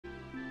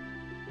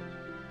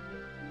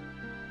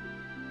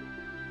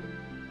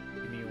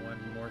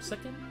a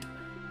second.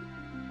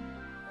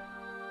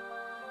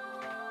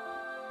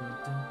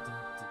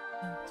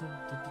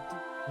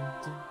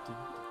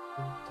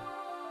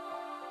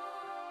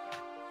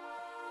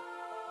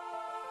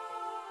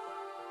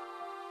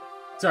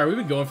 Sorry, we've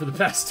been going for the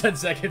past 10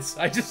 seconds.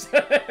 I just...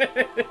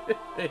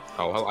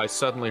 Oh, I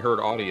suddenly heard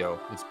audio.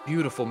 It's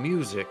beautiful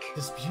music.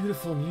 This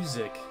beautiful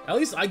music. At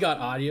least I got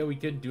audio. We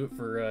could do it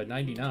for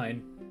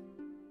 99.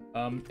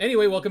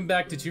 Anyway, welcome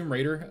back to Tomb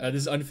Raider. This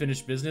is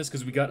unfinished business,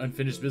 because we got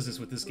unfinished business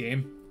with this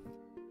game.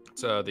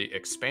 It's the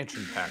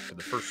expansion pack to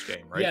the first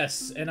game, right?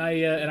 Yes, and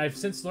I've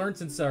since learned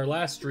since our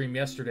last stream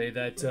yesterday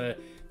that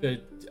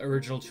the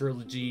original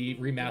trilogy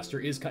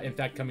remaster is in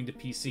fact coming to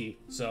PC.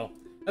 So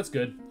that's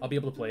good. I'll be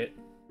able to play it.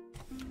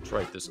 That's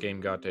right. This game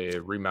got a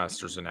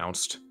remasters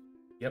announced.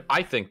 Yep.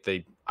 I think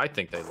they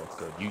look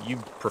good. You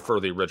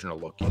prefer the original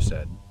look, you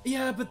said.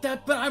 Yeah, but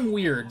I'm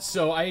weird,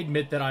 so I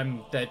admit that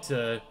I'm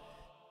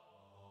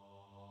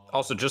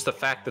Also, just the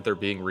fact that they're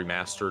being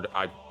remastered,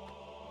 I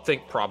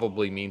think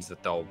probably means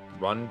that they'll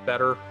run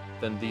better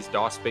than these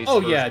DOS-based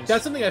versions. Yeah,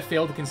 that's something I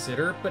failed to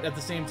consider, but at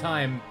the same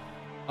time,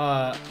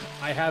 I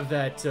have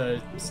that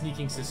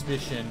sneaking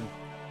suspicion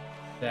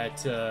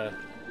that, oh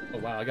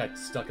wow, I got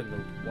stuck in the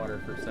water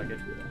for a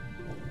second.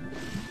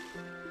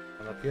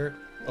 I'm up here.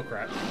 Oh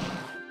crap.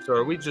 So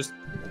are we just,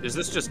 is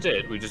this just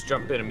it? We just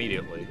jump in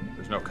immediately?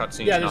 There's no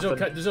cutscenes, Yeah, there's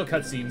no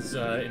cutscenes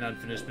in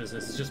unfinished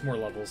business, it's just more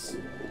levels.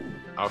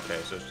 Okay,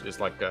 so it's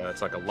like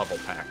a level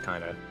pack,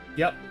 kind of.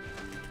 Yep.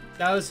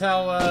 That was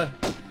how,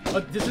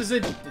 this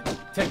isn't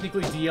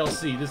technically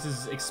DLC, this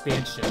is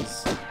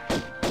expansions.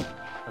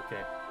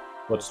 Okay.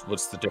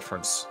 What's the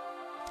difference?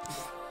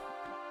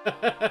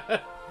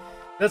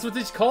 That's what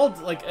it's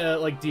called, like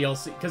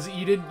DLC, because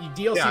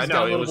DLC's yeah, I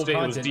know, it was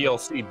content.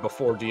 DLC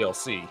before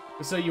DLC.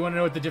 So you want to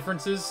know what the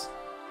difference is?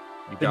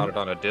 You got it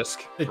on a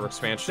disc for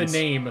expansions? The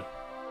name.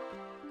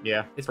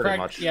 Yeah, it's pretty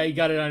much. Yeah, you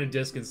got it on a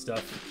disc and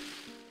stuff.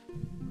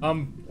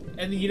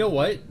 And you know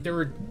what? There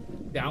were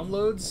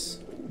downloads,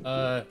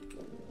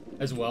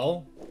 as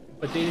well,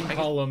 but they didn't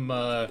call them,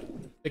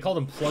 they called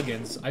them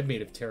plugins. I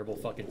made a terrible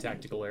fucking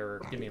tactical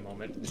error. Give me a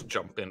moment. Just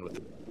jump in with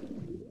it.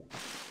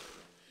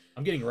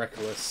 I'm getting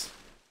reckless,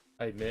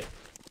 I admit.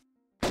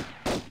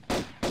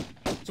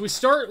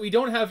 So we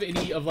don't have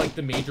any of, like,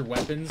 the major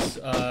weapons,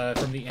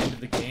 from the end of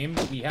the game.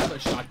 We have a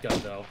shotgun,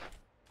 though,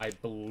 I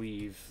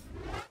believe.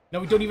 No,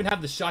 we don't even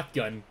have the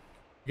shotgun.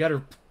 We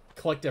gotta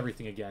collect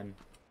everything again.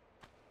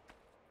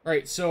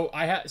 Alright, so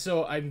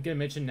I'm gonna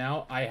mention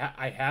now,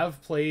 I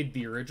have played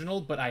the original,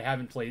 but I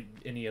haven't played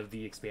any of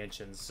the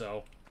expansions,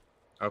 so...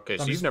 Okay,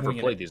 so you've never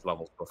played these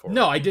levels before?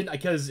 No, I didn't,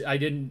 because there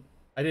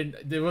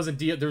was no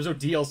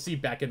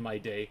DLC back in my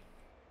day.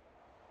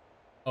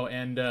 Oh,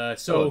 and,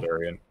 so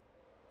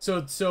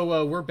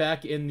we're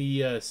back in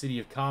the, city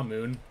of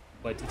Kamun,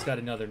 but it's got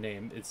another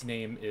name. Its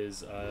name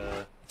is,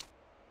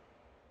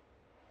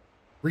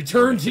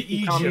 Return to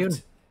Egypt! Commune?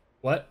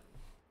 What?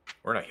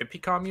 We're in a hippie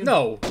commune?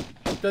 No!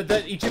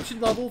 That Egyptian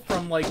level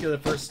from, like, the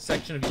first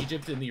section of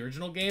Egypt in the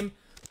original game,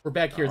 we're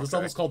back here. This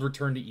level's called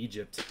Return to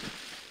Egypt.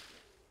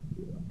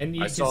 And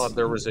I saw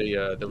there was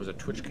a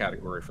Twitch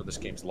category for this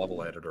game's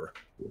level editor.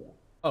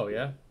 Oh,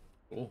 yeah?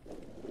 Cool.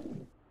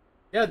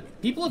 Yeah,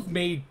 people have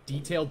made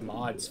detailed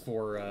mods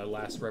for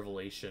Last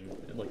Revelation,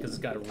 like, because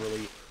it's got a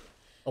really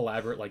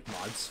elaborate, like,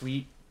 mod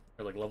suite,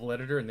 or, like, level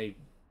editor, and they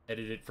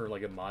edited it for,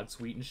 like, a mod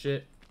suite and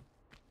shit.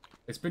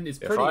 It's pretty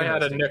If I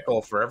had a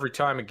nickel for every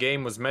time a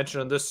game was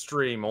mentioned in this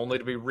stream, only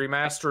to be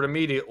remastered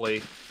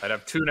immediately, I'd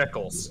have 2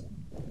 nickels.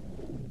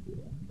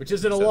 Which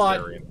isn't a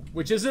lot.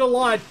 Which isn't a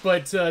lot,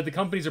 but the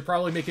companies are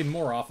probably making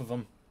more off of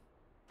them.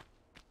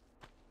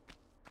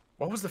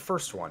 What was the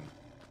first one?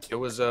 It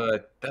was,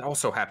 that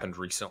also happened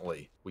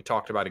recently. We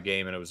talked about a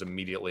game and it was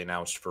immediately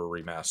announced for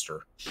a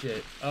remaster.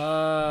 Shit.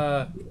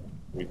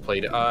 We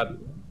played,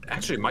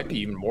 actually it might be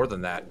even more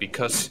than that,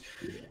 because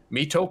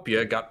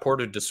Miitopia got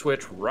ported to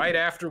Switch right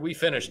after we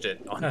finished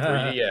it on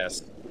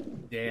 3DS.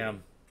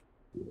 Damn.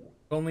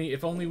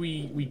 If only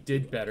we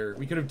did better.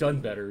 We could have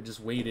done better, just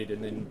waited,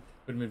 and then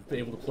would have been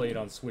able to play it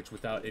on Switch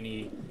without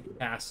any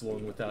hassle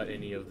and without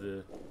any of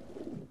the...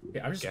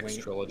 Yeah, I'm just Gex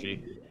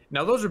trilogy.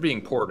 Now, those are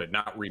being ported,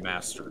 not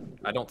remastered.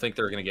 I don't think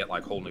they're going to get,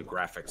 like, whole new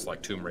graphics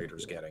like Tomb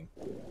Raider's getting.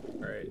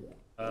 Alright.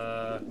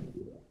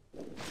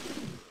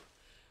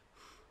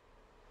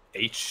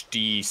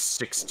 HD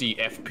 60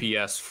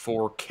 FPS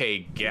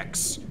 4K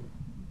Gex.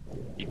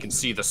 You can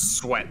see the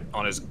sweat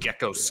on his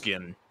gecko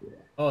skin.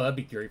 Oh, that'd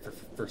be great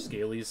for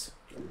scalies.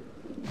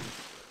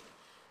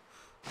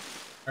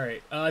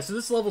 Alright, so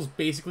this level's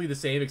basically the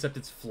same, except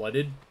it's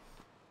flooded.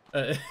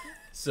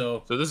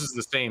 So this is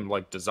the same,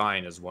 like,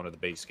 design as one of the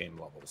base game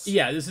levels.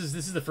 Yeah, this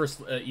is the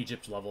first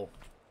Egypt level.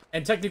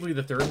 And technically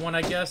the third one,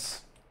 I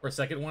guess. Or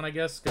second one, I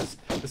guess, because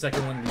the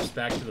second one loops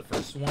back to the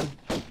first one.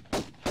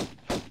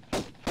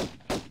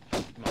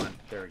 Come on,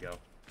 there we go.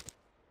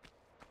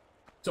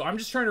 So I'm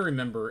just trying to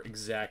remember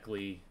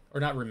exactly,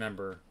 or not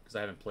remember, because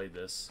I haven't played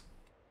this.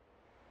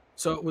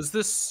 So is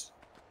this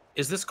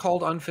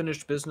called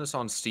Unfinished Business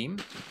on Steam?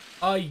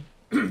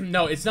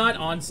 No, it's not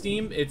on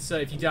Steam. It's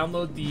if you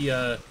download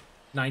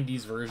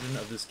 '90s version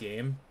of this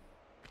game,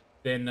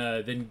 then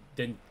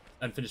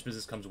Unfinished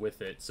Business comes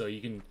with it. So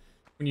you can,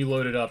 when you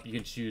load it up, you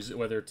can choose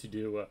whether to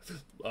do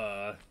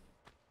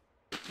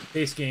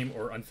base game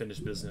or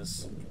Unfinished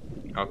Business.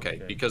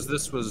 Okay, because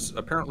this was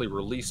apparently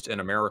released in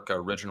America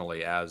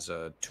originally as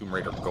Tomb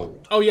Raider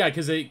Gold. Oh yeah,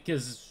 because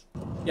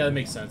yeah, that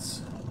makes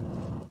sense.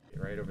 Okay,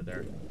 right over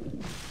there.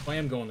 I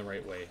am going the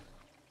right way.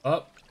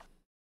 Up.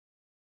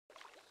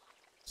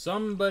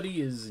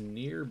 Somebody is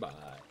nearby.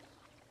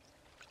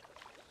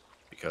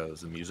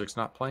 Because the music's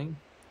not playing?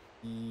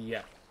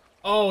 Yeah.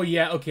 Oh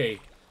yeah. Okay.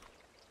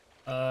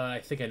 I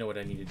think I know what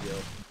I need to do.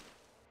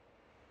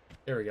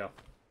 There we go.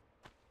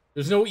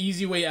 There's no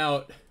easy way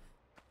out.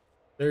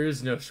 There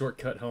is no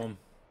shortcut home.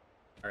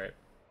 Alright.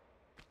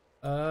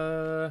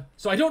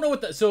 So I don't know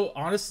what the... So,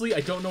 honestly, I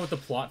don't know what the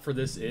plot for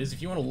this is.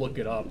 If you want to look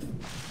it up,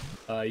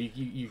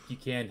 you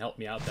can help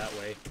me out that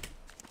way.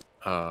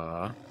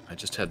 I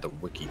just had the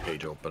wiki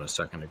page open a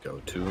second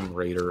ago. Tomb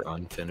Raider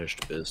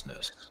Unfinished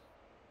Business.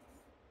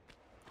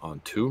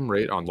 On Tomb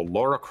Raider... On the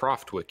Lara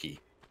Croft wiki.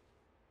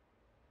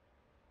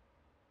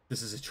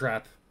 This is a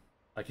trap.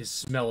 I can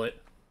smell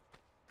it.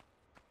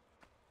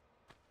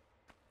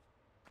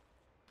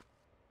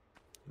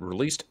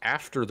 Released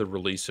after the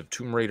release of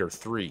Tomb Raider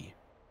 3.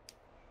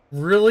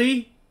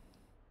 Really?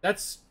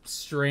 That's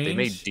strange. They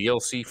made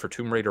DLC for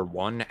Tomb Raider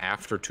 1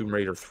 after Tomb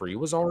Raider 3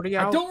 was already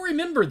out? I don't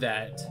remember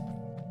that.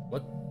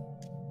 What?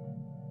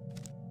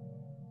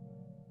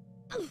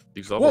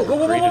 These levels whoa,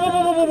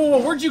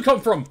 whoa, where'd you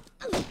come from?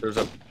 There's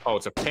a... Oh,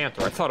 it's a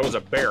panther. I thought it was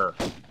a bear.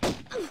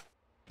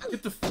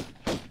 Get the...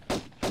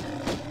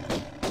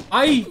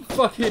 I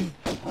fucking...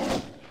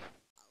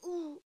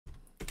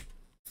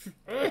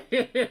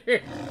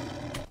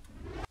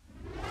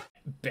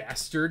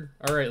 Bastard.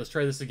 Alright, let's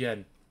try this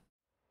again.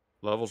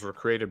 Levels were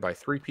created by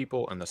 3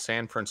 people in the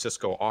San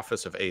Francisco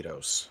office of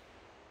Eidos.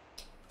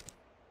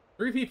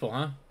 3 people,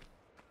 huh?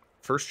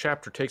 First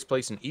chapter takes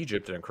place in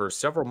Egypt and occurs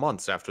several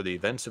months after the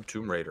events of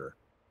Tomb Raider.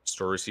 The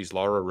story sees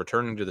Lara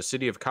returning to the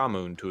city of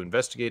Khamun to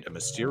investigate a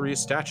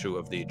mysterious statue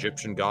of the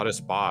Egyptian goddess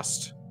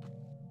Bast.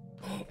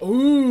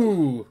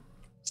 Ooh!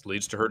 This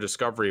leads to her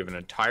discovery of an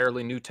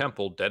entirely new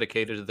temple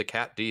dedicated to the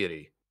cat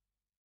deity.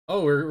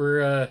 Oh,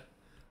 we're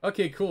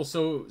okay, cool.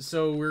 So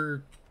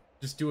we're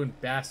just doing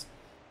Bast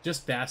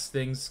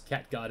things,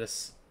 cat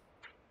goddess.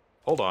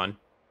 Hold on.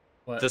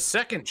 What? The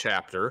second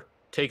chapter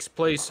takes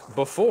place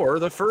before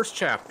the first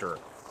chapter.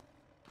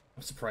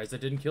 I'm surprised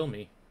that didn't kill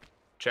me.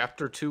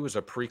 Chapter 2 is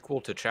a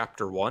prequel to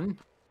Chapter 1?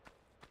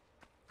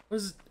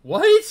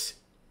 What?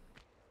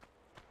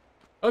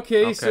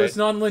 Okay, so it's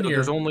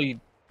non-linear. So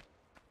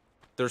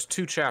there's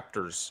 2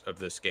 chapters of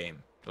this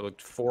game. There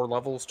looked 4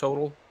 levels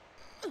total.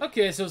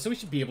 Okay, so we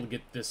should be able to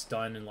get this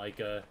done in like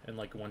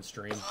one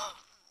stream.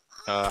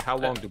 How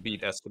long to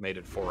beat?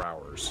 Estimated 4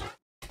 hours.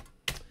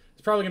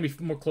 It's probably gonna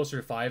be more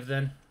closer to 5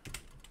 then.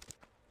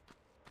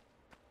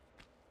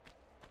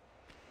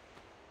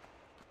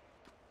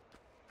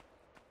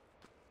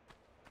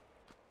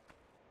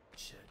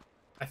 Shit.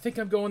 I think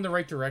I'm going the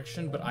right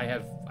direction, but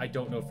I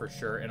don't know for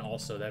sure. And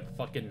also that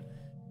fucking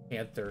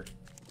panther.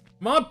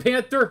 Come on,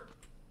 panther!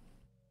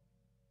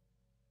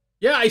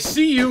 Yeah, I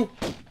see you!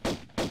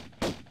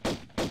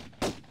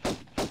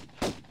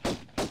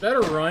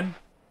 Better run.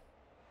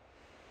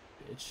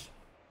 Bitch.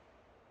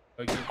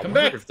 Okay, come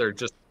back!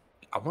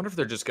 I wonder if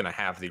they're just gonna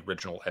have the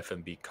original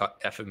FMV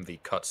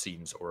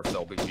cutscenes, or if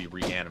they'll be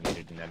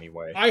reanimated in any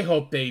way. I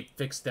hope they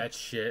fix that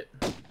shit.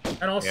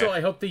 And also, Yeah. I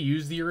hope they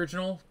use the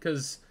original,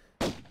 because...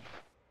 The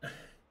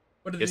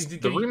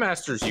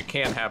remasters, you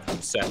can have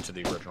them set to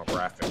the original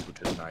graphics,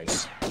 which is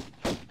nice.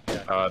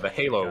 Yeah, the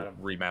Halo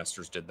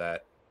remasters did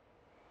that.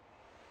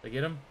 Did I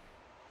get him?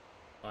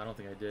 Oh, I don't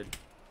think I did.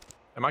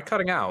 Am I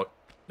cutting out?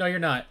 No, you're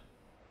not.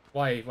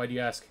 Why? Why do you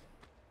ask?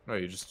 No,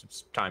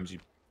 it's times you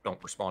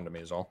don't respond to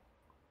me is all.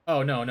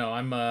 Oh no,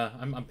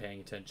 I'm paying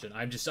attention.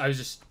 I was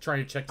just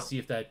trying to check to see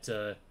if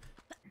that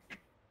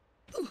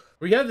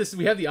we have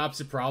the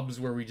opposite problems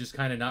where we just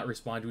kind of not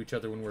respond to each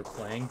other when we're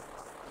playing.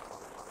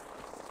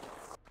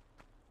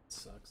 It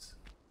sucks.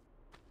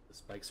 The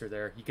spikes are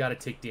there. You got to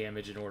take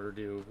damage in order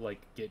to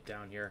like get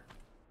down here.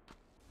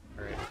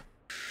 All right.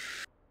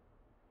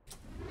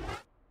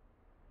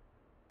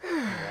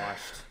 I'm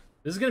washed.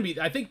 This is gonna be.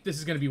 I think this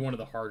is gonna be one of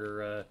the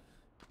harder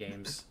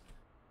games.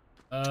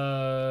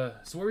 So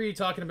what were you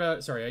talking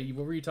about? Sorry,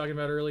 what were you talking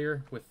about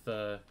earlier with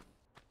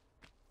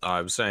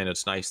I was saying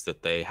it's nice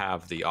that they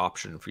have the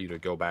option for you to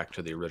go back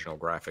to the original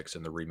graphics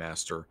in the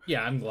remaster.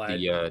 Yeah, I'm glad.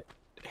 The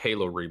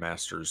Halo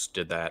remasters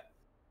did that.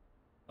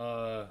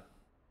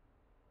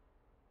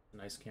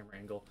 Nice camera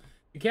angle.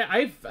 You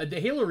can't. The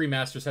Halo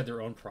remasters had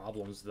their own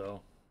problems though.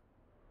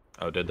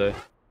 Oh, did they?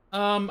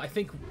 I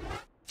think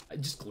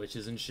just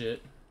glitches and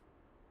shit.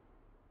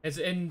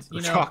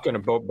 We're talking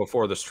about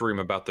before the stream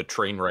about the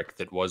train wreck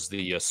that was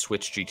the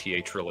Switch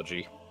GTA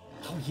trilogy.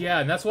 Oh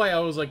yeah, and that's why I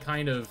was like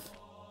kind of.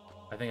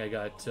 I think I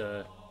got.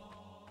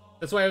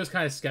 That's why I was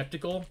kind of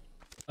skeptical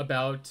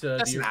about.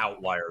 That's an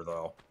outlier,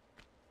 though.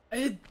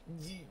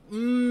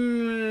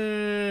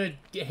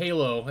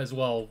 Halo as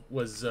well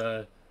was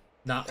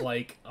not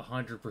like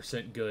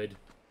 100% good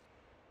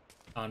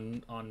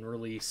on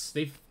release.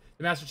 The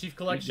Master Chief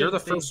Collection. You're the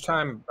first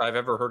time I've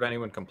ever heard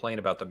anyone complain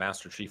about the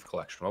Master Chief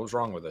Collection. What was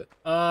wrong with it?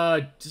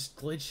 Just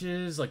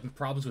glitches, like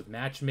problems with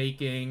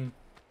matchmaking.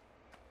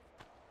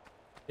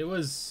 It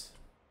was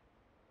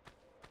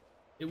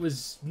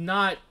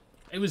not.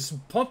 It was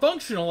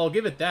functional. I'll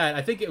give it that.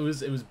 I think it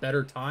was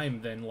better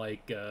time than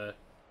like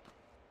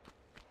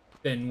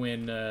than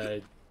when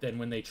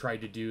they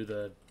tried to do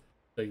the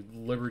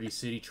Liberty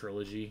City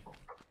trilogy.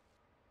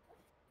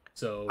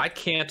 So I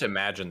can't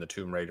imagine the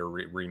Tomb Raider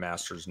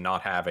remasters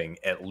not having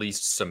at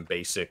least some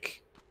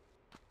basic,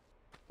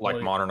 like,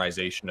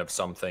 modernization of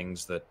some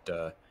things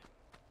that,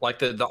 like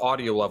the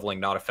audio leveling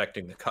not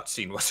affecting the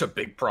cutscene was a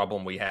big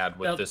problem we had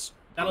with this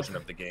version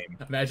of the game.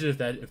 Imagine if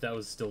that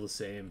was still the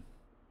same.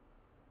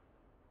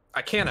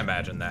 I can't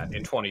imagine that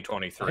in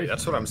 2023.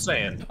 That's what I'm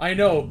saying. I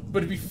know, but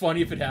it'd be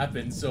funny if it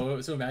happened. So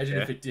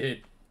imagine if it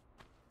did.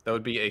 That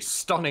would be a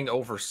stunning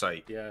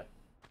oversight. Yeah.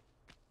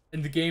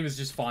 And the game is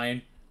just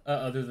fine.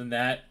 Other than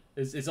that,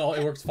 it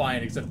works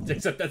fine. Except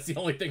that's the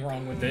only thing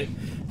wrong with it.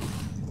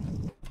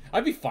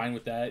 I'd be fine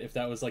with that if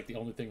that was like the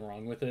only thing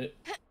wrong with it.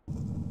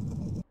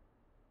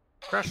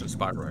 Crash and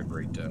Spyro had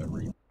great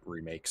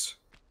remakes.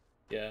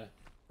 Yeah,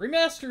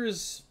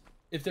 remasters,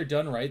 if they're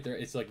done right,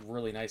 it's like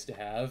really nice to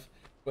have.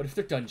 But if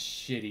they're done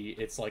shitty,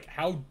 it's like,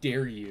 how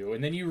dare you?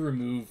 And then you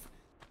remove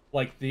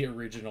like the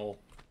original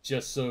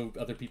just so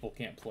other people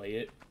can't play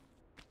it.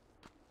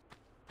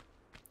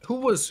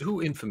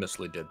 Who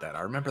infamously did that?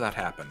 I remember that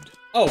happened.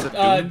 Oh,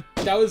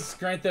 that was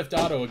Grand Theft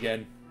Auto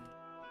again.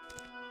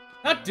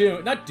 Not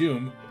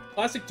Doom.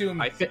 Classic Doom.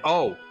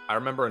 I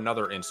remember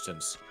another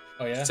instance.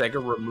 Oh yeah?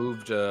 Sega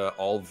removed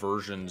all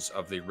versions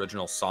of the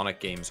original Sonic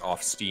games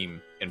off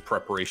Steam in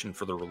preparation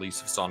for the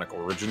release of Sonic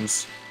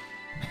Origins.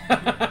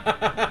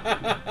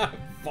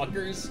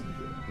 Fuckers.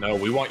 No,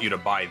 we want you to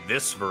buy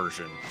this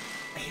version.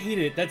 I hate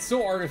it. That's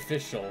so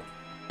artificial.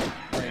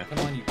 Alright, yeah. Come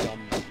on, you dumb.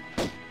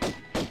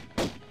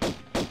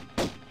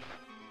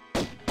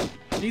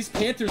 These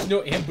Panthers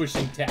know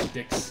ambushing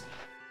tactics.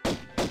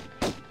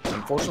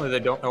 Unfortunately,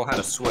 they don't know how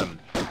to swim.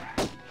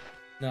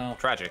 No.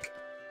 Tragic.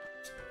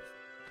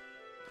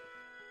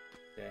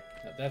 Okay,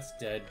 now that's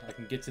dead. I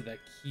can get to that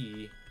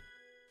key.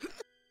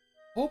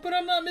 Hoping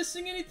I'm not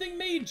missing anything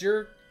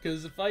major,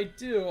 because if I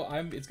do,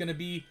 it's gonna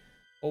be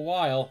a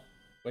while.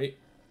 Wait.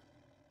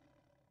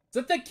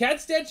 Is that cat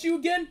statue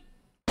again?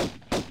 I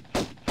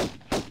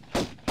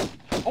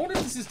wonder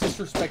if this is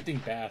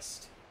disrespecting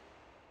Bast.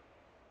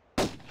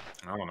 I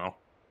don't know.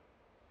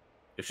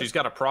 If she's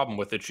got a problem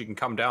with it, she can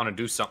come down and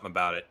do something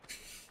about it.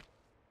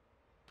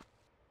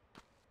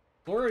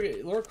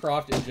 Lara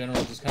Croft in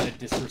general just kind of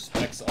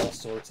disrespects all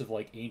sorts of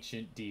like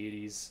ancient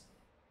deities.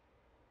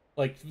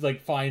 Like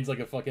finds like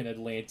a fucking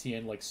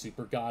Atlantean like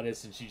super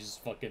goddess and she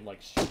just fucking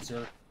like shoots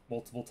her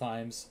multiple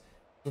times,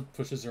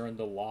 pushes her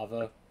into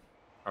lava.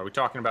 Are we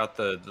talking about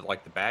the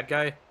bad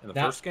guy in the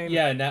first game?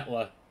 Yeah,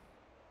 Natla.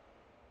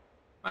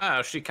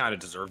 She kind of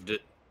deserved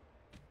it.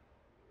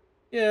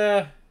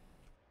 Yeah.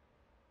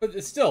 But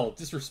it's still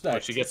disrespect.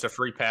 Like she gets a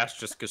free pass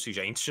just because she's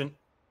ancient?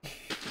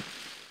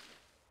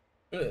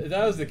 If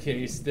that was the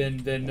case, then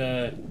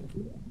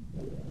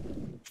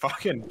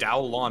fucking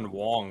Dao Lan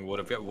Wong would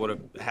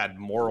have had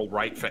moral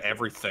right for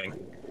everything.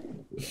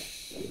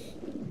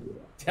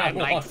 I'm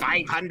like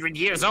 500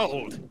 years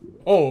old.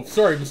 Oh,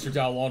 sorry, Mr.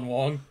 Dao Lan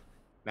Wong.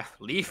 Now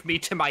leave me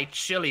to my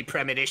chilly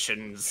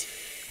premonitions.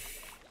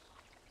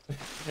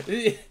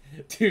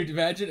 Dude,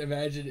 imagine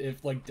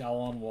if like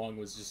Dao Lan Wong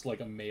was just like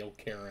a male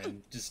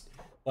Karen, just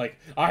like,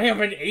 I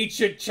am an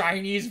ancient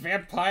Chinese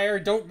vampire.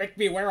 Don't make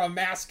me wear a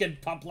mask in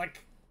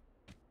public.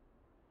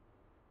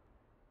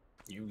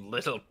 You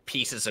little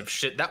pieces of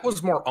shit. That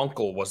was more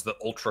Uncle was the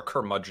ultra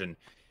curmudgeon.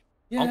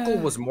 Yeah. Uncle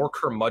was more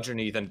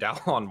curmudgeon-y than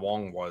Dao Lan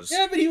Wong was.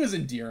 Yeah, but he was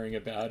endearing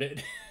about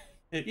it.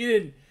 He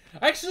didn't...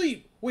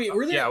 Actually, wait,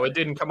 were there... Yeah, it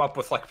didn't come up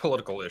with, like,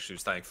 political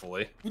issues,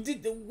 thankfully.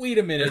 Wait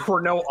a minute. There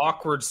were no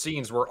awkward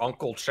scenes where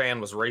Uncle Chan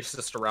was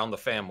racist around the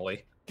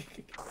family.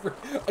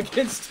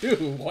 Against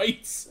who?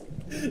 Whites?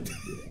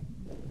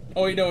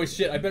 Oh, wait, no,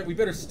 shit. We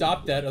better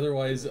stop that,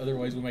 otherwise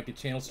we might get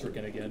channel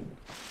stricken again.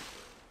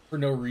 For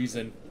no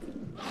reason.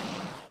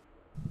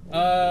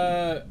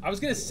 I was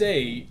gonna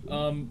say,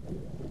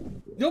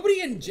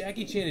 nobody in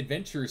Jackie Chan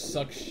Adventures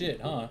sucks shit,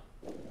 huh?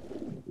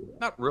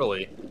 Not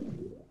really.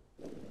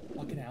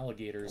 Fucking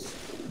alligators.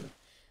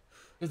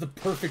 They're the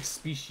perfect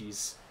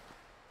species.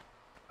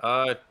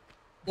 The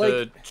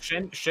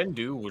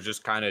Shendu was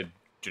just kind of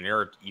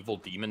generic evil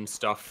demon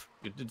stuff.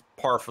 It did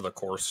par for the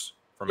course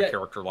from a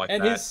character like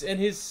that. And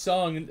his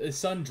son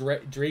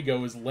Drago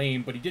was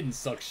lame, but he didn't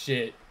suck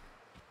shit.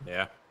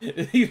 Yeah.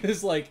 He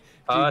was like,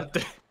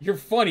 you're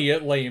funny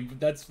at lame, but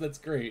that's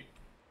great.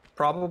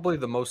 Probably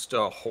the most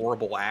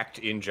horrible act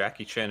in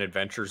Jackie Chan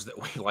Adventures that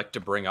we like to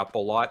bring up a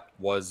lot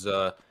was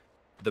the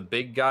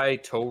big guy,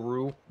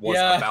 Toru, was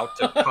about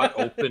to cut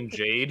open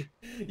Jade.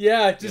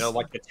 Yeah, just... You know,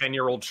 like a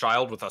 10-year-old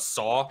child with a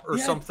saw or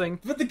something.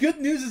 But the good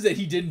news is that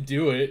he didn't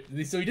do it,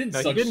 so he didn't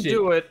suck shit. He didn't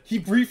do it. He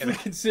briefly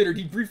considered,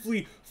 he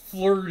briefly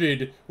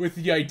flirted with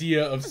the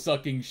idea of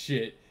sucking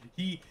shit.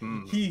 He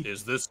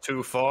Is this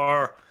too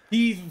far?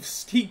 he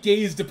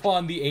gazed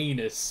upon the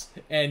anus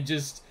and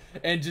just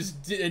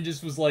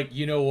was like,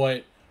 you know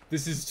what,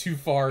 this is too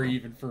far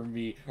even for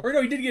me. Or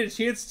no, he didn't get a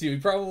chance to. He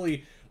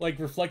probably like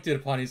reflected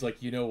upon it. He's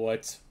like, you know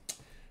what,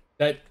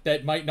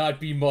 that might not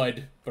be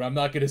mud, but I'm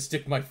not gonna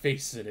stick my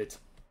face in it.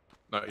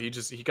 No, he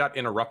got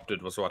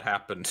interrupted was what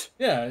happened.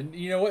 Yeah, and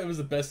you know what, it was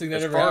the best thing that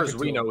as ever far happened as to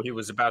we him. know, he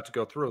was about to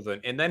go through with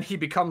it, and then he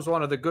becomes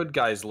one of the good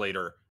guys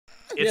later.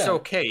 It's Yeah.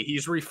 okay.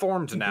 He's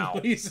reformed now.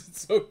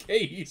 It's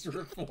okay. He's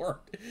reformed.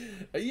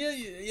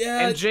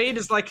 Yeah. And Jade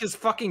is like his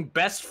fucking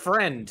best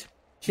friend.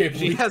 Can't She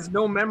believe... has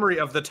no memory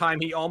of the time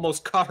he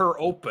almost cut her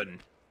open.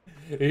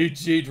 Hey,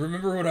 Jade,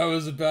 remember when I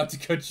was about to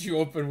cut you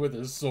open with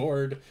a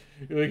sword?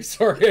 You're like,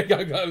 sorry,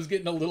 I was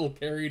getting a little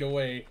carried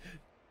away.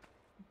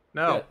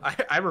 No, Yeah.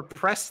 I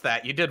repressed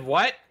that. You did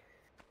what?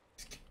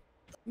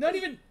 Not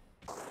even...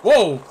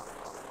 Whoa!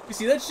 You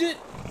see that shit?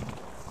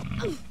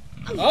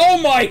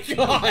 Oh my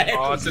god!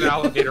 Oh, it's an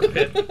alligator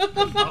pit.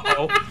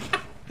 Uh-oh.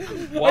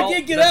 Well, I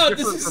can't get that's out.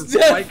 different This from is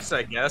death. spikes,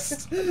 I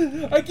guess.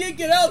 I can't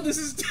get out. This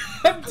is...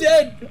 I'm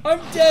dead. I'm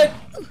dead.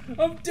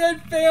 I'm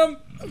dead, fam.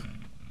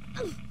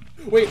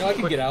 Wait, no, I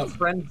can get out.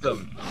 Friend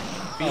them.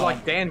 Be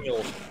like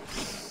Daniel.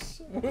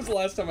 When was the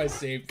last time I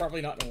saved?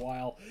 Probably not in a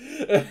while.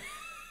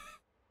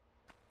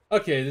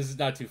 Okay, this is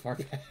not too far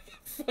back.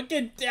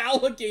 Fucking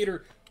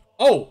alligator.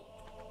 Oh!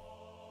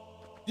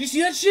 Did you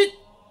see that shit?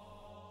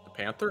 The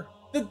panther?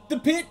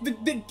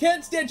 The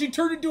cat statue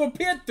turned into a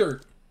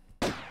panther.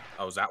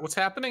 Oh, is that what's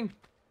happening?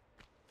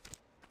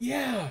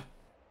 Yeah.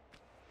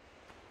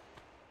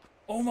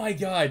 Oh my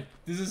god,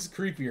 this is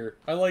creepier.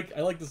 I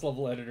like this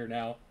level editor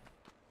now.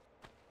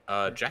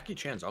 Jackie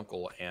Chan's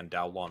uncle and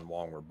Dao Lon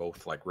Wong were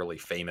both like really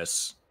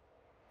famous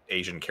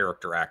Asian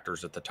character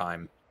actors at the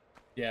time.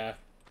 Yeah.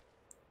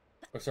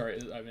 Oh, sorry.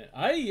 I mean,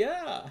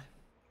 yeah.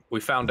 We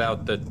found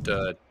out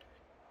that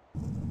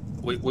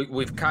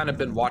we've kind of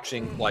been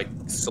watching like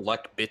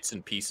select bits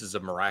and pieces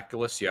of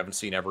Miraculous. You haven't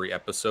seen every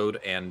episode,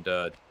 and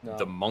No.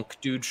 the monk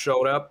dude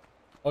showed up.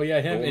 Oh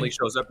yeah, Who him. only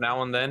shows up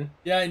now and then.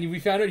 Yeah, and we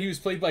found out he was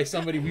played by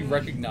somebody we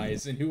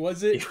recognize. And who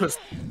was it?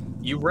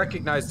 You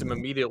recognized him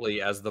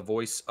immediately as the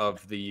voice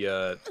of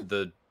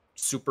the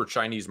super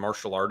Chinese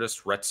martial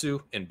artist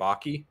Retsu in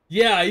Baki.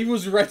 Yeah, he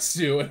was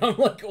Retsu, and I'm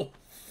like, oh.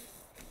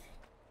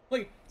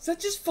 Like, is that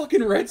just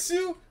fucking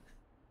Retsu?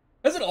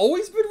 Has it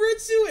always been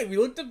Retsu? And we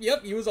looked up,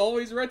 yep, he was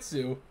always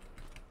Retsu.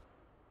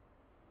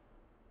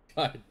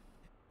 God.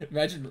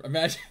 Imagine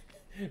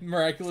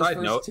Miraculous Side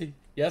first note.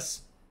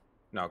 yes?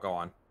 No, go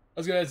on. I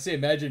was gonna say,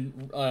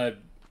 imagine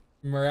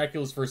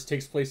Miraculous Verse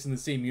takes place in the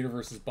same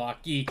universe as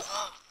Baki.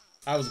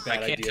 That was a bad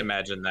idea. I can't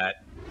imagine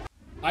that.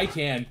 I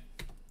can,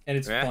 and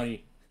it's Yeah.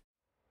 funny.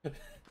 Side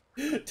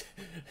note,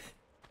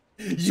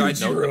 the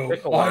Yujiro,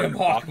 pickle I art am in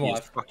Baki is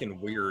Hawkmoth. fucking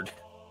weird.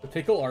 The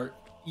pickle art,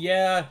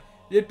 yeah,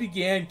 it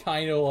began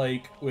kind of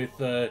like with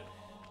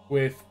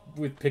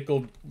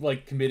Pickle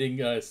like committing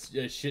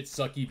shit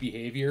sucky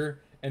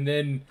behavior, and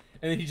then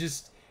he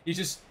just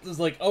was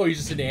like, oh, he's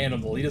just an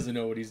animal. He doesn't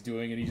know what he's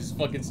doing, and he just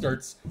fucking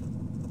starts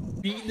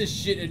beating the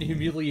shit and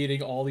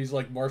humiliating all these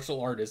like martial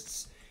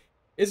artists.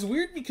 It's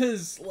weird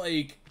because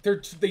like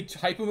they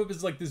hype him up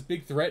as like this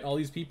big threat, and all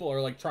these people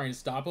are like trying to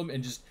stop him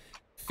and just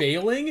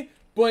failing.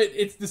 But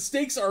the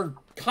stakes are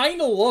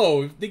kind of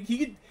low.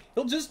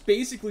 He'll just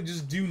basically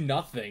just do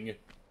nothing.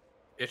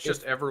 It's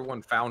just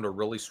everyone found a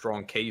really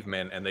strong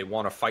caveman and they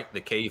want to fight the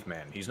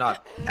caveman. He's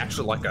not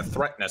actually like a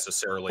threat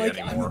necessarily Like,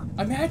 anymore.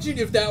 Imagine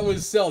if that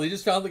was Cell. They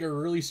just found like a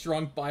really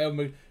strong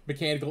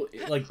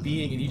biomechanical like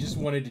being, and he just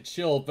wanted to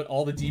chill. But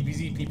all the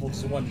DBZ people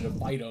just wanted to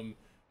fight him.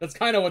 That's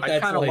kind of what that's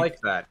like. I kind of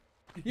like that.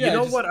 Yeah, you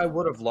know what I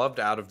would have loved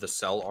out of the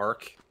Cell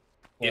arc?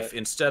 What? If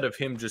instead of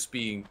him just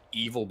being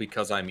evil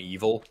because I'm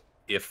evil,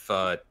 if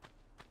we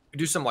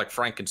do some like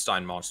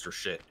Frankenstein monster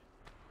shit.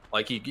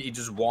 Like he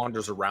just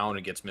wanders around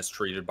and gets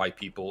mistreated by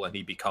people and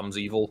he becomes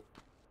evil.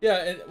 Yeah,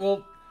 and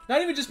well,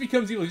 not even just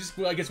becomes evil. He just,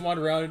 I guess,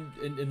 wander around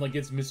and like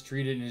gets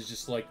mistreated and is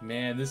just like,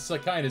 man, this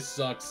like kind of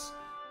sucks.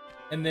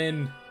 And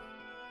then,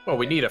 Well,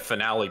 we need a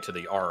finale to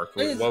the arc.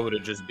 It is- What would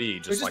it just be? it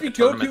would Just just like be a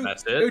tournament, Goku.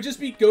 that's It would it? just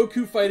be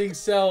Goku fighting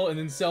Cell, and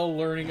then Cell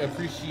learning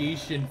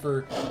appreciation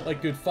for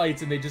like good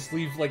fights, and they just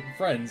leave like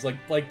friends, like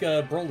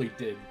Broly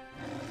did.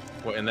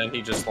 Well, and then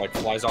he just like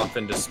flies off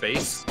into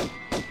space,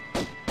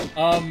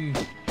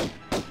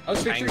 I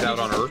was picturing hangs out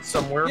he on just- Earth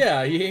somewhere.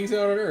 Yeah, he hangs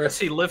out on Does Earth.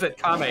 he live at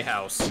Kame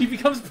House? He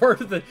becomes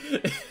part of the.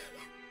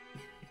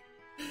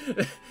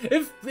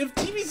 If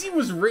TBZ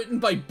was written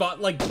by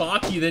like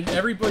Baki, then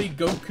everybody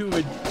Goku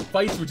and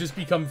fights would just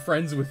become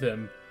friends with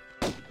him.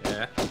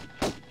 Yeah.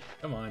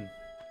 Come on.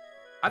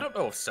 I don't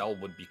know if Cell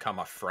would become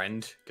a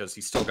friend, because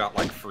he's still got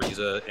like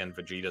Frieza and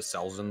Vegeta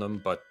cells in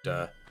them, but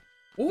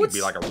he'd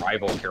be like a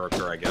rival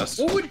character, I guess.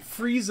 What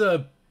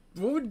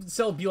would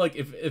Cell be like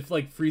if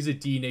like Frieza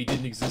DNA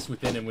didn't exist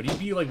within him? Would he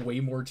be like way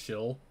more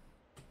chill?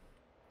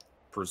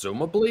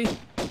 Presumably.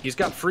 He's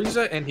got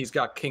Frieza and he's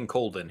got King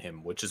Cold in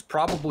him, which is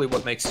probably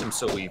what makes him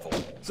so evil.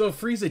 So if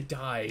Frieza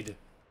died,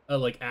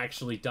 like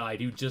actually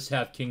died, who just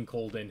have King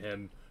Cold in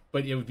him,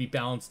 but it would be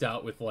balanced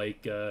out with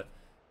like Goku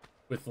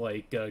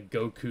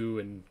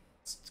and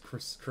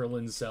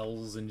Krillin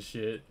cells and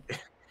shit.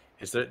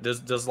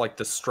 Does like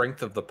the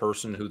strength of the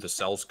person who the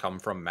cells come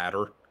from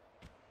matter?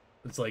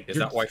 It's like, is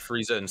that why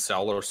Frieza and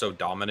Cell are so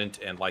dominant,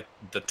 and like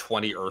the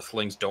 20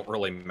 Earthlings don't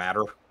really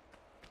matter?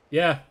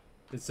 Yeah,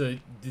 it's the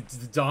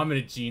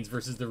dominant genes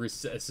versus the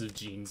recessive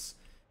genes.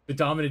 The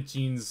dominant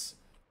genes.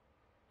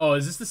 Oh,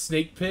 is this the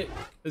snake pit?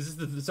 Is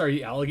this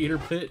the alligator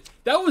pit?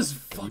 That was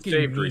fucking. You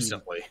saved mean.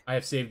 Recently. I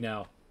have saved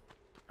now.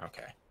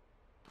 Okay.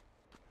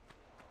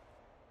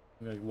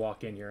 I'm gonna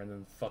walk in here and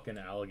then fucking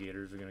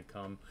alligators are gonna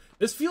come.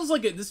 This feels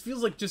like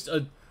just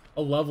a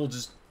level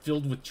just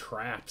filled with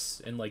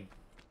traps and like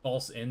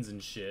false ends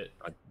and shit.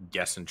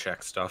 Guess and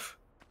check stuff.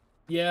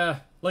 Yeah,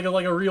 like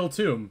a real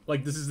tomb.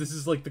 Like this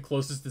is like the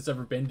closest it's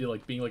ever been to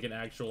like being like an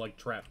actual like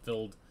trap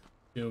filled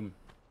tomb.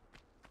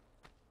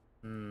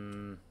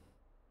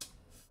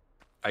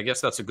 I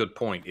guess that's a good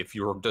point. If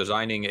you're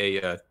designing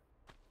a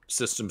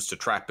systems to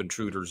trap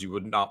intruders, you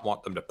would not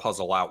want them to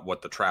puzzle out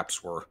what the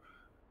traps were.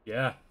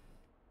 Yeah.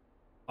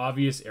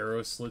 Obvious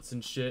arrow slits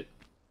and shit.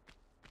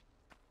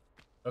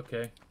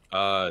 Okay.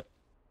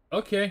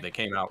 Okay. They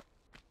came out.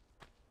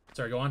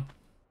 Sorry, go on.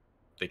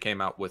 They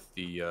came out with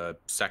the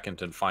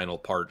second and final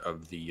part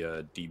of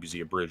the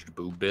DBZ abridged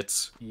Buu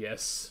bits.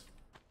 Yes.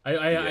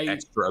 The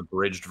extra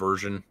abridged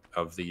version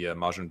of the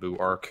Majin Buu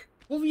arc.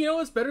 Well, you know,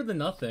 it's better than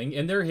nothing,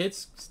 and their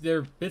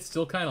bits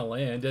still kind of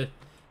land.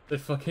 The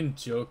fucking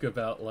joke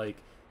about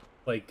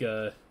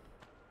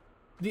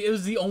it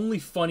was the only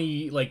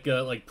funny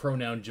like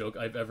pronoun joke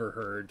I've ever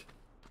heard.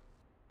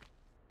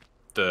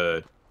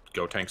 The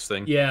Gotenks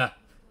thing. Yeah.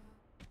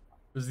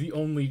 It was the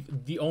only.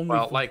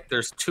 Well, like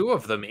there's two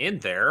of them in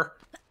there.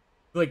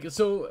 Like,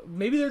 so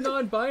maybe they're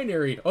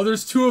non-binary. Oh,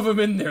 there's two of them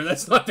in there.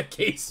 That's not the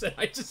case. And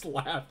I just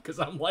laughed because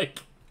I'm like,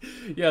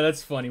 yeah,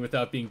 that's funny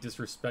without being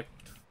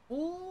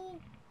disrespectful.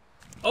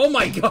 Oh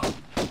my god.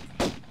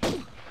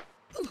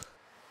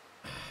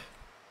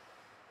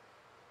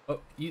 Oh,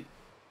 he's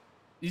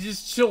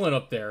just chilling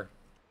up there.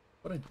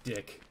 What a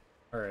dick.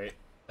 All right,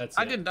 that's.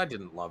 I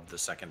didn't love the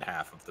second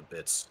half of the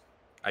bits.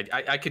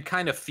 I could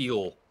kind of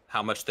feel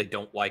how much they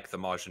don't like the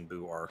Majin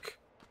Buu arc,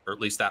 or at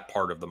least that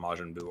part of the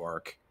Majin Buu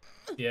arc.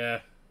 Yeah.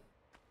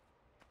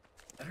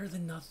 Better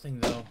than nothing,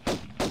 though.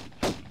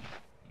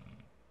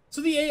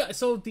 So the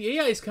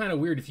AI is kind of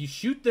weird. If you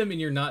shoot them and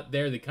you're not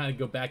there, they kind of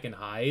go back and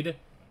hide.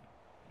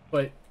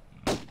 But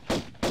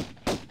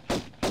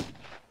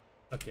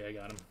okay, I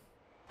got him.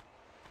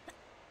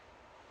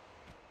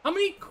 How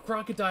many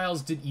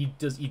crocodiles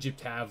does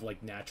Egypt have,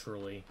 like,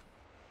 naturally?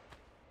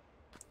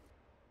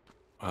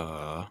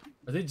 Are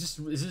they just...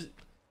 Is it...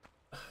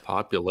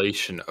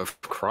 Population of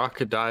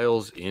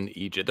crocodiles in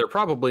Egypt. They're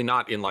probably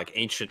not in, like,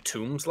 ancient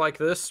tombs like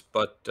this,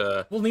 but...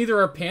 Well,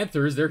 neither are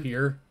panthers. They're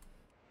here.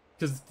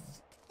 Because...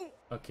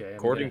 Okay,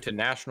 according to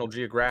National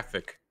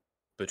Geographic,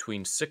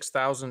 between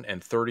 6,000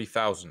 and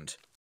 30,000.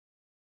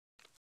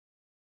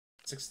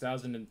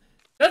 6,000 and...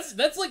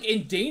 That's, like,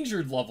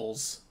 endangered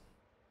levels.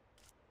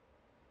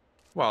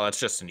 Well, that's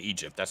just in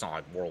Egypt. That's not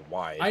like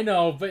worldwide. I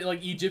know, but like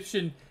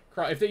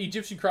if the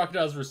Egyptian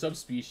crocodiles were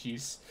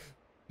subspecies.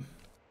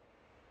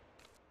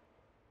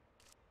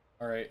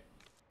 All right,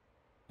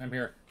 I'm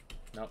here.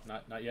 Nope,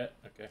 not yet.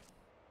 Okay,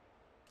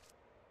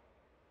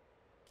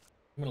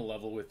 I'm gonna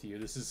level with you.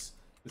 This is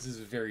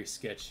a very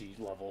sketchy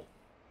level.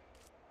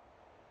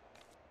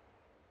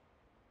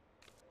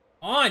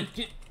 On,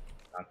 get.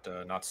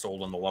 Not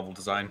sold on the level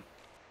design.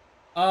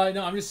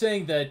 No, I'm just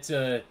saying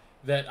that.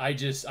 That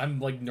I'm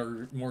like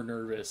more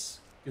nervous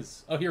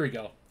because oh, here we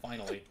go,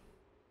 finally.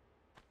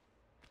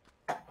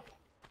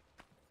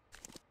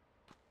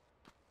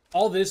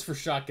 All this for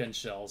shotgun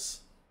shells.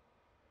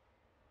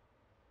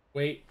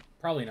 Wait,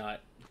 probably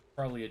not.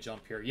 Probably a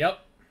jump here.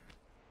 Yep.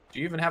 Do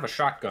you even have a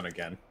shotgun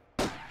again?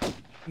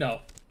 No,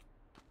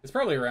 it's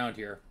probably around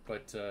here,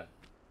 but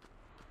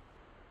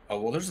oh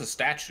well, there's a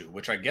statue,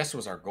 which I guess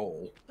was our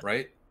goal,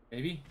 right?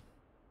 Maybe.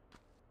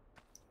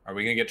 Are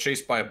we gonna get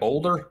chased by a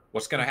boulder?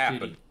 What's gonna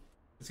happen?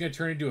 It's gonna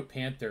turn into a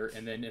panther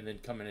and then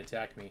come and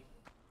attack me.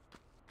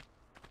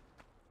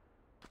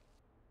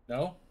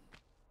 No?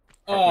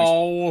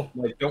 Oh.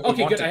 Like, don't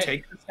we want to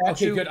take the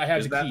statue? Okay, good. I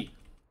have the key.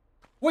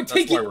 What? That's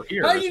take why it? we're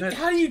here,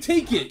 How do you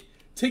take it?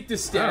 Take the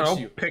statue. I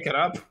don't know, pick it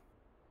up.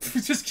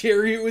 Just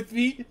carry it with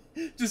me.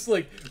 Just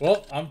like,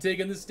 well, I'm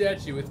taking the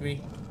statue with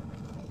me.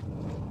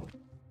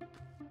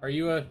 Are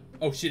you a?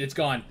 Oh shit! It's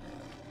gone.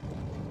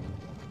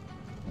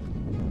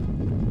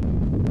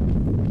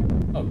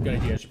 Oh, good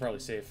idea. I should probably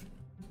save.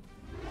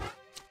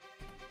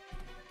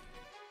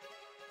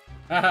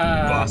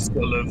 Hasta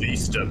la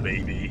vista,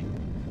 baby.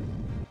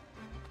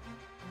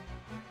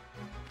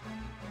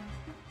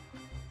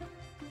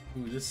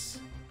 Ooh,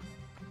 this...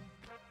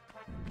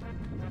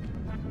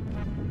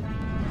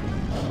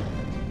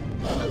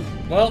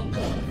 Well,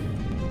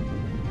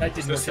 that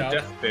didn't work out.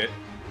 Death pit?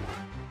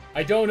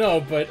 I don't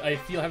know, but I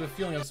have a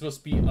feeling I'm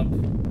supposed to be up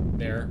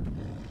there.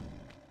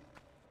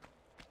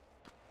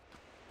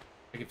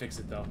 I can fix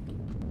it, though.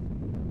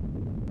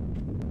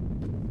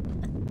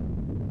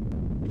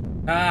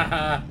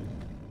 Haha.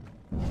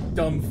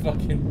 Dumb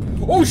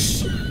fucking. Oh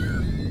shit!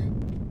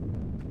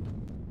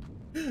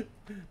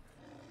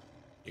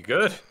 You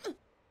good?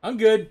 I'm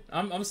good.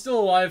 I'm still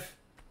alive.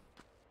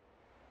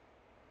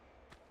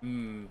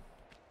 Hmm.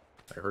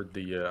 I heard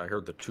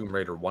the Tomb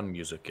Raider 1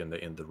 music in the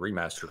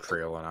remaster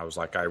trail, and I was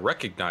like, I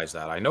recognize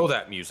that. I know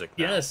that music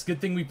now. Yes, good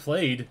thing we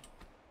played.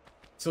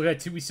 Still got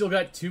two. We still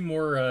got two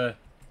more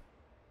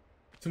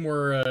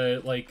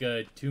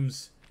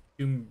tombs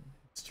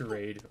to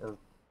raid. Or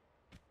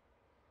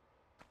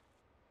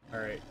all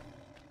right.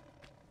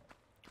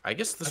 I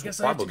guess this would I have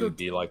to probably go...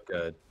 be like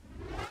this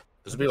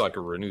would be like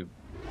a renewed.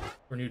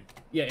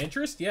 Yeah,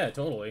 interest. Yeah,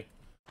 totally.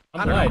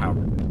 I don't know how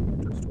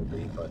interest will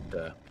be,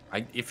 but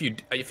if you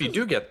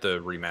do get the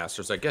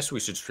remasters, I guess we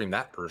should stream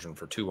that version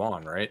for 2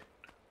 on, right?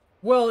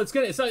 Well, it's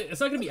not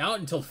gonna be out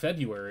until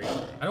February.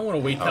 I don't want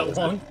to wait that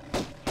long.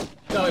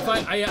 No, if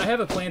I have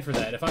a plan for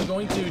that. If I'm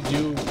going to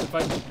do,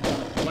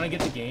 when I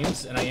get the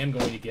games, and I am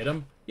going to get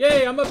them,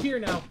 yay, I'm up here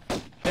now.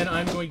 Then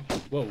I'm going,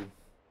 whoa,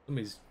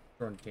 somebody's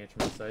throwing a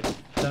tantrum outside.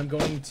 Then I'm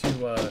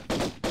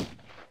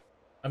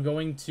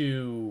going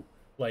to,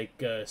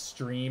 like,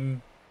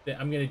 stream,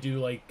 I'm gonna do,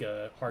 like,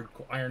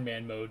 hardcore Iron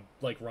Man mode,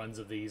 like, runs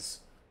of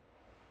these,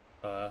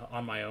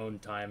 on my own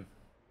time,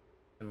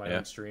 in my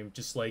own stream,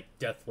 just, like,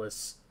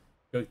 deathless.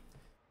 Because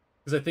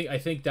I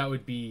think that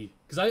would be,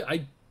 because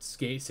I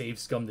save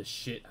scum the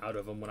shit out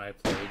of them when I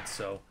played,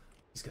 so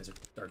these guys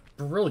are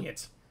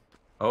brilliant.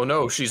 Oh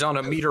no, she's on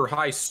a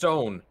meter-high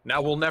stone.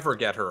 Now we'll never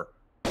get her.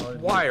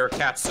 Why are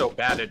cats so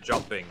bad at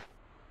jumping?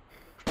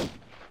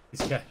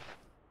 These cat.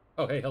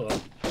 Oh hey, hello.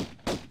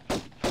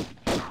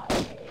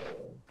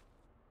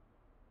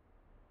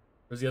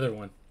 Where's the other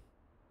one?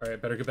 All right,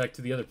 better get back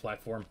to the other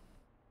platform.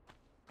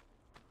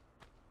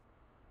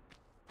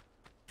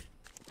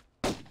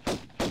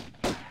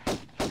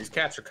 These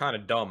cats are kind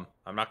of dumb.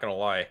 I'm not gonna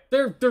lie.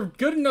 They're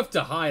good enough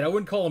to hide. I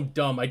wouldn't call them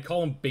dumb. I'd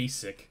call them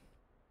basic.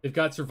 They've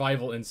got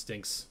survival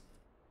instincts.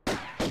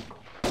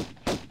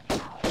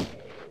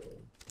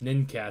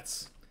 Nin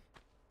cats.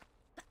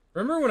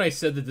 Remember when I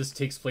said that this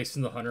takes place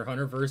in the Hunter x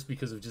Hunter verse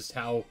because of just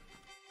how...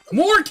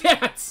 More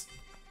cats!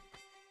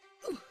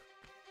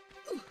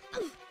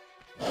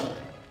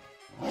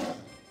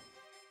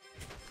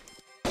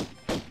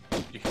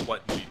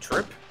 What, did you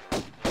trip?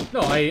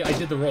 No, I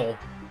did the roll.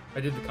 I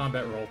did the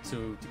combat roll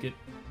to get...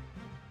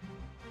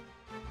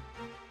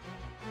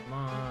 Come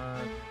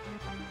on.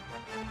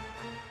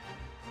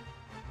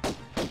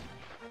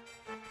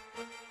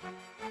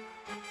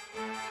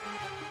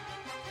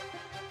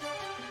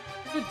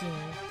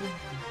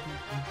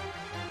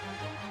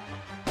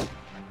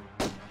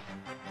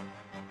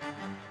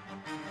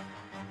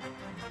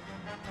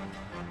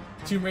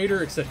 Tomb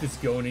Raider, except it's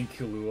going in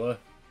Killua.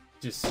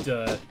 Just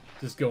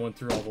going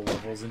through all the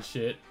levels and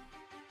shit.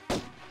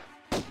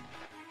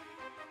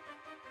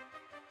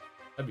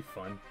 That'd be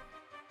fun.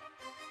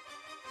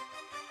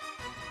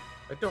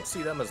 I don't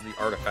see them as the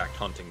artifact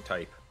hunting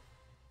type.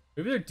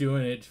 Maybe they're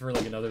doing it for,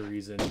 like, another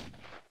reason. I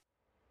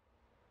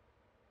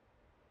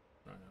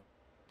don't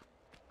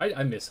know.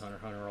 I miss Hunter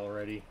x Hunter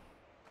already.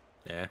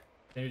 Yeah.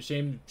 And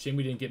shame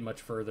we didn't get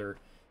much further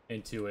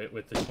into it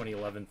with the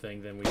 2011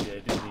 thing than we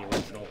did in the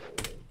original.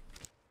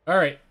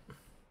 Alright.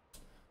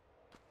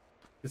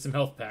 Get some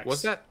health packs.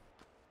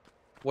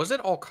 Was it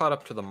all caught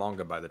up to the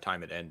manga by the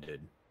time it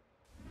ended?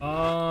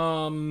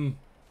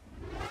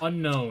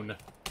 Unknown.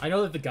 I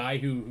know that the guy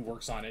who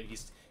works on it,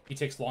 he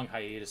takes long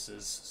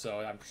hiatuses, so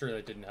I'm sure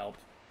that didn't help.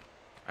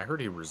 I heard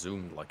he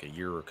resumed like a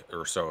year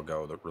or so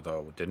ago,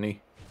 though, didn't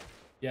he?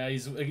 Yeah,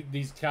 he's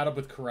caught up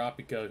with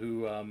Kurapika,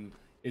 who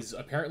is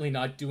apparently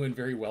not doing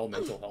very well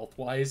mental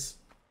health-wise.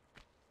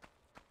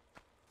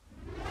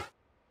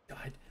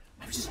 God,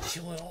 I'm just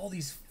chilling all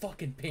these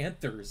fucking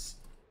panthers.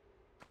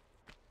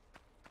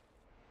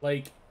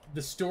 Like,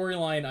 the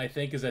storyline, I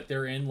think, is that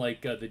they're in,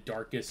 like, the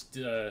darkest,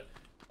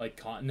 like,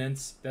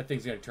 continents. That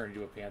thing's gonna turn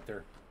into a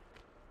panther.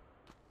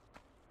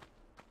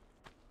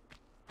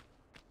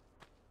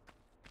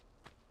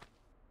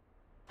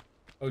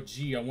 Oh,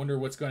 gee, I wonder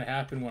what's gonna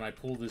happen when I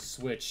pull this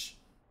switch.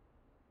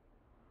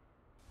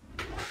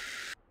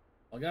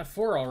 I got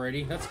 4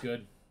 already. That's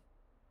good.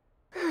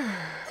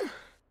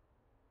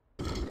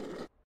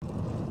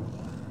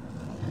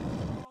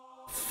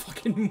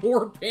 Fucking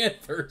more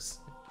panthers.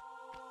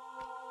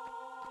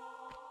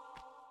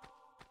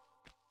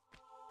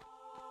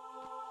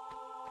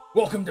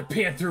 Welcome to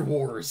Panther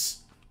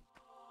Wars.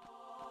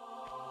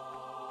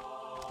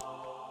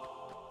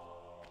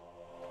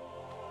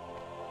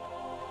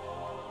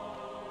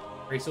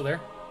 Are you still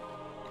there?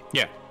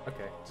 Yeah.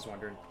 Okay, just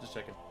wondering, just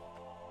checking.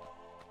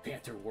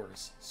 Panther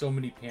Wars. So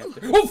many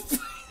panthers. Oh,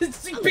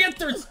 it's the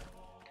panthers!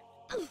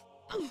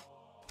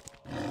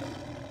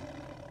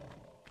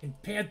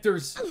 And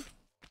panthers.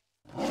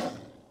 I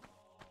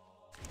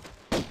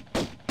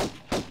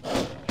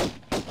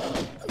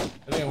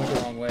think I went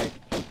the wrong way.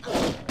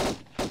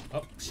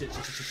 Oh, shit.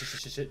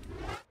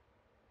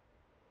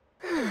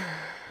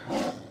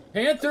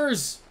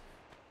 Panthers!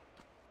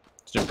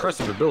 It's an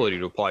impressive ability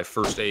to apply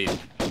first aid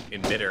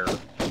in midair.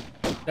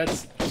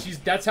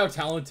 That's how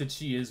talented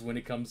she is when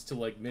it comes to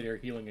like mid-air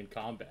healing in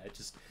combat.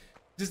 Just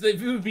if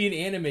it would be an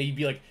anime, you'd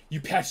be like, you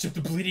patched up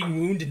the bleeding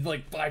wound in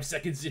like 5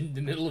 seconds in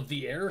the middle of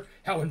the air.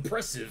 How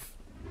impressive!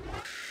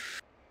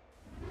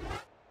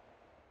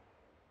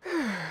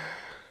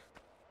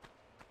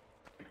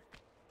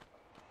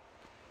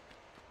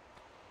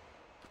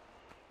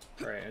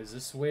 Alright, is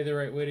this way the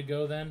right way to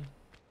go then?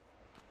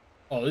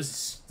 Oh,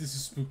 this is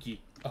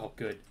spooky. Oh,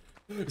 good.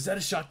 Is that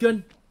a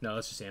shotgun? No,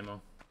 that's just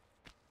ammo.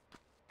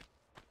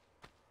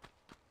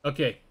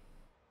 Okay.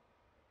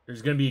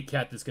 There's gonna be a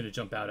cat that's gonna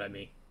jump out at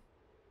me.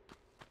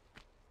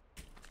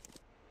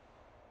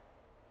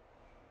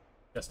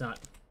 Guess not.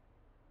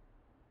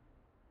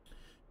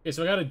 Okay,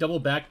 so I gotta double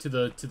back to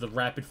the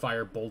rapid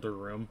fire boulder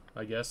room,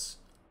 I guess.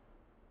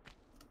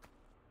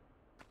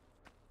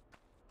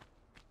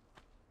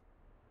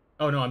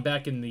 Oh no, I'm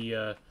back in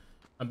the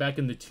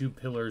two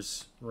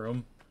pillars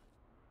room.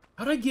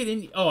 How'd I get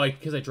in? Oh,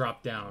 because I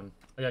dropped down.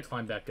 I gotta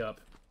climb back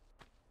up.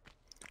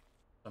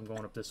 I'm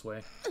going up this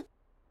way.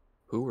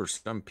 Who are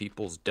some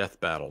people's death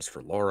battles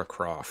for Lara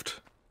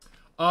Croft?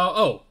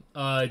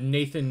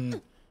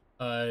 Nathan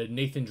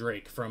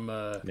Drake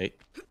from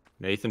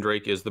Nathan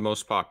Drake is the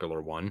most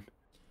popular one.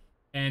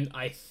 And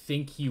I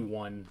think he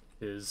won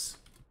his.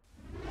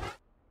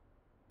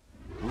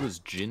 Who is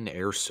Jin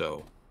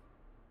Erso?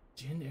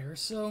 Jin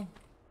Erso?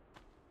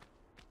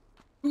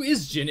 Who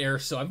is Jin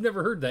Erso? I've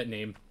never heard that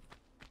name.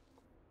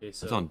 Okay,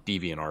 so it's on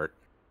DeviantArt.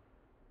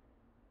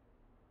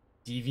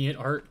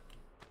 DeviantArt?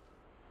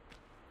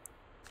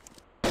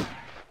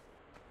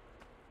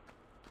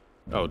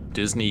 Oh,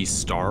 Disney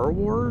Star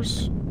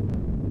Wars?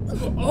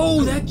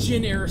 Oh, that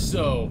Jin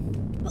Erso!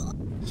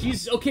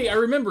 She's... Okay, I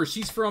remember.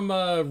 She's from,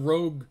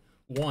 Rogue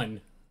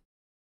One.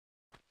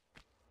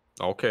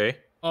 Okay.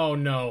 Oh,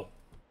 no.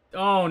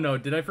 Oh, no.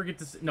 Did I forget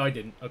to... No, I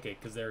didn't. Okay,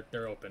 because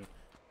they're open.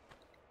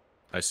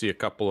 I see a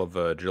couple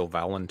of, Jill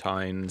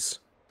Valentine's.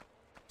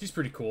 She's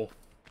pretty cool.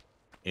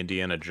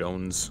 Indiana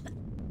Jones.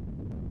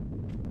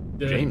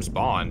 James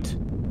Bond.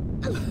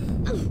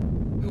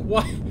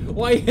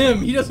 Why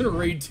him? He doesn't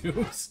raid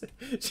tombs.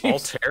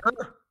 Altair?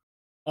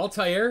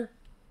 Altair?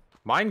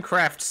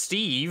 Minecraft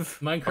Steve.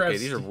 Okay,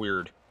 these are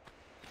weird.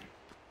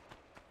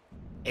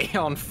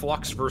 Aeon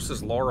Flux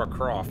versus Lara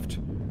Croft.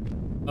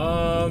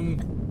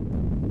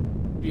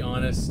 Be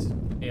honest,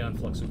 Aeon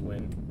Flux would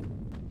win.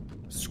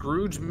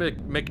 Scrooge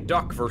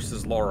McDuck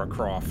versus Lara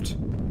Croft.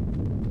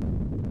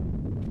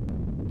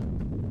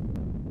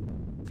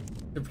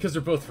 Because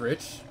they're both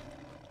rich?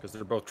 Because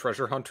they're both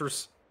treasure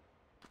hunters?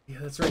 Yeah,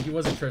 that's right, he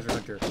was a treasure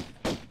hunter.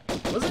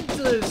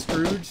 Wasn't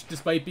Scrooge,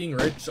 despite being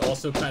rich,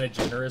 also kind of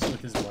generous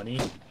with his money?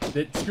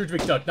 That Scrooge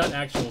McDuck, not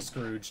actual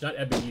Scrooge, not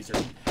Ebenezer.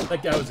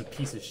 That guy was a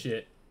piece of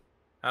shit.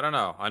 I don't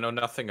know. I know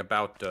nothing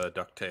about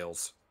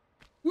DuckTales.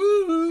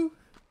 Woo!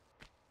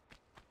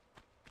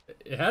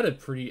 It had a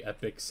pretty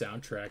epic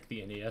soundtrack,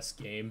 the NES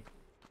game.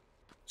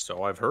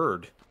 So I've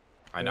heard.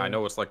 I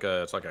know it's like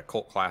a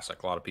cult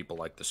classic. A lot of people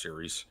like the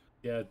series.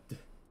 Yeah.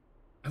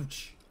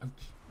 Ouch. Ouch.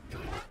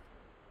 God.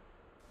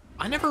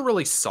 I never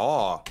really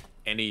saw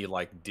any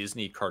like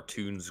Disney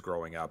cartoons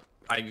growing up.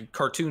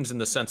 Cartoons in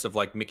the sense of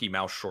like Mickey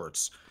Mouse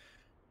shorts.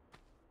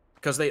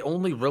 Because they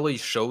only really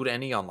showed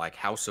any on like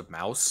House of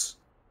Mouse.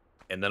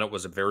 And then it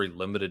was a very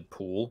limited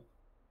pool.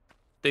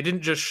 They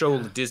didn't just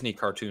show Disney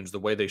cartoons the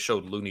way they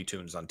showed Looney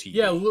Tunes on TV.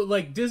 Yeah,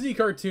 like Disney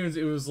cartoons,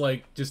 it was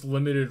like just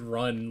limited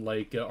run,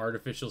 like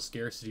artificial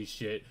scarcity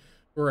shit.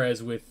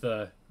 Whereas with,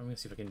 I'm gonna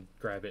see if I can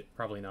grab it.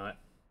 Probably not.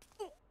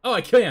 Oh,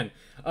 I can!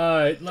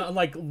 Not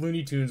like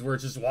Looney Tunes where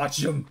it's just watch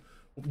them.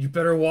 You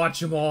better watch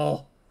them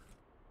all.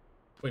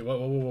 Wait,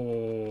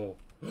 whoa.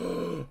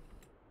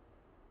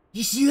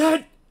 You see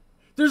that?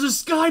 There's a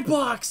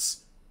skybox!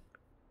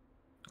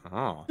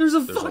 Oh, there's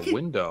a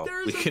window.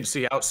 We can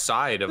see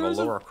outside of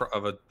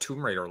a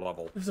Tomb Raider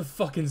level. There's a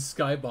fucking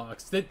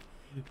skybox that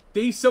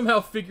they somehow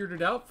figured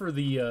it out for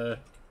the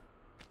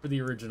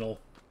original.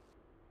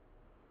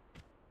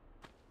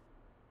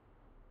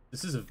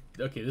 This is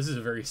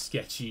a very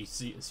sketchy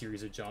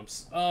series of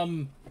jumps. A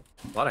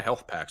lot of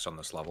health packs on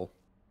this level.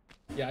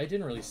 Yeah, I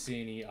didn't really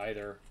see any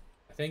either.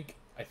 I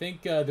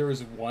think there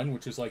was one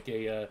which was like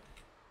a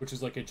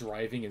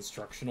driving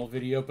instructional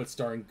video but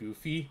starring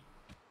Goofy.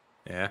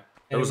 Yeah.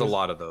 There was a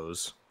lot of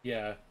those.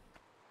 Yeah.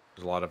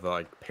 There's a lot of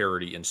like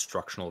parody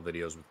instructional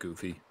videos with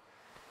Goofy.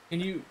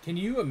 Can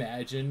you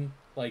imagine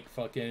like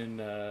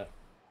fucking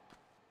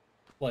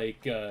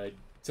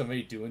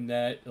somebody doing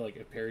that, like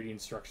a parody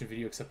instruction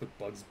video except with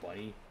Bugs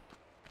Bunny?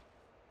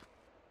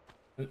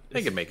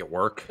 They could make it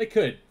work. They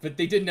could, but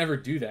they did never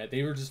do that.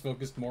 They were just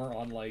focused more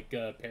on like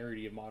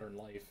parody of modern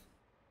life.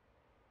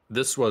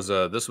 This was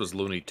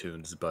Looney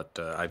Tunes, but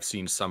I've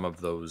seen some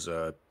of those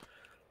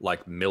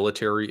like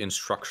military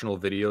instructional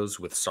videos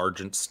with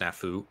Private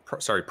Snafu.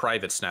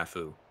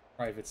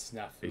 Private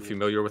Snafu. Are you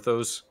familiar with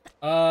those?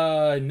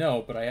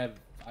 No, but I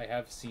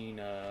have seen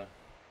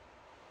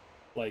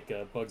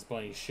Bugs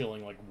Bunny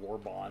shilling like war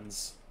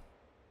bonds.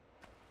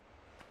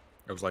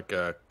 It was like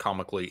a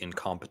comically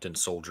incompetent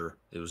soldier.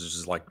 It was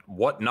just like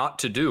what not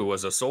to do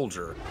as a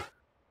soldier.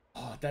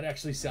 Oh, that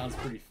actually sounds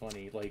pretty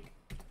funny.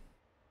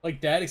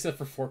 Like that, except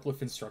for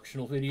forklift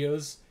instructional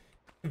videos.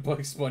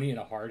 Bugs Bunny in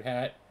a hard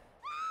hat.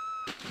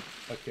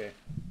 Okay.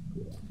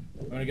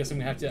 I guess I'm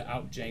gonna have to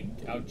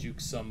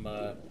out-juke some,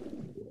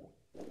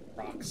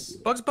 rocks.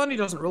 Bugs Bunny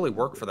doesn't really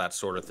work for that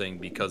sort of thing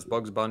because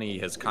Bugs Bunny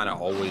has kind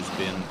of always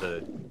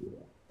been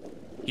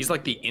he's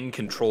like the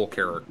in-control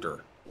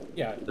character.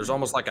 Yeah. There's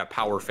almost like a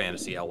power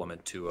fantasy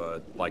element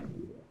to, like,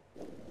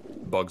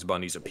 Bugs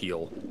Bunny's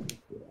appeal.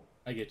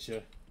 I get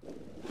you.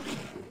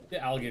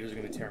 The alligators are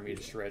gonna tear me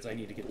to shreds. I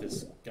need to get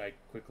this guy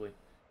quickly.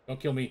 Don't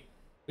kill me.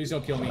 Please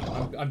don't kill me.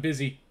 I'm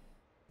busy.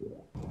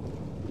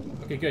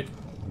 Okay, good.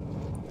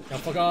 Now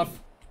fuck off.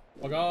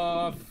 Fuck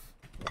off.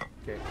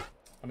 Okay.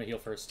 I'm gonna heal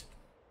first.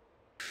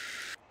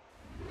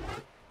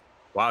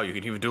 Wow, you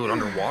can even do it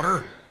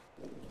underwater?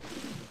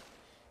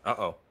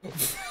 Uh-oh.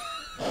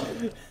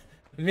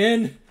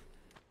 Man.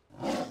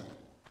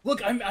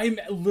 Look, I'm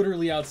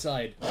literally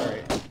outside.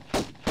 Alright.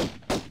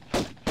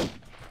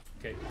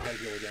 Okay, gotta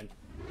heal again.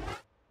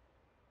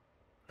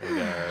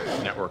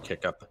 And, network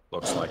hiccup,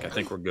 looks like. I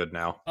think we're good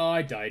now. Oh,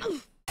 I died.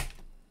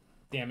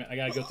 Damn it, I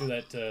gotta go through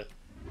that,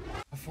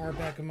 how far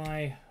back am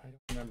I? I don't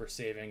remember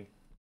saving.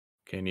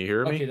 Can you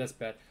hear me? Okay, that's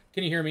bad.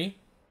 Can you hear me?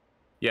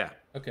 Yeah.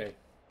 Okay.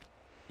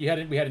 We had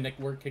a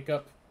network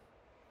hiccup?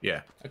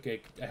 Yeah.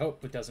 Okay, I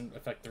hope it doesn't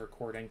affect the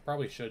recording.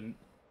 Probably shouldn't.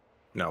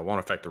 No, it won't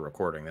affect the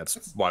recording.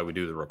 That's why we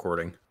do the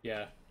recording.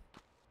 Yeah.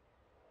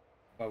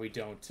 Why we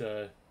don't,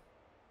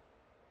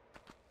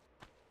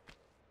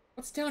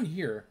 What's down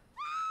here?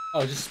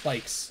 Oh, just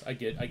spikes. I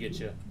get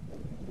you.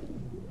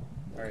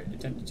 Alright,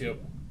 attempt to.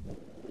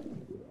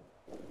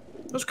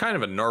 That's kind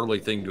of a gnarly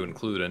thing to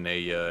include in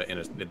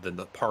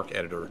the park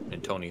editor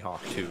in Tony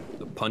Hawk 2.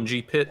 The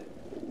Punji Pit.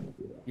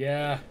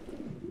 Yeah.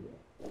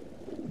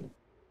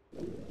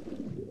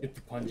 Hit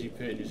the Punji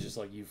Pit and it's just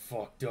like, you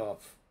fucked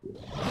up.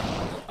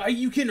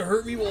 You can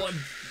hurt me while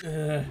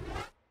I'm...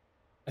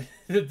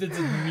 That's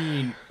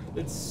mean.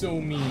 That's so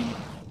mean.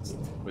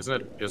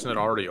 Isn't it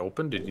already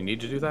open? Did you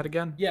need to do that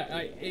again? Yeah,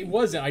 it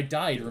wasn't. I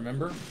died,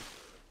 remember?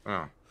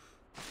 Oh.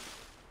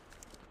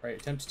 Right,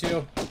 attempt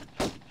 2.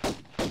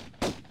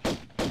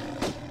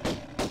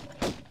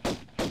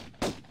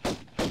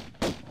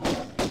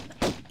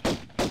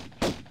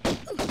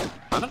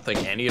 I don't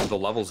think any of the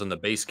levels in the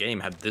base game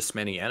had this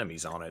many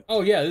enemies on it.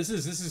 Oh yeah, this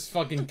is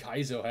fucking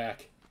Kaizo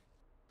hack.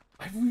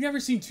 We've never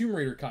seen Tomb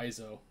Raider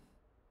Kaizo.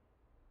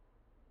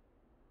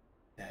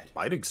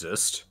 Might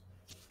exist.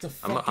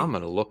 Fucking, I'm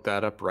gonna look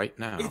that up right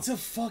now. It's a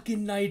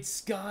fucking night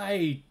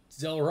sky,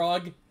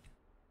 Xelrog.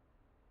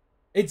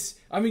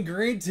 I mean,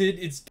 granted,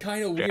 it's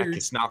kind of weird. Jack,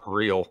 it's not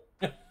real.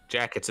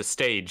 Jack, it's a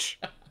stage.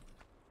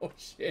 Oh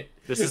shit.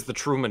 This is the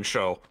Truman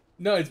Show.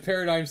 No, it's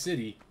Paradigm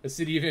City, a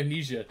city of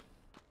amnesia.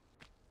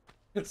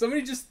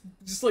 Somebody just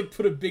like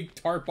put a big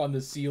tarp on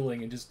the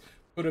ceiling and just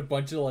put a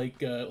bunch of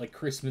like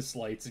Christmas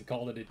lights and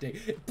called it a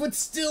day. But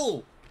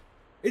still,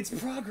 it's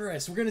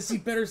progress. We're gonna see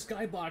better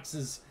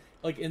skyboxes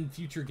like in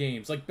future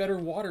games, like better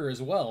water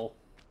as well.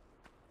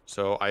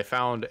 So I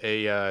found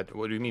a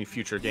what do you mean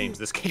future games?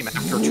 This came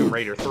after Tomb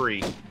Raider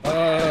 3.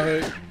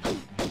 No.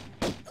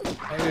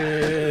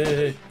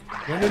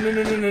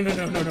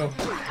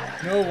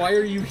 No, why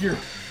are you here?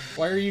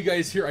 Why are you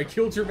guys here? I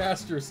killed your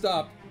master.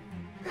 Stop.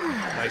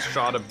 Nice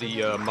shot of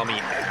the mummy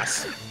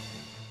ass.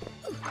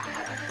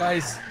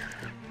 Guys,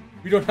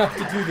 we don't have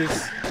to do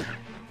this.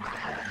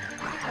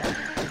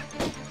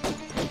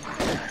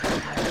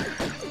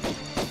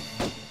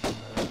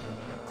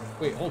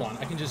 Wait, hold on.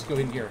 I can just go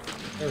in here.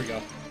 There we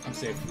go. I'm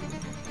safe.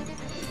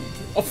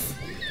 Oh,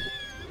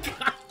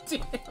 God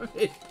damn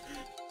it.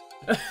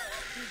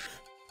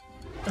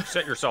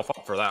 Set yourself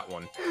up for that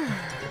one.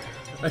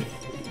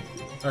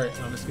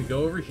 Alright, I'm just gonna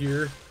go over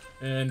here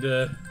and,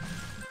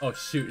 oh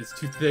shoot, it's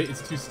too thick,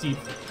 it's too steep.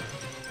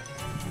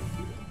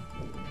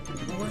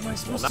 Where am I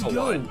supposed to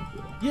go? What?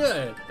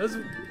 Yeah, that's...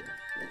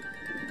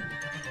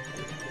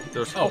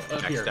 There's health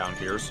packs down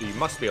here, so you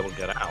must be able to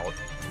get out.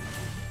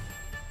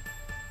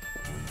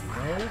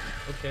 No?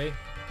 Okay.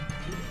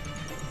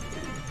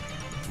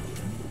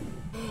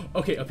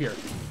 Okay, up here.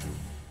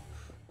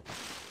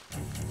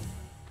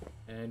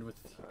 And with...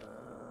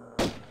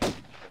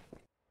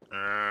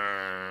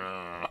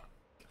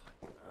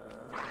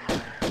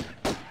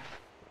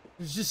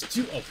 There's just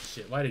two... Oh,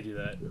 shit. Why'd I do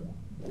that?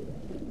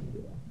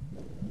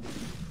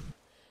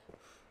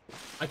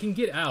 I can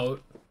get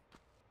out.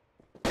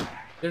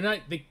 They're not...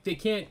 They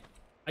can't...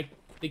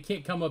 They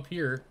can't come up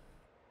here.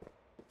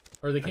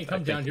 Or they can't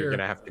come down here. You're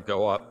gonna have to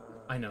go up.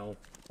 I know.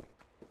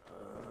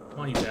 Come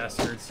on, you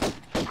bastards.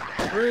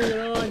 Bring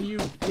it on, you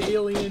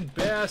alien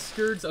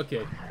bastards.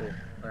 Okay, cool.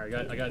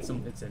 Alright, I got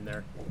some hits in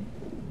there.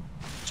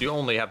 So you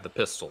only have the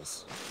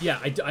pistols. Yeah,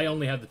 I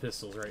only have the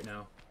pistols right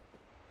now.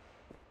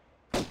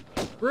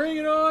 Bring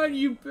it on,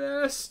 you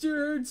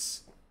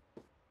bastards!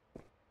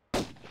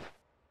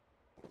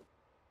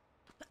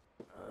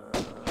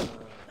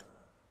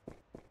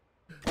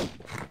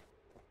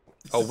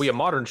 Oh, we a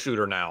modern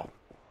shooter now.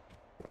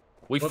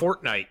 We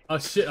Fortnite. Oh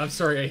shit, I'm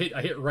sorry,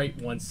 I hit right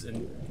once,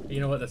 and you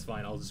know what, that's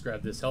fine. I'll just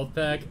grab this health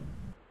pack.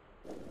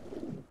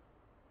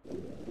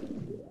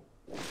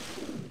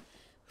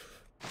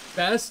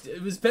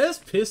 Was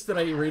Bast pissed that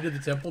I raided the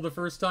temple the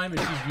first time, and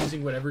she's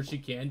using whatever she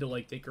can to,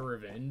 like, take her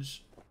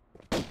revenge?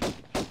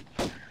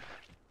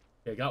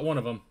 Okay, got one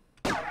of them.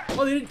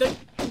 Oh, he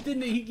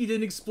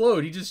didn't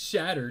explode. He just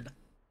shattered.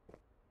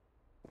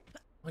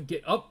 Come on,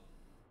 get up.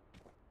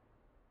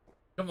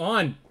 Come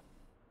on.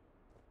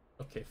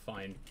 Okay,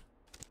 fine.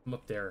 I'm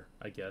up there,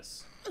 I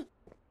guess.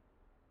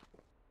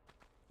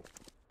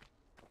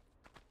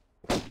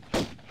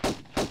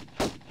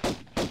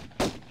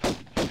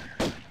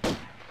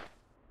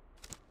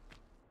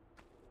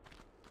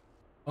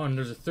 Oh, and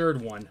there's a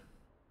third one.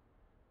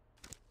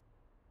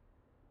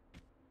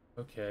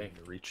 Okay.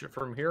 Can you reach it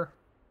from here?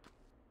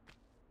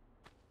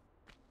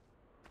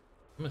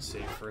 I'm gonna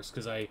save first,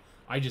 because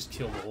I just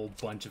killed a whole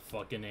bunch of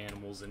fucking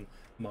animals and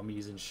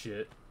mummies and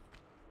shit.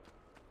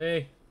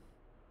 Hey.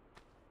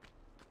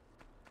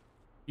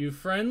 You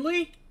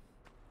friendly?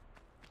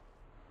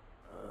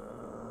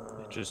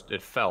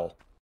 It fell.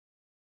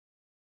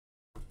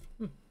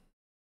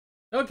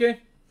 Okay.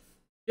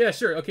 Yeah,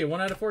 sure. Okay, 1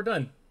 out of 4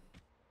 done.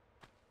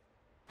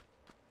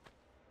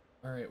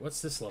 Alright,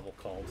 what's this level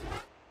called?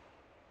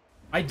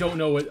 I don't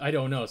know, so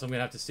I'm gonna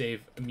have to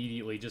save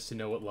immediately just to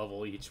know what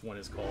level each one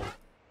is called.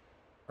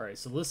 Alright,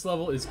 so this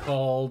level is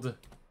called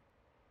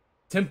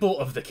Temple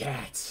of the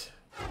Cat.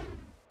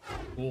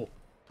 Cool.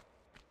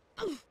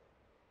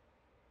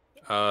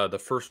 The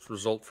first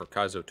result for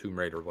Kaizo Tomb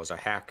Raider was a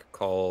hack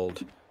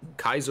called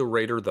Kaizo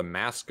Raider: The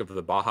Mask of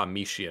the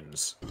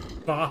Bahametians.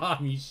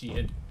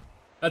 Bahametian.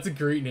 That's a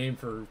great name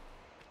for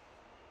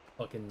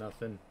fucking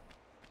nothing.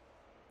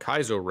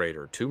 Kaizo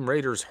Raider, Tomb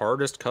Raider's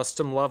hardest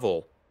custom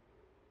level.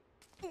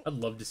 I'd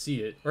love to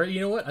see it. Or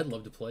you know what? I'd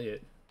love to play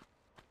it.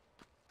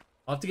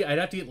 I'd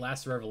have to get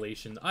Last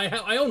Revelation.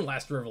 I own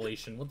Last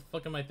Revelation. What the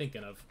fuck am I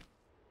thinking of?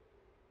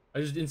 I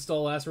just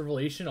install Last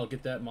Revelation. I'll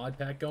get that mod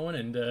pack going,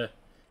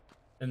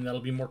 and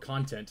that'll be more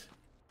content.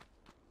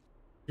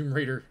 Tomb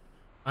Raider.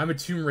 I'm a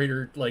Tomb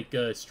Raider like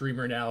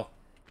streamer now.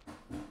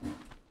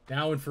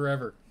 Now and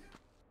forever.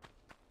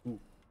 Ooh.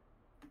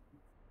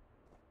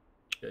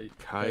 Okay.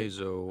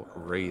 Kaizo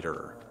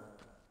Raider.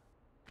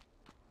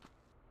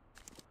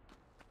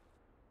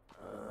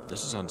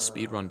 This is on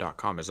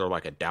speedrun.com. Is there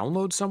like a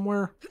download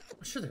somewhere?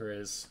 I'm sure there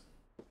is.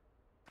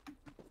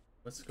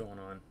 What's going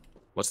on?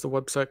 What's the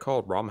website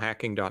called?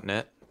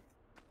 romhacking.net?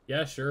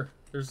 Yeah, sure.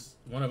 There's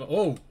one of...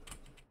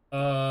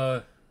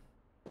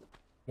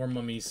 more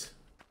mummies.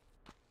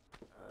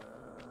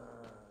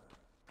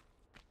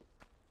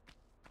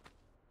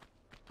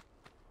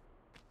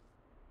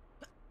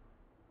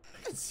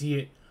 I can see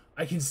it.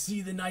 I can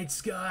see the night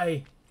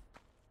sky.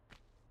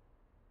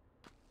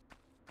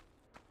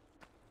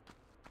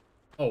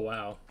 Oh,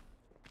 wow.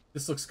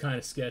 This looks kind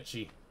of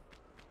sketchy.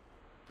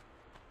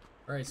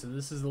 Alright, so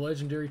this is the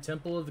legendary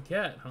Temple of the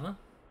Cat, huh?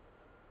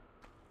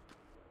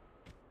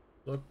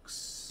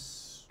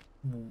 Looks...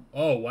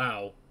 Oh,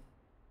 wow.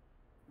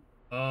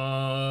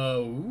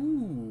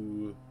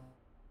 Ooh.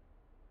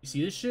 You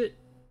see this shit?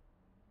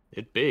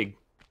 It's big.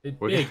 It's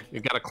big.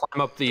 You gotta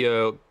climb up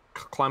the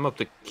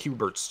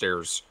Qbert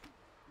stairs.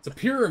 It's a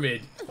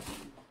pyramid.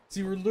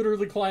 See, we're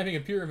literally climbing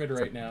a pyramid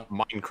right now.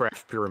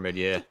 Minecraft pyramid,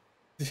 yeah.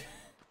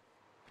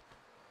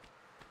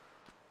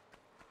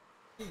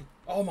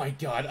 Oh my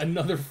god,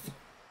 another...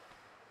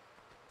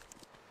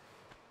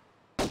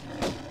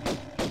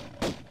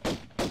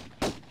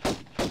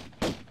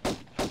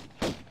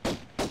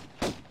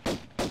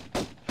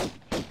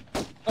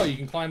 Oh, you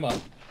can climb up.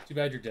 Too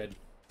bad you're dead.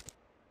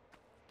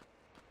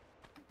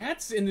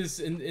 Cats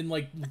in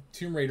like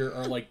Tomb Raider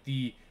are like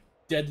the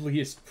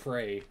deadliest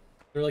prey.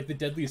 They're like the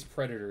deadliest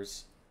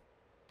predators.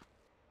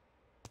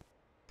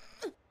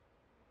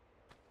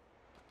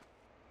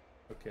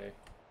 Okay.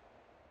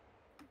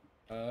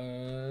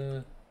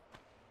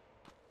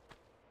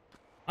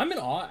 I'm in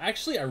awe.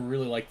 Actually, I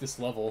really like this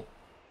level.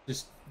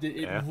 Just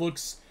it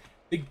looks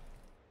the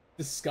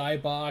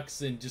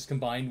skybox, and just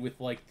combined with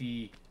like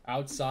the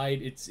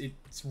outside, it's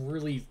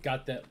really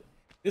got that.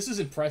 This is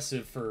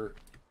impressive for.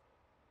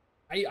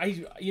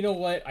 You know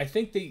what? I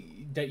think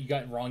that you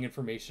got wrong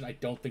information. I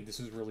don't think this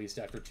was released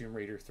after Tomb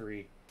Raider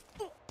 3.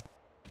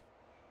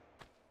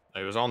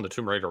 It was on the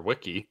Tomb Raider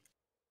wiki.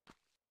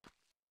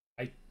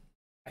 I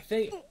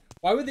think.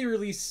 Why would they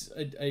release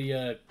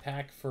a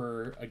pack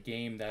for a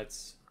game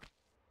that's...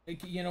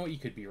 You know what? You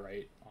could be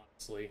right,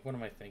 honestly. What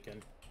am I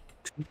thinking?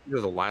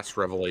 You're the Last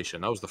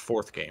Revelation. That was the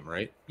 4th game,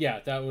 right? Yeah,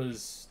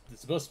 it's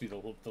supposed to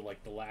be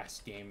the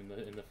last game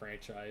in the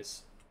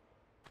franchise.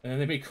 And then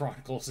they made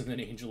Chronicles, and then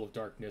Angel of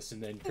Darkness,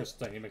 and then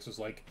Crystal Dynamics was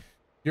like,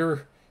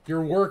 Your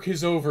work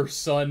is over,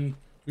 son.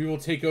 We will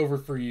take over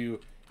for you.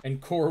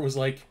 And Core was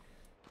like,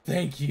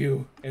 thank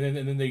you. And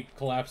then they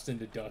collapsed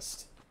into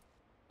dust.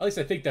 At least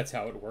I think that's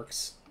how it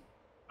works.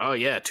 Oh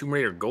yeah, Tomb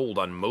Raider Gold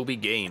on Moby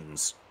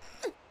Games.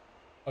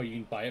 Oh, you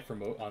can buy it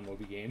on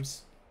Moby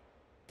Games?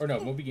 Or no,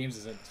 Moby Games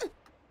isn't.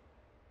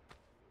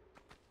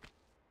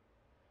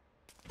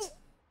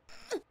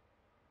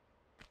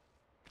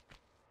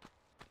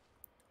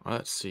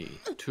 Let's see.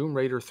 Tomb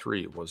Raider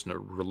 3 was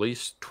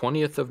released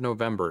 20th of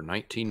November,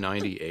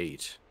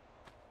 1998.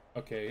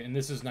 Okay, and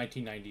this is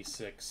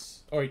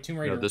 1996. Oh wait, Tomb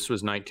Raider. No, this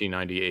was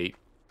 1998.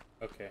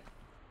 Okay.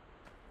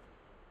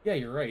 Yeah,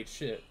 you're right.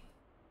 Shit.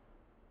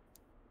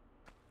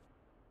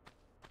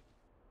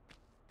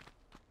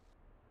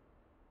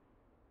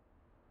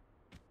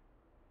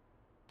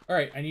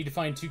 Alright, I need to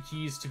find 2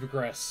 keys to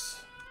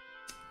progress.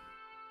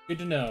 Good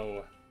to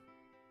know.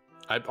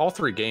 All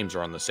 3 games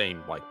are on the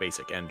same, like,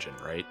 basic engine,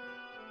 right?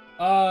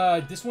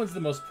 This one's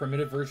the most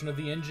primitive version of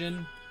the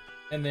engine.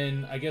 And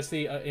then, I guess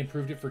they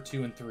improved it for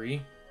 2 and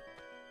 3.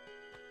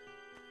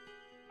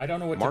 I don't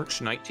know what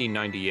March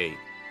 1998.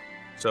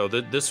 So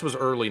this was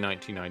early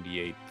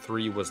 1998.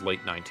 3 was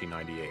late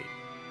 1998.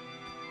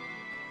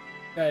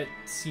 That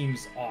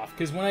seems off,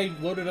 because when I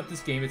loaded up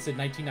this game, it said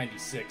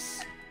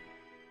 1996.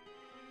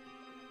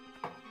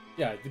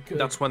 Yeah,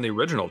 that's when the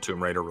original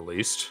Tomb Raider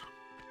released.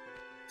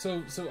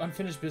 So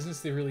Unfinished Business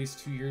they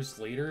released 2 years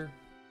later.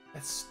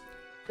 That's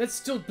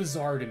still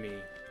bizarre to me.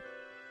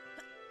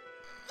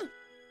 All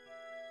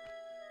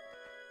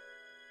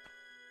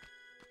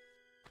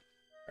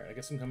right, I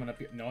guess I'm coming up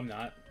here. No, I'm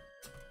not.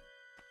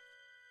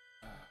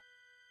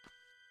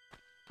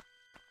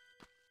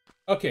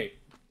 Okay,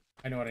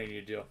 I know what I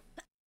need to do.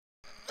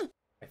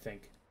 I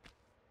think.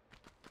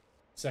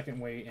 Second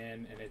way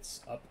in, and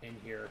it's up in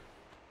here.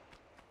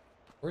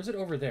 Or is it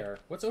over there?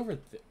 What's over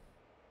there?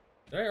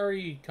 Did I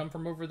already come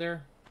from over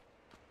there?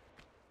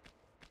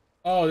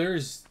 Oh,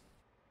 there's...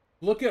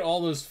 Look at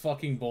all those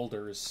fucking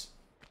boulders.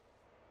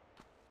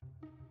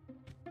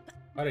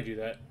 How'd I do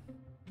that?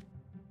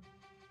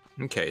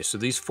 Okay, so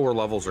these 4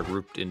 levels are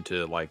grouped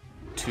into, like,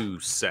 2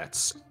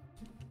 sets.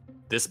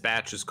 This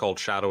batch is called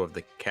Shadow of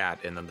the Cat,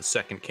 and then the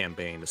second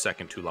campaign, the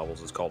second 2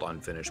 levels, is called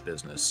Unfinished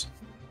Business.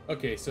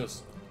 Okay, so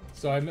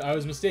I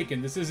was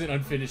mistaken. This isn't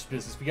Unfinished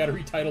Business. We gotta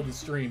retitle the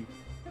stream.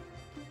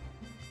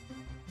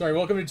 Sorry,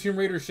 welcome to Tomb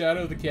Raider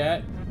Shadow of the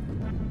Cat.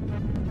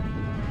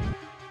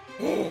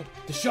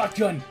 The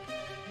shotgun!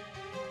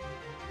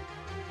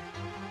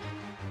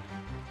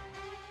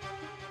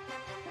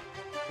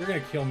 You're gonna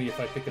kill me if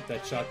I pick up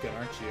that shotgun,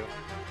 aren't you?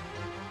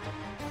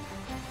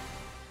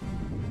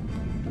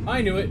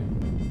 I knew it!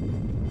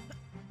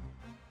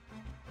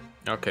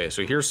 Okay,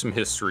 so here's some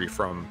history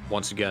from,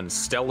 once again,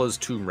 Stella's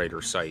Tomb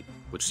Raider site,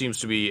 which seems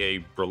to be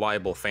a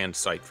reliable fan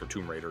site for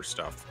Tomb Raider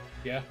stuff.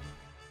 Yeah.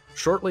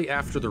 Shortly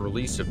after the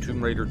release of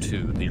Tomb Raider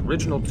 2, the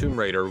original Tomb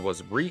Raider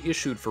was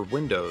reissued for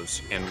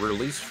Windows and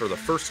released for the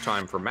first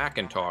time for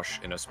Macintosh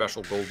in a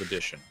special gold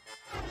edition.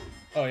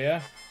 Oh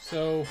yeah?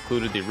 So...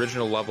 Included the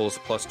original levels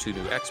plus 2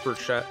 new expert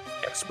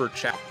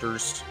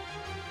chapters.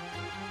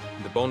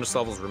 The bonus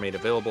levels were made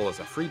available as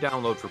a free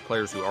download for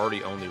players who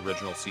already own the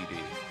original CD.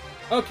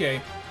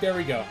 Okay, there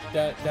we go.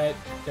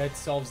 That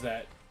solves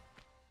that.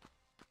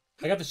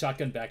 I got the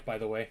shotgun back, by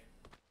the way.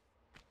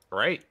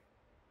 Right.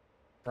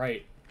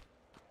 Right.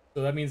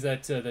 So that means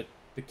that the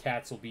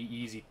cats will be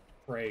easy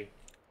prey.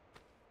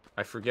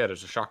 I forget,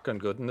 is a shotgun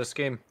good in this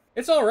game?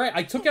 It's alright.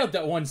 I took out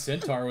that one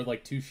centaur with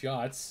like 2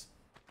 shots.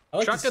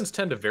 Like shotguns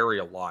tend to vary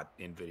a lot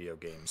in video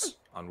games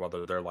on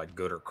whether they're like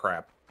good or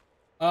crap.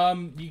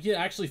 You can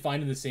actually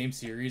find in the same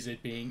series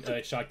it being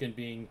shotgun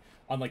being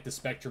on like the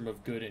spectrum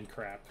of good and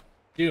crap.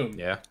 Doom.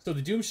 Yeah. So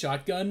the Doom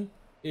shotgun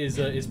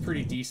is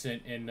pretty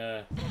decent. And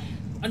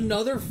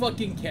another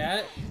fucking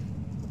cat.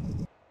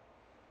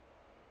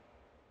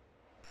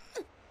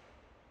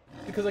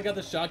 Because I got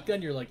the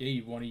shotgun, you're like, hey,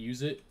 you want to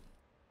use it?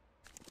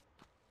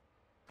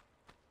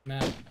 Nah.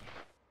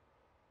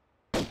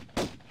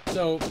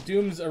 So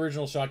Doom's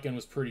original shotgun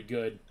was pretty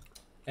good,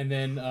 and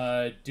then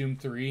Doom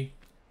 3,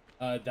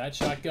 that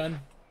shotgun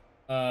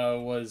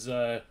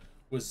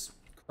was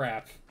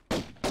crap.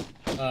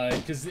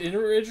 Because in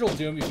original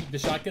Doom, the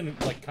shotgun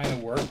like kind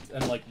of worked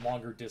at like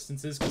longer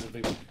distances because of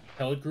the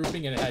pellet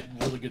grouping, and it had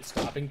really good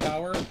stopping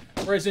power.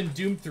 Whereas in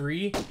Doom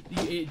 3,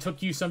 it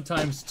took you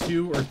sometimes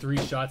 2 or 3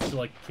 shots to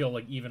like kill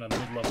like even a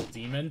mid-level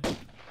demon.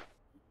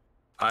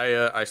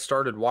 I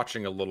started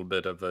watching a little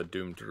bit of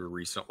Doom 2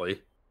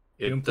 recently.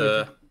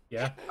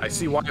 Yeah. I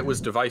see why it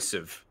was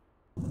divisive.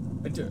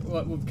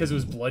 Because it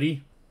was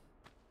bloody?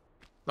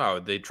 No,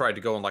 they tried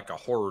to go in like a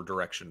horror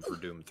direction for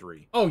Doom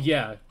 3. Oh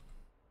yeah.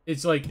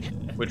 It's like...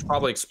 Which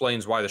probably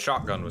explains why the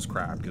shotgun was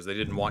crap, because they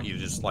didn't want you to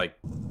just like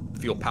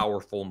feel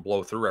powerful and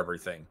blow through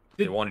everything.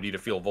 They wanted you to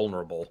feel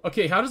vulnerable.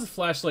 Okay, how does the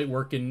flashlight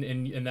work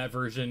in that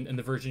version, in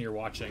the version you're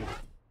watching?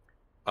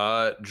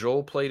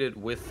 Joel played it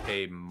with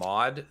a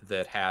mod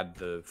that had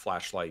the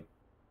flashlight.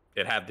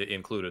 It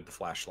included the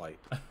flashlight.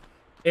 I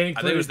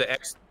think it was the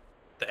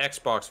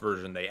Xbox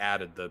version. They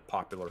added the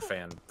popular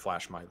fan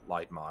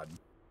flashlight mod.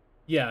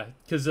 Yeah,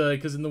 because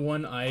in the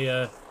one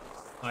I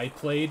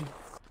played,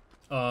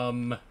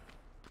 and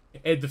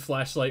the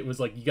flashlight was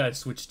like you gotta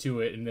switch to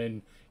it and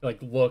then like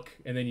look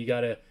and then you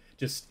gotta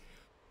just.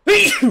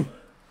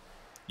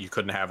 You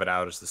couldn't have it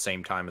out at the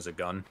same time as a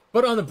gun.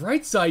 But on the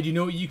bright side, you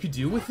know what you could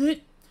do with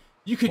it?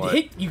 You could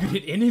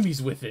hit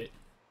enemies with it.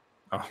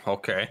 Oh,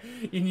 okay.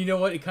 And you know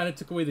what? It kind of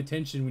took away the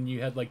tension when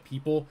you had like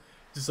people,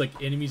 just like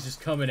enemies just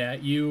coming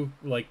at you,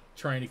 like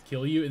trying to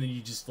kill you, and then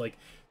you just like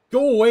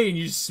go away and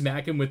you just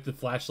smack them with the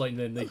flashlight, and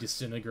then they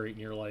disintegrate,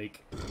 and you're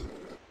like,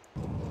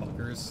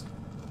 corners.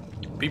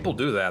 People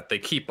do that. They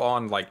keep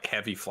on like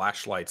heavy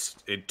flashlights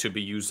to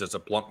be used as a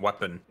blunt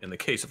weapon in the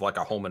case of like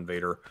a home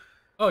invader.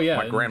 Oh yeah.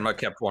 My grandma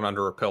kept one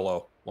under her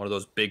pillow. One of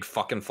those big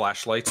fucking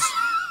flashlights.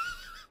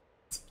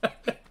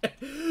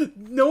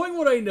 Knowing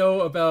what I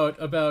know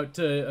about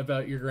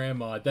your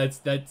grandma,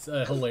 that's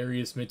a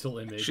hilarious mental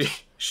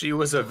image. She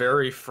was a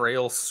very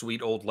frail,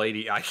 sweet old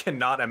lady. I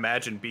cannot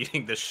imagine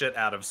beating the shit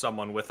out of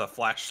someone with a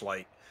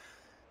flashlight.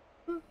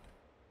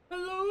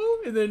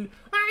 Hello, and then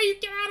you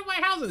get out of my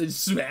house, and then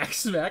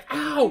smack,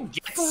 ow!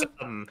 Get some.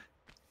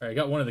 All right, I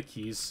got one of the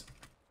keys.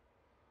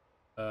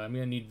 I'm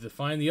gonna need to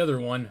find the other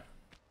one.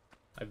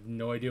 I have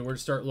no idea where to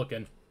start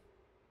looking.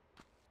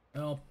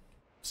 I'll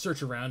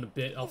search around a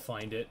bit. I'll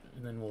find it,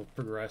 and then we'll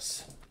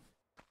progress.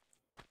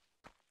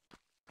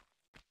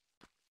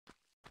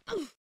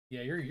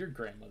 Yeah, your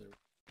grandmother.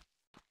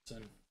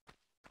 Son.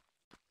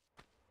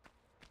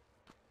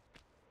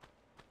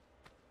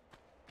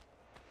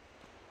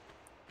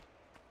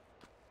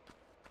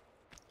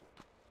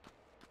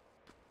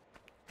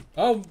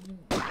 Oh,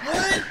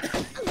 what?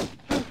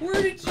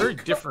 Where did you? Very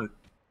different.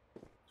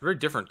 Very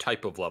different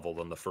type of level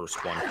than the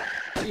first one.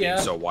 Yeah. Being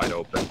so wide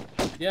open.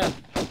 Yeah.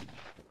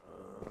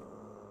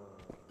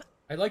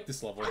 I like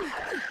this level.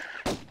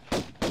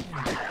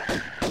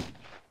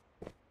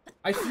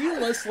 I feel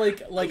less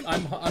like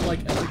I'm like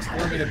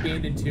exploring an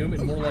abandoned tomb,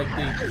 and more like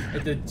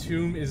the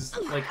tomb is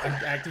like I'm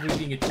actively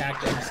being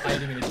attacked. And I'm just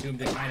hiding in a tomb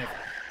to kind of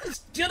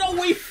just get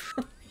away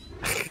from.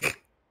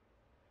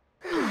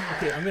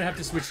 Okay, I'm gonna have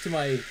to switch to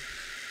my.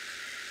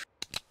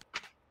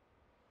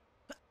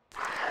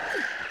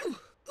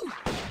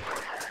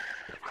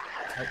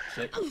 Oh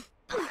shit!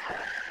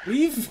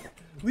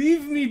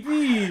 Leave me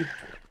be.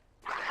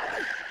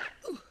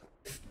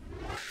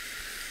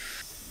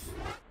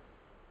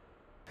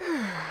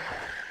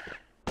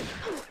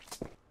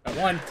 Got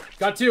one.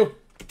 Got two.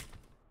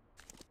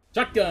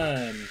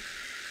 Shotgun.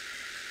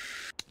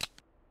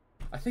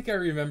 I think I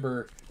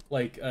remember,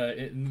 like,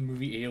 in the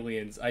movie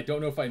Aliens. I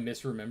don't know if I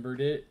misremembered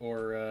it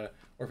or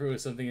if it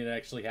was something that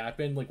actually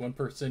happened. Like, one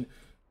person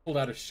pulled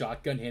out a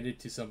shotgun, handed it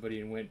to somebody,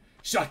 and went,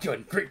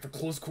 "Shotgun, great for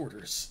close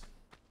quarters."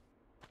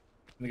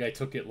 And the guy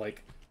took it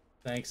like,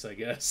 "Thanks, I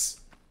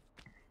guess."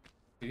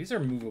 These are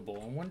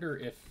movable. I wonder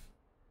if.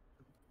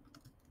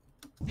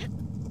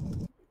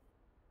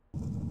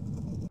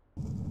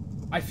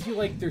 I feel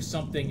like there's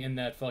something in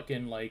that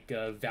fucking, like,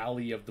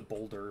 valley of the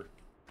boulder.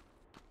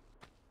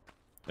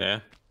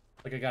 Yeah?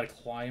 Like, I gotta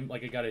climb,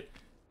 like, I gotta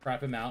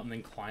crap him out and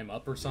then climb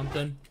up or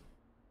something.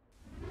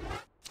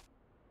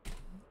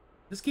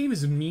 This game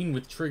is mean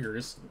with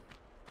triggers.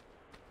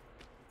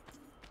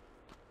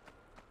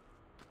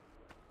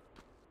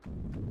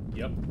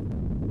 Yep.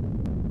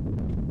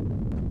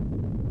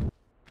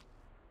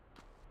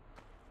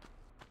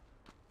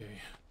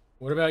 Okay.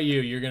 What about you?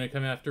 You're gonna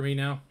come after me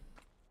now?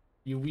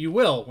 You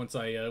will once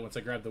I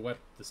grab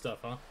the stuff,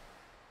 huh?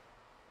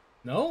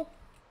 No?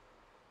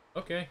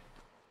 Okay.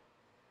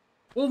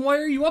 Well, why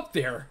are you up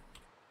there?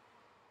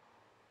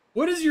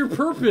 What is your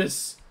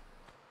purpose?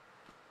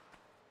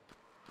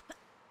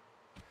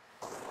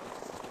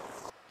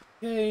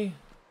 Okay.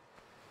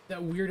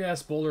 That weird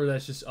ass boulder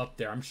that's just up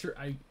there. I'm sure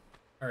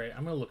Alright,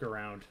 I'm gonna look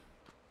around.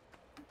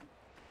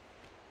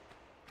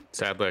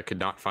 Sadly, I could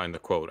not find the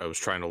quote. I was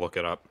trying to look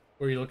it up.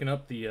 Were you looking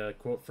up the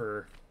quote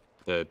for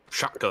the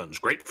shotgun's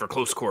great for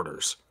close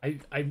quarters?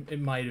 It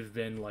might have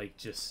been like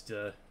just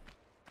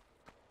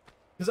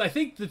because I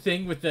think the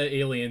thing with the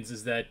aliens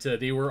is that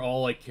they were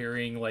all like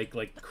carrying like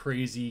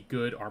crazy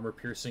good armor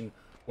piercing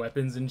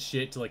weapons and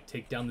shit to like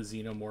take down the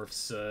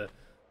xenomorphs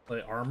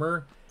like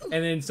armor,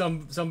 and then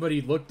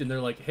somebody looked and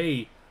they're like,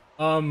 hey,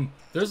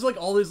 there's like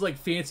all these like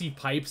fancy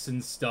pipes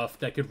and stuff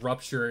that could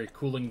rupture,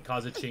 cooling, and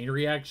cause a chain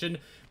reaction.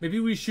 Maybe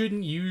we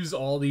shouldn't use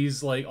all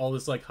this like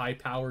high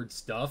powered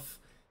stuff.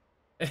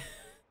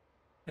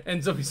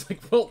 And somebody's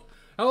like, well,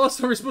 how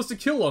else are we supposed to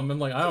kill them? I'm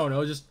like, I don't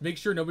know, just make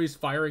sure nobody's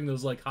firing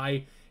those like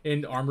high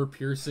end armor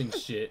piercing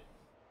shit.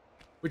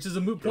 Which is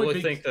a moot point. You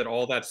really think that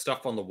all that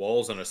stuff on the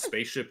walls on a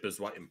spaceship is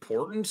what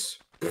important?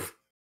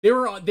 They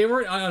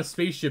weren't on a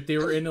spaceship. They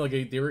were in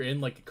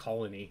like a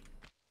colony,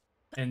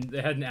 and they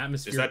had an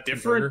atmosphere. Is that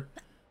different?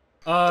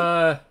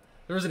 There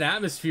was an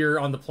atmosphere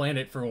on the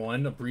planet for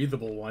one, a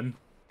breathable one.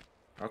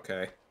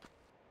 Okay.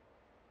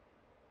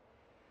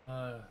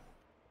 Okay,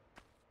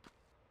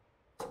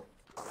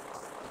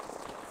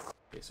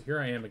 so here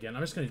I am again.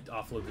 I'm just gonna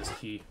offload this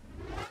key.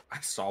 I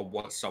saw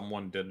what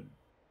someone did.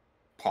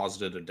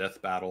 Posited a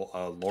death battle.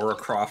 Lara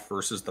Croft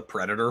versus the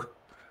Predator.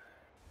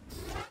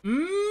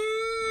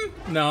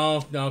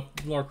 No,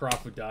 Lara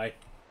Croft would die.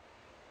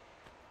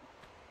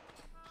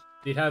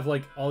 They'd have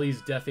like all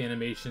these death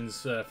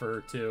animations for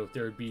her too.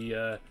 There would be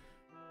her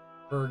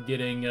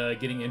getting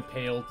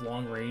impaled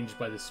long range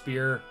by the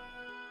spear.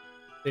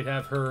 They'd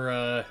have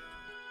her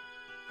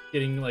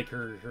getting like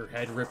her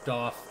head ripped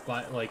off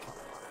by like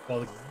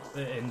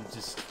and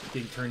just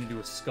getting turned into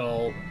a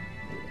skull.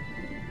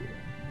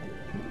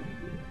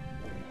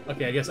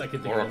 Okay, I guess I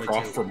could think Lara of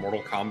Croft for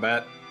Mortal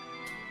Kombat.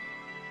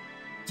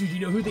 Dude, you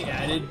know who they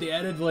added? They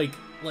added like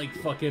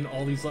fucking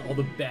all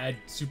the bad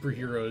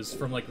superheroes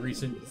from like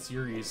recent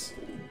series.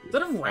 Is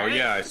that a rat? Oh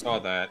yeah, I saw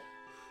that.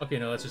 Okay,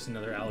 no, that's just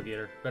another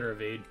alligator. Better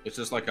evade. It's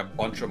just like a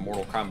bunch of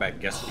Mortal Kombat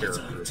guest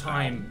characters.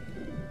 Time.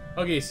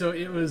 Okay, so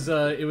it was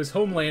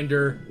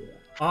Homelander,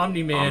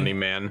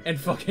 Omni-Man, and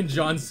fucking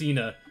John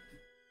Cena.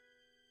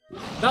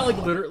 Not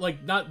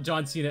like not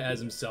John Cena as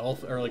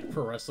himself or like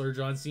pro wrestler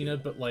John Cena,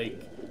 but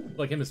like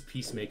him as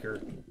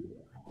Peacemaker.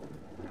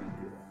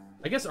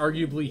 I guess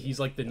arguably he's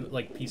like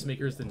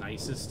Peacemaker is the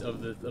nicest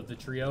of the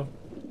trio.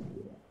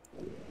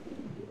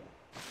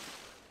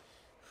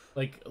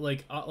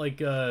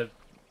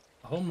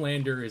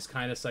 Homelander is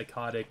kind of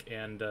psychotic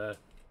and is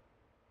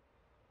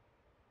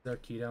there a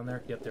key down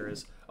there? Yep, there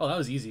is. Oh, that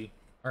was easy.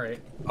 All right.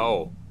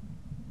 Oh,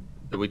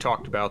 we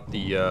talked about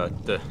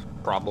the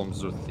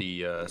problems with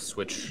the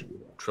Switch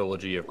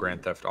trilogy of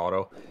Grand Theft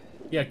Auto.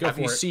 Yeah, go for it. Have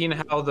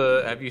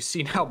you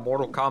seen how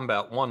Mortal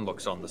Kombat 1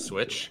 looks on the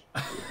Switch?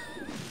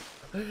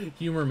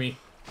 Humor me.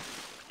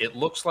 It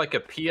looks like a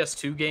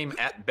PS2 game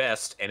at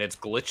best, and it's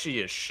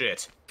glitchy as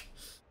shit.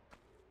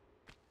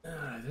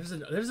 There's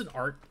an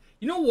art.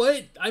 You know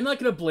what? I'm not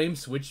gonna blame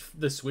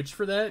the Switch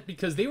for that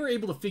because they were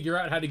able to figure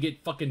out how to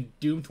get fucking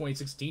Doom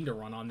 2016 to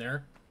run on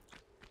there.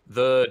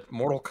 The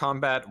Mortal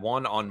Kombat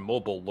 1 on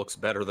mobile looks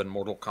better than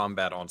Mortal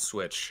Kombat on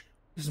Switch.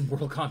 There's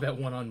Mortal Kombat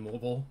 1 on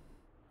mobile.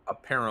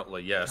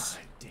 Apparently, yes.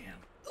 God damn.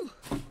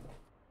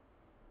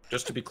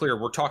 Just to be clear,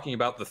 we're talking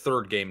about the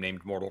third game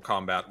named Mortal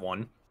Kombat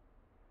 1.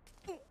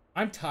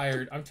 I'm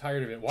tired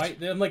of it. Why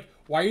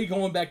are you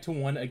going back to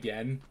 1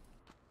 again?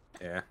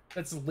 Yeah.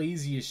 That's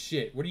lazy as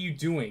shit. What are you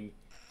doing?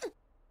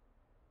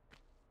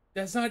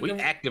 That's not... We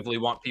actively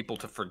want people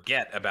to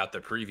forget about the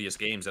previous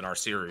games in our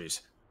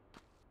series.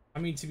 I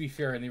mean, to be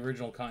fair, in the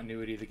original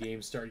continuity, the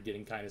game started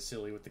getting kind of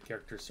silly with the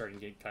characters starting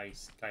getting kind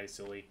of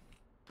silly.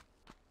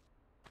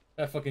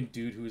 That fucking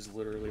dude who is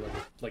literally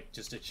like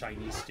just a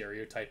Chinese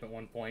stereotype at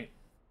one point.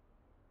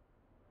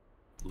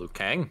 Liu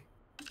Kang?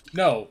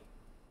 No.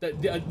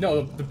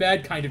 No, the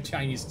bad kind of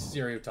Chinese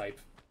stereotype.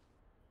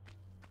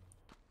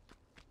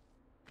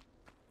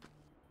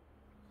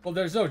 Well,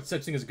 there's no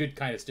such thing as a good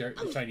kind of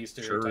Chinese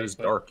stereotype. Sure is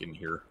dark in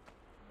here.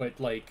 But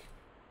they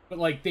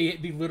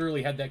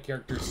literally had that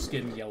character's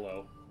skin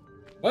yellow.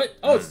 What?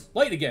 Oh, it's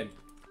light again.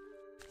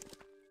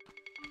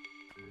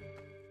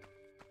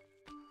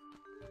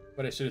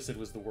 What I should have said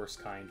was the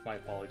worst kind. My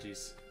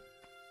apologies.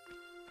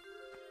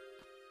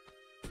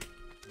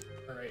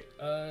 Alright,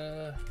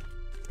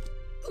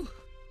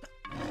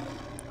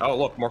 Oh,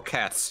 look, more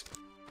cats.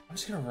 I'm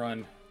just gonna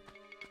run.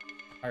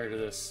 Tired of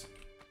this.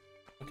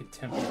 Fucking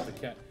temple of the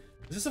cat.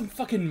 Is this some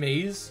fucking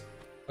maze?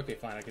 Okay,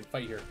 fine, I can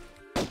fight here.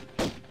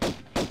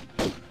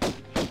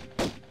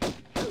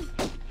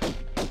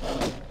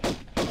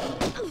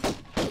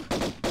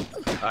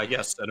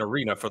 Yes, an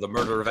arena for the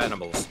murder of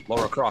animals.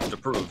 Lara Croft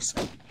approves.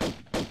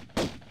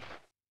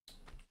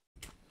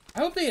 I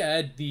hope they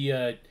add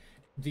the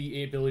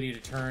ability to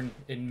turn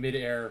in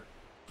midair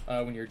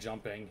when you're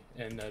jumping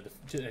and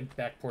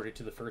backport it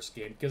to the first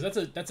game, because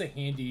that's a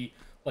handy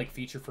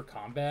feature for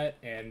combat,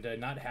 and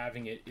not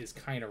having it is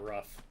kind of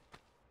rough.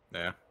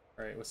 Yeah.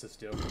 All right, what's this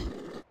do?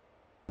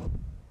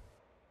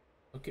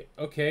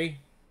 Okay.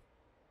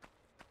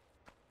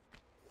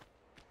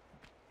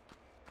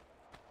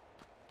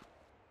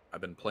 I've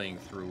been playing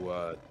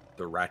through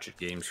the Ratchet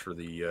games for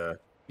the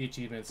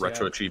achievements,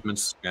 retro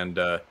achievements, and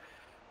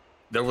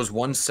there was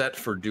one set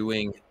for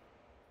doing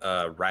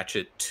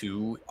Ratchet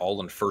 2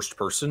 all in first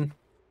person,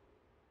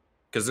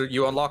 because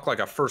you unlock like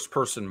a first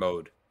person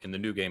mode in the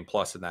New Game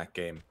Plus in that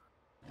game.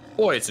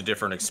 Boy, it's a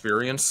different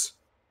experience.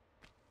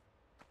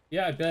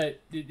 Yeah, I bet.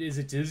 Is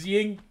it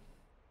dizzying?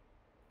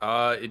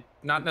 Not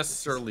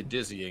necessarily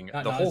dizzying.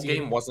 The whole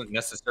game wasn't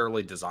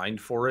necessarily designed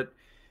for it,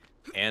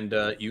 and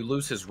you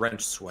lose his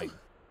wrench swing.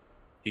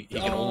 He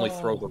can only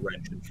throw the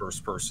wrench in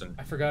first person.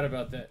 I forgot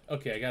about that.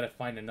 Okay, I gotta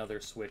find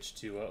another switch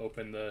to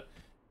open the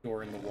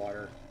door in the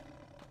water.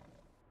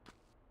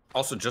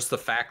 Also, just the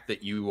fact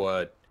that you,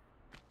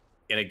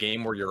 in a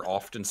game where you're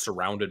often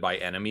surrounded by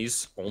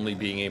enemies, only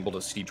being able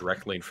to see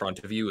directly in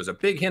front of you is a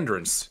big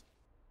hindrance.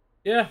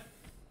 Yeah.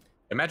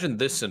 Imagine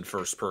this in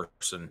first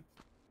person.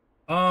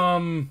 I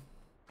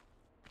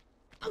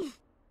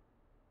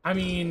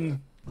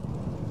mean,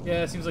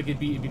 yeah, it seems like it'd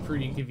be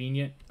pretty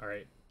inconvenient. All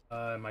right.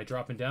 Am I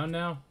dropping down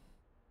now?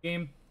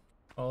 Game?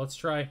 Oh, let's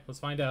try. Let's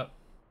find out.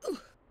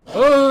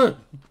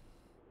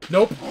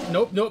 Nope.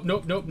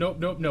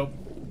 Nope.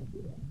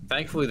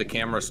 Thankfully, the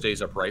camera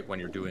stays upright when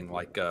you're doing,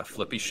 like,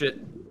 flippy shit.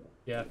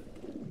 Yeah.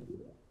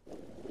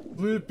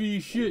 Flippy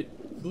shit.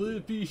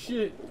 Can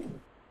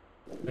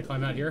I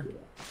climb out here?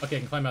 Okay, I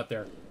can climb out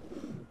there.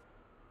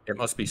 It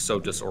must be so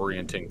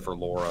disorienting for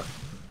Laura.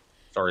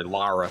 Sorry,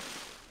 Lara.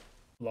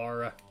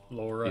 Laura.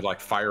 You like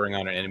firing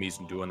on enemies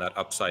and doing that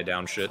upside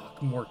down shit.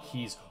 More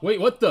keys. Wait,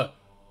 what the?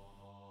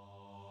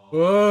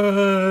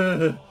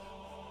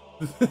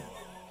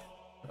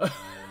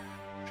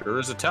 Sure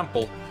is a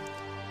temple.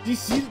 Do you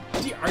see?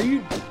 Are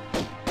you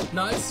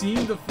not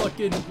seeing the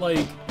fucking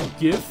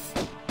GIF?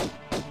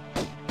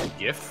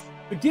 GIF?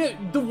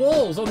 The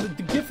walls on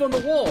the GIF on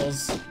the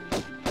walls.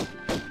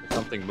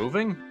 Something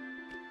moving?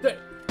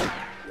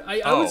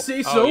 I would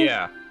say so. Oh,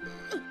 yeah.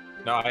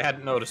 No, I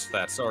hadn't noticed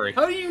that, sorry.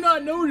 How do you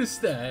not notice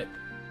that?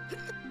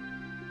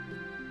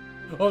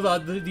 Oh,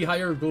 the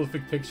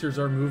hieroglyphic pictures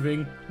are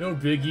moving. No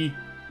biggie.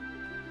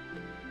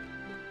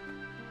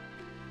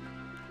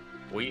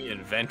 We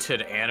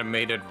invented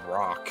animated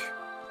rock.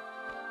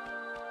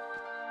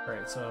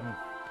 Alright, so,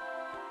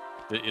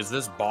 Is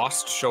this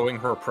Bost showing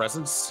her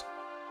presence?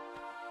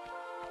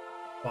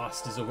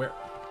 Bost is aware.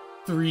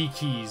 3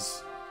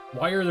 keys.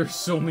 Why are there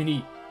so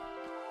many?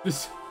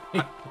 This...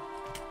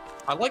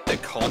 I like the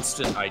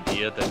constant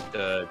idea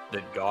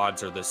that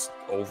gods are this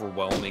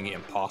overwhelming,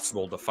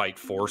 impossible-to-fight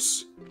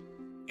force,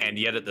 and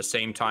yet at the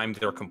same time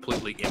they're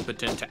completely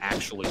impotent to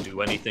actually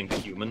do anything to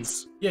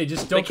humans. Yeah,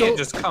 just don't They can't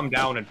just come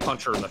down and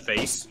punch her in the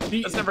face.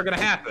 That's never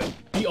gonna happen.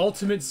 The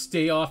ultimate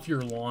stay off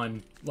your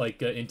lawn,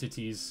 like,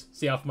 entities.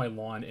 Stay off my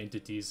lawn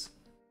entities.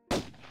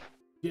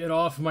 Get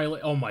off my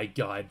oh my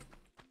god.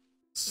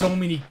 So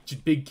many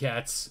big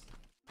cats.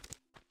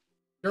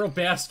 Carol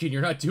Baskin,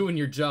 you're not doing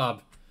your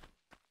job.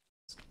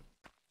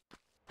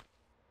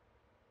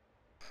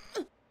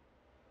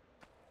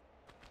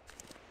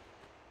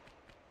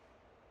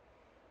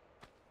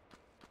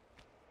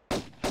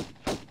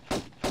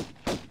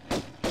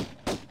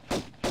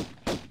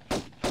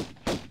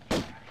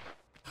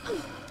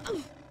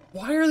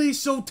 Why are they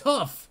so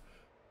tough?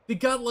 They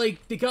got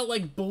like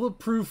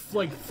bulletproof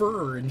like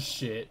fur and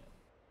shit.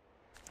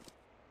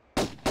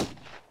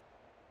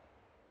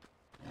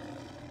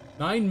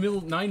 9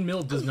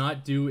 mil does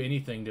not do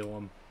anything to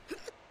them.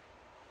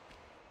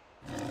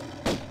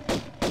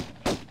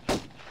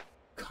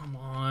 Come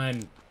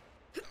on.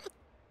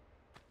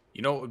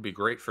 You know what would be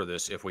great for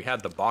this if we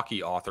had the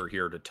Baki author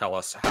here to tell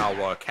us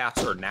how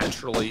cats are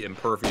naturally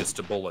impervious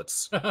to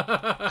bullets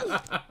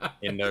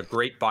in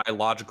great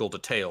biological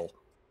detail.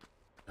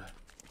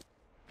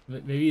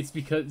 Maybe it's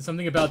because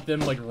something about them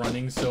like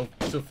running so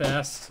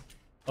fast,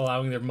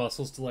 allowing their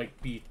muscles to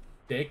like be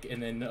thick,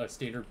 and then a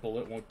standard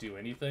bullet won't do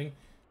anything.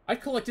 I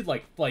collected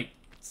like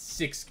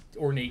 6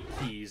 ornate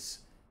keys.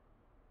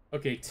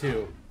 Okay,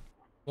 2.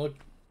 Look,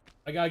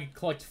 I gotta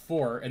collect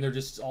 4, and they're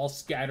just all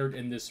scattered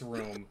in this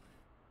room.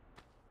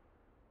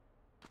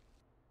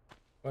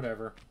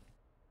 Whatever.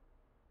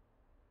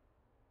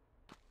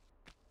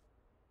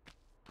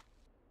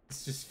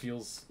 This just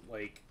feels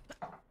like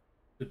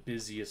the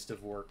busiest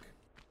of work.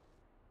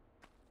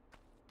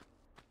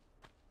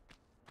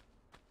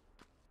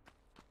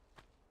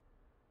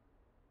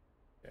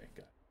 Okay,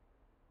 got it.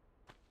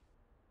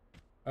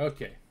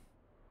 Okay.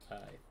 I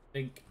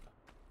think...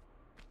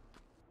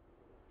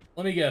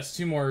 Let me guess,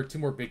 two more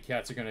big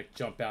cats are gonna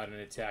jump out and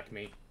attack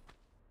me.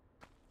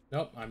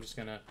 Nope, I'm just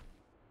gonna...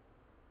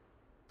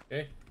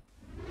 Okay.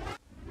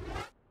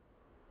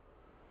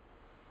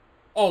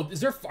 Oh,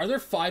 are there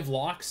 5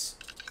 locks?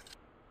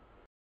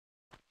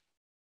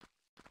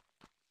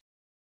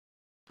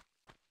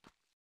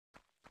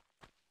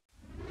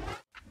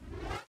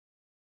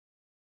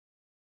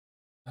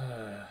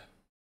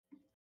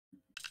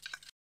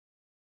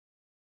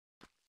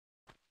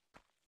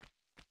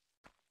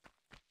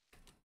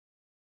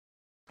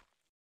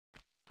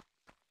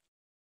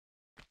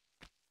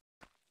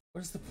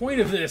 What is the point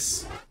of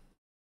this?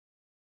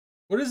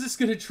 What is this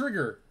gonna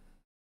trigger?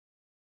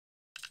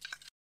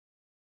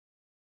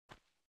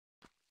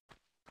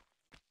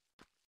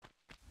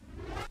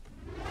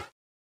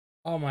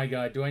 Oh my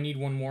god, do I need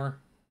one more?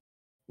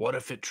 What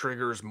if it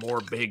triggers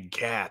more big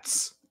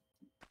cats?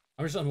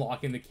 I'm just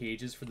unlocking the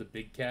cages for the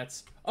big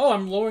cats. Oh,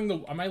 am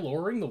I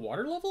lowering the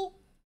water level?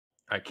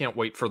 I can't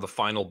wait for the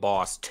final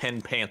boss,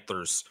 10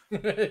 panthers.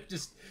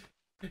 Just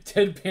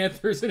 10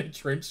 panthers in a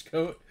trench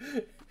coat.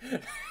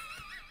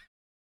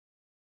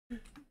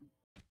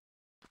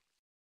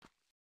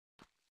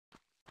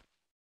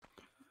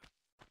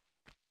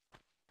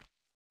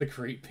 The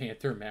Great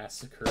Panther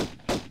Massacre.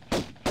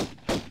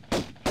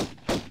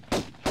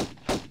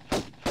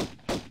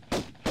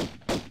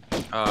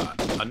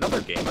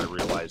 Another game I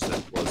realized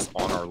that was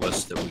on our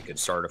list that we could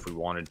start if we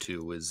wanted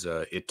to is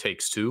It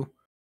Takes Two.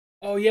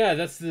 Oh yeah,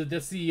 that's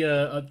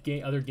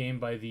the other game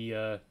by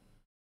the.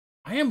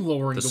 I am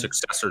lowering the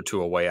successor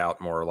to A Way Out,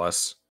 more or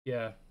less.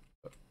 Yeah.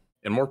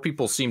 And more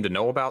people seem to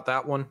know about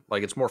that one.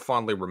 Like, it's more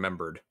fondly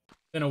remembered.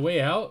 Than A Way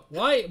Out?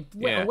 Why?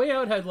 Yeah. A Way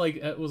Out had like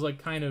it was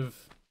like kind of.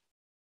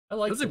 I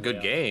like. It was a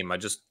good game. I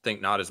just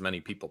think not as many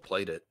people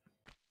played it.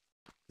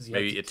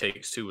 Maybe It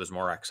Takes Two is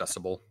more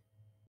accessible.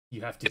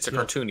 You have to. It's a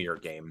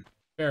cartoonier game.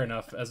 Fair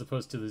enough, as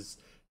opposed to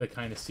the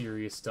kind of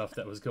serious stuff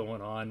that was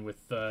going on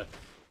with the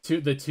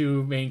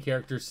two main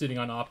characters sitting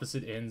on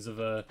opposite ends of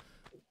a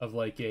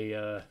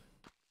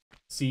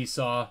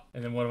seesaw,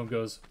 and then one of them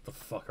goes, "What the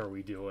fuck are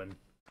we doing?"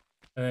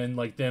 And then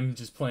like them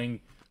just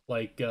playing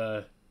like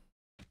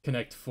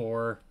Connect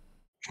 4,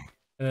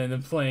 and then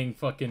them playing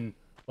fucking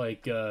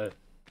like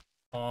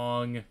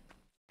Pong.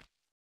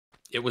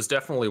 It was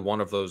definitely one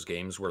of those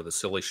games where the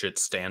silly shit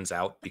stands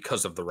out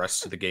because of the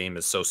rest of the game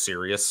is so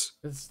serious.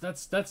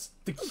 That's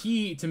the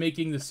key to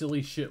making the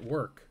silly shit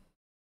work.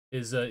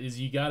 Is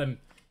you gotta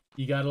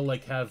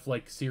like have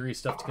like serious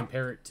stuff to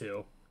compare it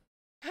to.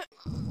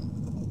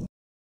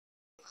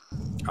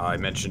 I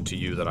mentioned to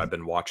you that I've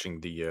been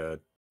watching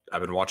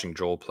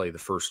Joel play the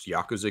first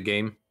Yakuza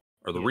game,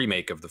 or the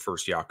remake of the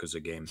first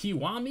Yakuza game.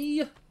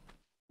 Kiwami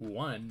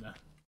 1.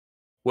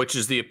 Which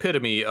is the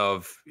epitome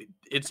of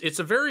it's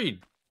a very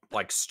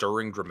like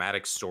stirring,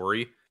 dramatic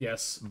story.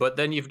 Yes. But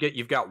then you've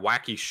got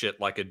wacky shit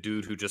like a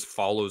dude who just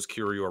follows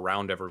Kiryu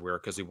around everywhere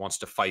because he wants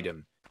to fight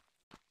him.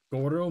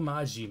 Goro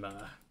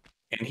Majima.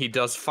 And he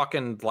does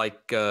fucking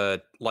like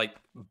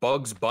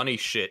Bugs Bunny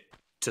shit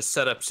to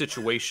set up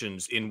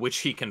situations in which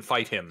he can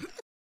fight him.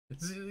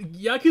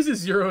 Yakuza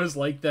 0 is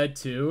like that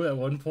too. At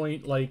one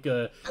point,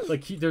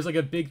 there's like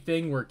a big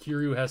thing where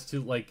Kiryu has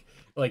to like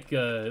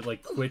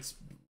quits.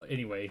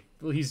 Anyway,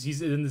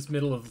 he's in this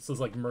middle of this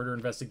like murder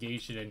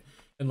investigation,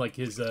 and like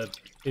his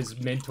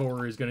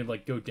mentor is gonna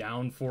like go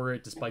down for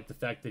it despite the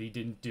fact that he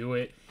didn't do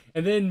it.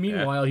 And then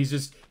meanwhile, he's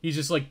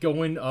just like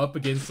going up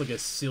against like a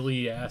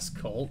silly ass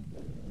cult.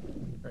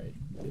 Right,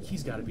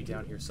 he's got to be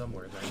down here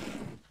somewhere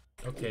then.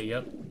 Okay,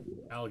 yep,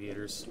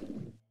 alligators.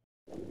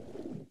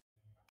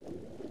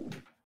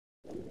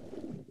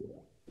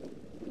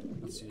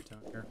 Let's see it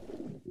down here.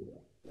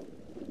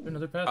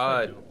 Another path?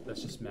 No,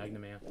 that's just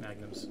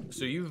magnums.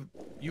 So you've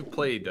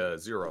played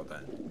Zero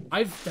then?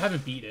 I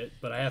haven't beat it,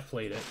 but I have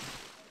played it.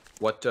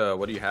 What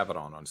do you have it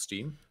on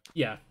Steam?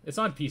 Yeah, it's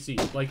on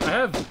PC. Like I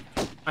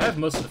have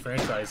most of the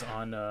franchise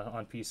on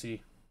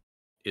PC.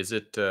 Is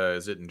it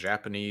in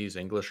Japanese,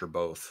 English, or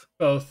both?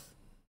 Both.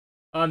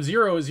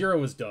 Zero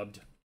was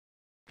dubbed.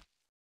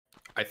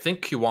 I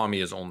think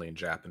Kiwami is only in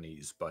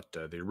Japanese, but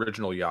the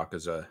original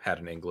Yakuza had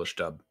an English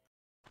dub.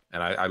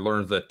 And I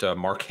learned that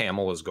Mark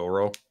Hamill is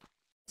Goro.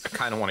 I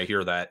kind of want to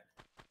hear that.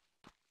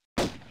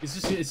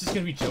 It's just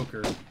gonna be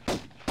Joker.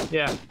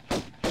 Yeah.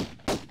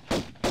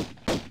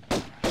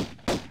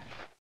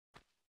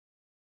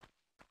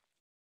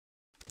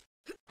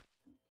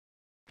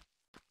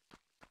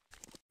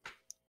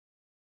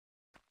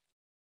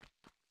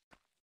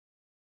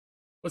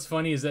 What's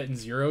funny is that in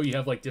Zero you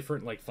have like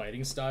different like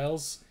fighting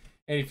styles,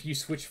 and if you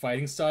switch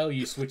fighting style,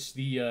 you switch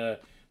the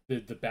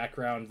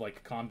background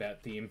like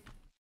combat theme.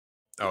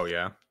 Oh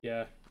yeah.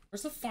 Yeah.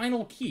 Where's the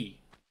final key?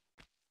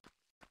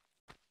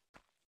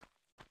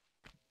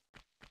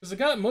 Because I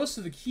got most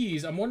of the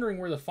keys. I'm wondering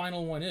where the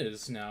final one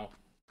is now.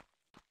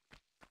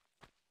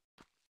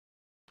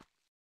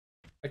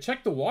 I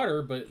checked the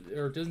water, but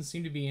there doesn't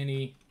seem to be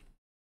any.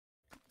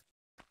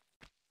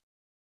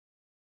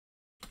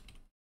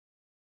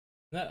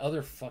 That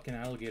other fucking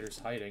alligator's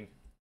hiding.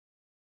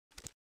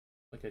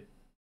 Like a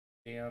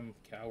damn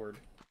coward.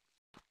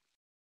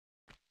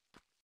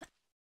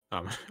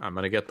 I'm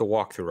gonna get the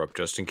walkthrough up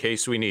just in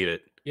case we need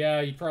it. Yeah,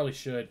 you probably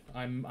should.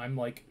 I'm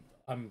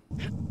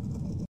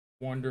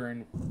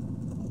wondering.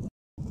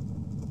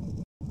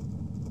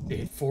 They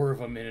hit 4 of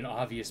them in an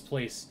obvious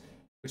place,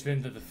 which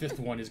meant that the 5th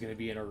one is going to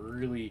be in a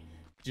really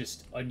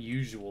just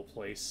unusual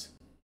place.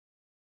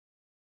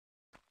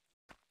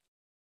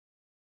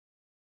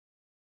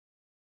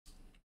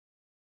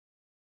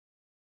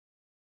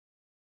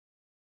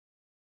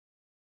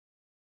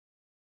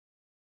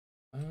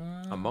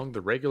 Among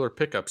the regular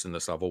pickups in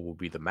this level will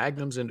be the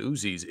Magnums and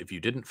Uzis if you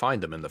didn't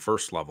find them in the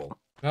first level.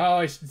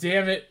 Oh,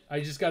 damn it! I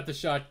just got the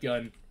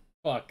shotgun.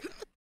 Fuck.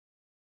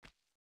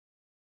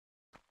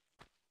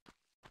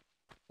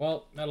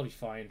 Well, that'll be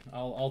fine.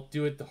 I'll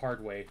do it the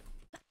hard way.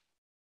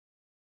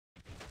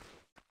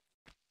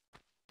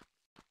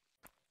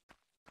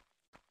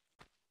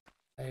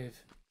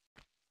 5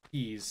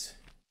 keys.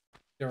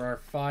 There are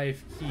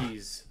 5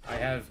 keys. I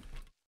have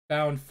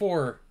found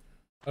 4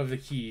 of the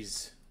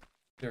keys.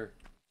 There's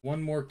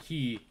one more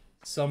key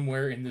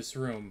somewhere in this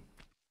room.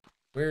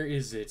 Where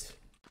is it?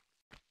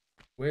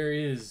 Where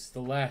is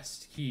the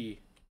last key?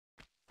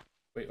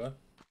 Wait, what?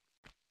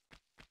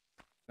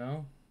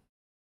 No?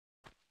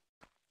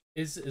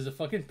 Is a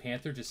fucking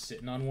panther just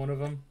sitting on one of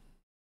them?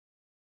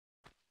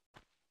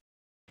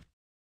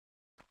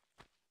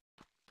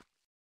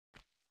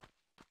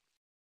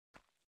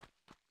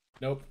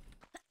 Nope.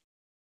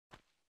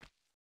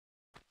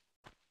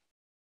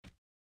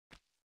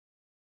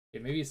 Yeah,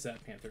 maybe it's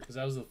that panther, because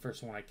that was the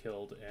first one I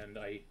killed, and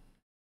I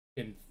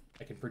can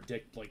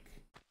predict, like...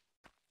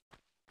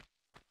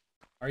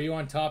 Are you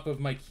on top of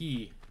my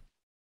key?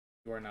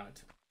 You are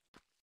not.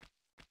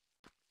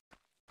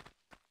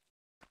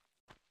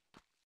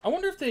 I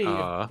wonder if they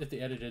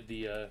edited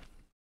the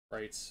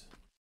sprites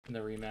in the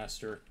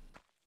remaster.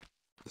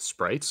 The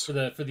sprites? For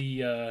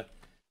the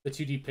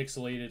 2D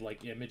pixelated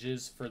like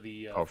images for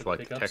the for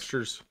like the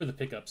textures? For the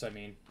pickups, I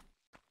mean.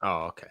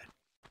 Oh, okay.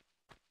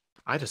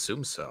 I'd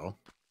assume so.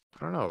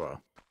 I don't know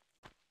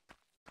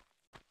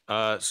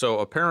though. So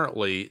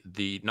apparently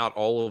not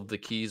all of the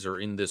keys are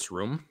in this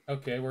room.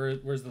 Okay,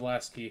 where's the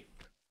last key?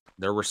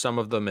 There were some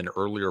of them in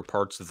earlier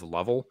parts of the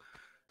level.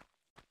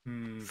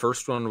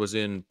 First one was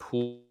in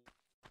pool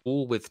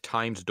with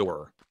Time's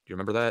Door. Do you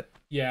remember that?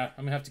 Yeah,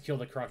 I'm gonna have to kill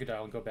the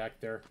crocodile and go back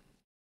there.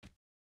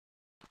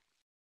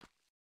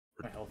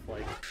 My health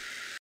like.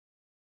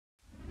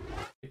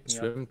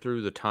 Swim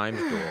through the timed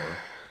door.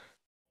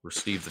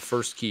 Receive the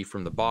first key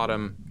from the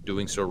bottom.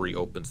 Doing so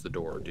reopens the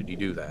door. Did you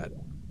do that?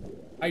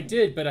 I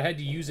did, but I had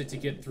to use it to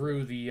get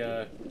through the,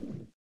 Am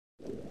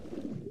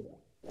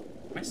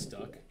I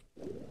stuck?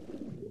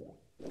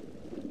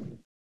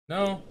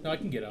 No, I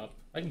can get up.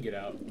 I can get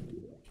out.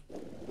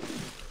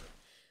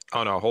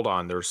 Oh no, hold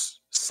on.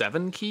 There's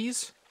 7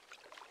 keys?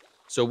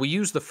 So we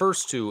use the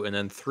first 2, and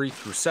then 3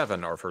 through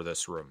 7 are for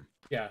this room.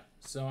 Yeah,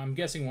 so I'm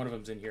guessing one of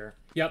them's in here.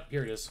 Yep,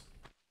 here it is.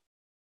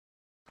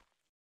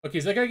 Okay,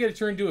 is that guy gonna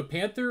turn into a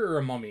panther or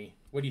a mummy?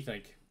 What do you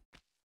think?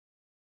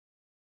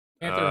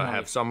 Panther or mummy?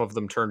 Have some of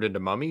them turned into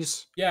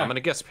mummies? Yeah. I'm gonna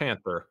guess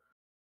panther.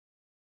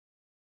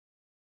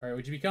 Alright,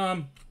 what'd you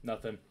become?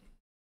 Nothing.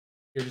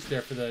 You're just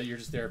there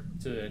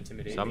to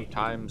intimidate me.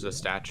 Sometimes a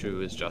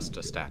statue is just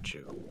a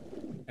statue.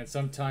 And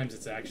sometimes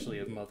it's actually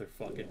a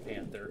motherfucking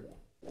panther.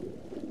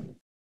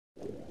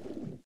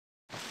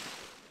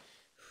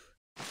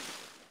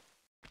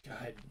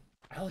 God,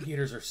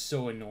 alligators are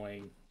so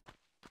annoying.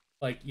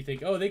 Like, you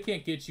think, oh, they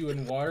can't get you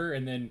in water,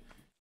 and then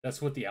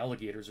that's what the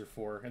alligators are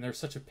for. And they're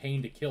such a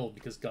pain to kill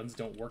because guns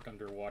don't work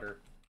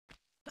underwater.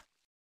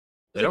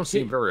 They don't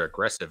seem very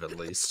aggressive, at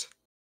least.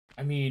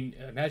 I mean,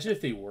 imagine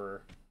if they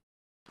were.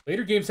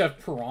 Later games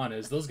have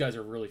piranhas. Those guys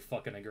are really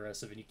fucking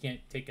aggressive, and you can't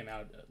take them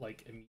out,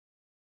 like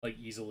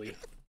easily.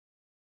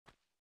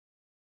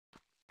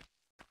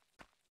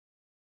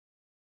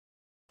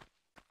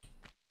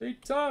 Hey,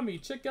 Tommy,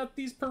 check out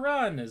these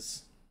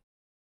piranhas.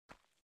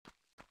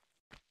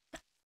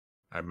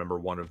 I remember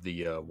one of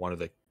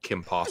the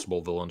Kim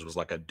Possible villains was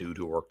like a dude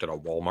who worked at a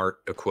Walmart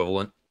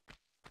equivalent.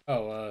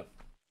 Oh,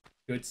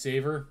 Good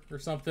Saver or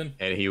something.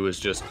 And he was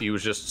just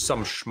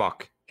some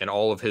schmuck, and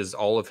all of his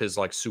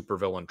like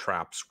supervillain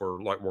traps were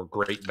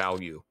great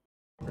value.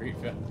 Great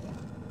value.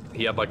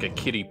 He had like a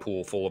kiddie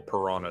pool full of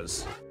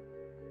piranhas.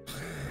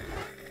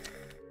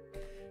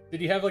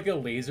 Did he have like a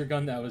laser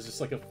gun that was just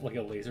like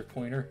a laser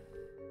pointer?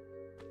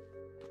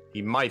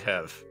 He might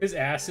have. His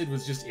acid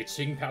was just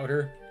itching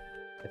powder.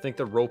 I think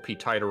the rope he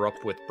tied her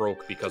up with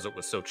broke because it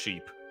was so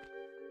cheap.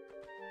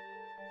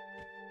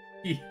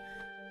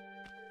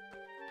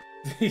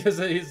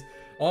 He's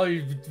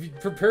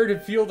prepare to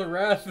feel the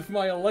wrath of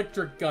my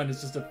electric gun.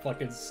 It's just a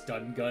fucking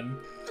stun gun.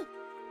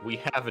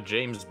 We have a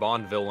James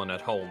Bond villain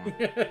at home.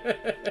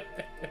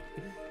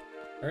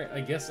 Alright,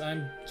 I guess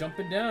I'm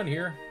jumping down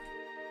here.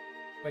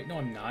 Wait, no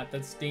I'm not.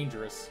 That's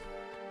dangerous.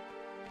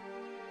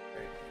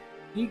 Alright.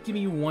 Can you give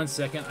me 1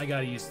 second? I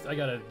gotta use the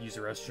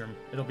restroom.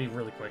 It'll be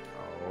really quick.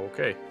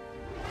 Okay.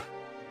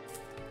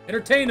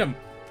 Entertain him!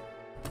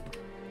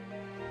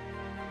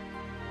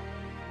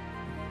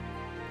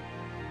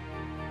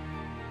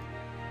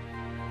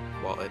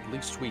 Well, at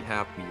least we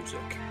have music.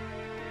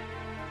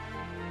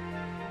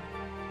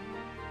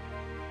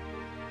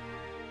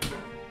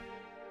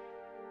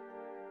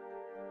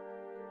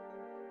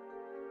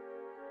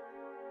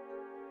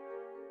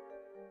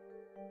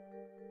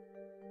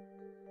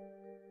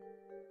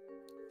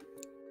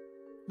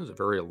 This is a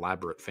very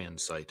elaborate fan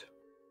site.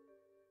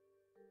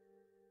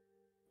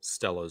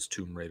 Stella's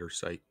Tomb Raider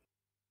site.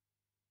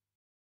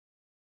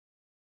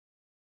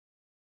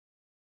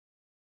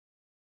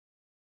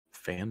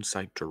 Fan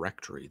site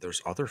directory.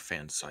 There's other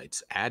fan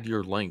sites. Add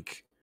your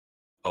link.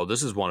 Oh,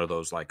 this is one of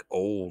those like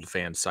old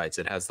fan sites.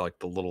 It has like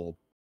the little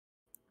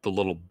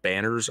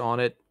banners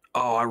on it.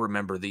 Oh, I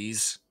remember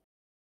these.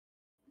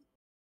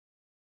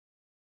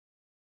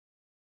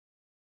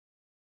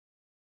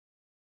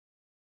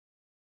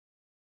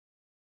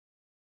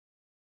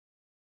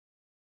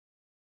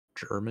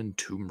 German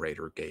Tomb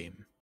Raider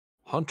game.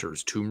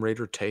 Hunter's Tomb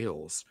Raider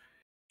Tales.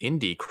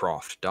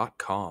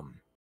 Indiecroft.com.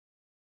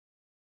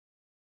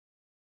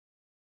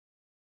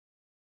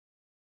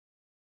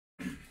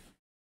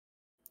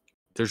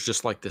 There's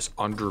just like this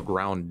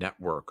underground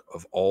network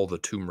of all the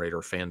Tomb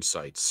Raider fan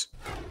sites.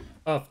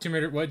 Oh, Tomb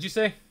Raider, what'd you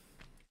say?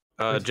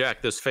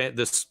 Jack, this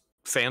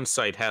fan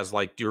site has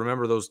like, do you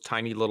remember those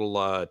tiny little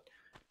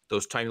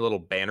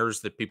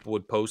banners that people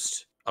would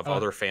post of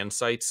other fan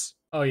sites?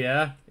 Oh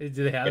yeah, do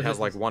they have? It has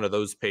like one of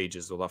those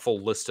pages with a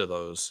full list of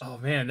those. Oh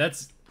man,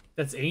 that's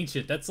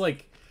ancient. That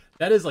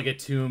is like a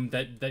tomb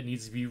that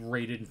needs to be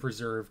raided and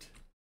preserved.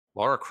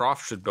 Lara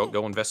Croft should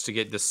go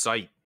investigate this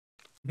site.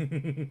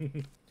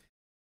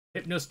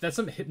 That's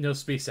some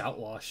Hypnospace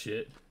Outlaw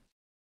shit.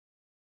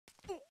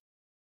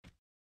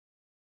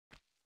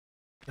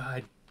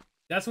 God,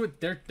 that's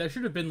what there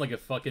should have been like a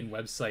fucking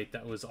website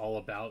that was all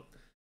about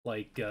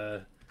like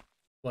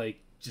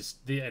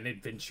just an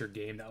adventure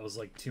game that was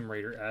like Tomb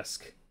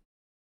Raider-esque.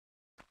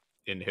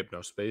 In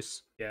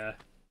Hypnospace? Yeah.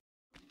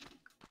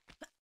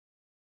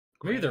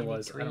 Maybe there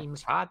was.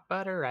 Creams, hot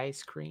butter,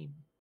 ice cream.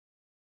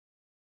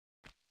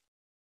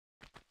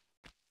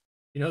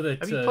 You know that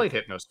have you played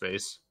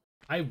Hypnospace?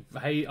 I've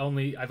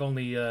only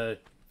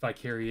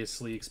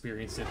vicariously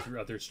experienced it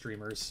through other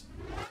streamers.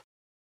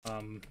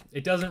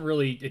 It doesn't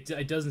really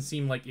it doesn't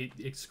seem like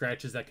it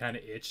scratches that kind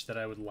of itch that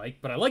I would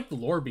like, but I like the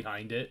lore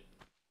behind it.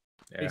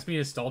 Yeah. Makes me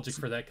nostalgic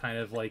for that kind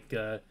of like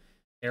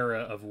era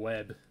of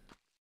web.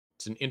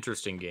 It's an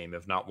interesting game,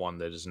 if not one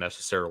that is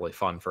necessarily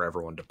fun for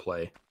everyone to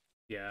play.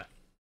 Yeah.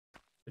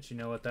 But you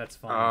know what? That's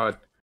fun. I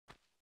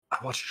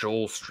watched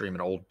Joel stream an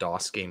old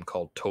DOS game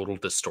called Total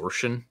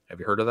Distortion. Have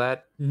you heard of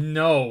that?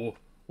 No.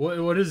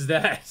 What is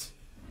that?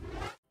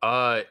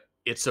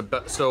 It's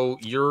about, so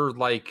you're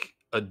like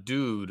a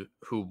dude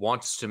who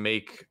wants to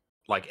make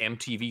like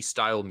MTV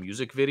style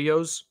music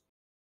videos.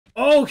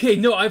 Okay,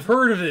 no, I've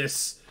heard of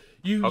this.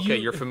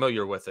 You're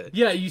familiar with it.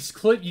 Yeah, you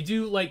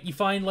do like you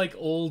find like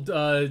old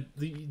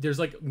there's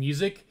like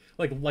music,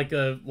 like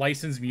a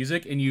licensed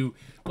music, and you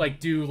like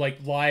do like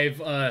live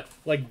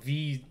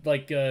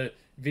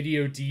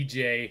video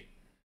DJ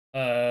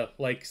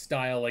like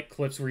style like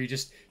clips where you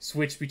just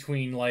switch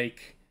between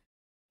like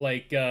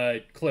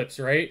clips,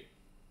 right?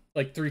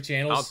 Like 3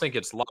 channels. I don't think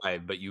it's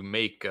live, but you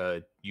make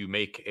a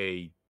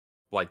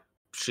like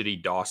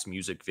shitty DOS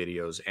music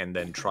videos and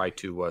then try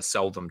to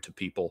sell them to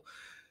people.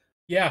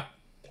 Yeah.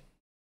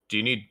 Do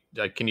you need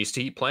can you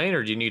keep playing,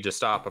 or do you need to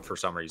stop for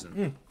some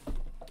reason?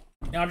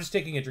 No, I'm just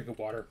taking a drink of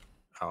water.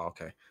 Oh,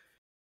 okay.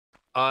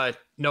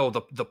 No,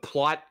 the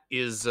plot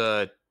is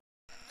there's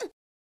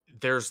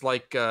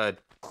like the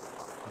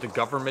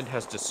government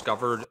has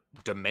discovered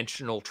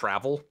dimensional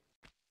travel.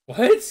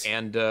 What?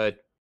 And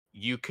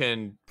you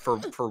can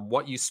for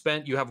what you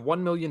spent, you have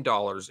 $1 million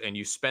and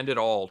you spend it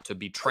all to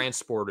be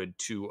transported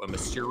to a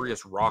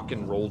mysterious rock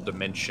and roll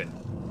dimension.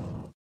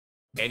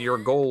 And your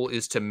goal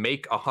is to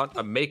make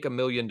 $1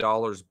 million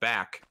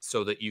back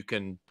so that you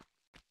can,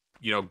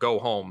 go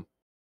home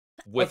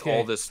with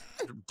all this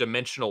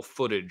dimensional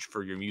footage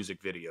for your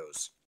music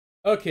videos.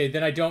 Okay,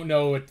 then I don't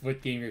know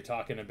what game you're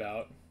talking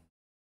about.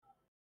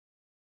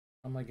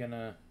 How am I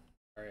gonna...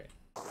 Alright.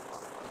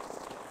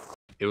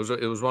 It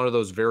was one of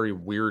those very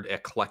weird,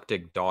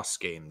 eclectic DOS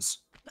games.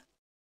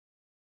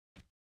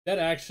 That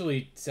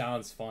actually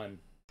sounds fun.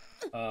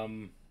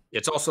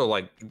 It's also,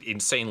 like,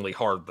 insanely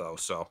hard, though,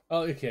 so...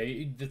 Oh,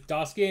 okay. The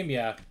DOS game?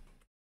 Yeah.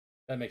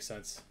 That makes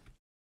sense.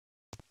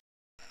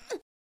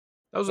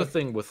 That was a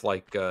thing with,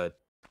 like,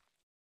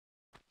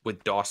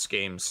 with DOS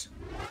games.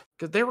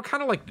 Because they were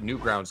kind of like the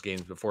Newgrounds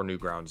games before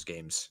Newgrounds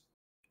games.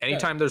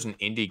 Anytime there's an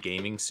indie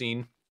gaming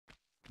scene,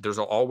 there's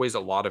always a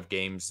lot of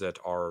games that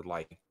are,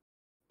 like...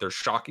 There's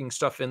shocking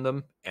stuff in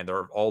them, and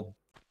they're all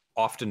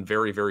often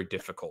very, very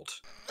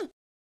difficult.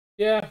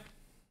 Yeah.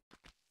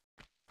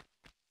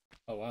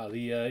 Oh wow,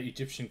 the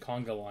Egyptian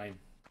conga line.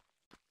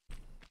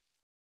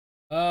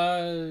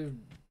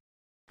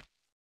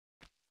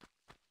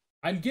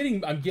 I'm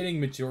getting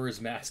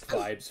Majora's Mask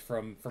vibes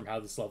from how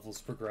this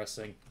level's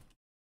progressing.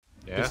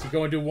 Yeah. Just you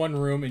go into one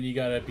room and you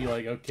gotta be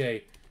like,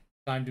 okay,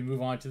 time to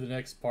move on to the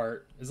next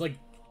part. It's like.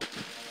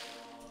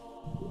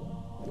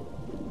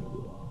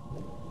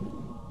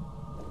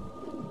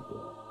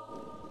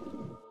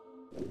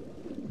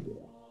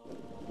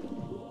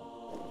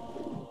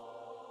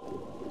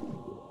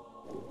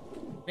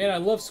 Man, I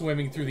love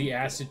swimming through the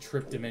acid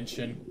trip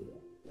dimension.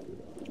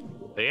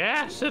 The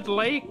acid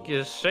lake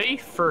is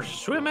safe for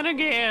swimming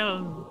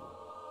again.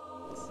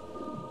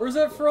 Where's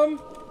that from?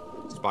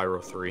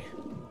 Spyro 3.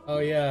 Oh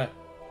yeah.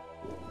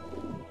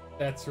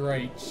 That's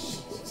right.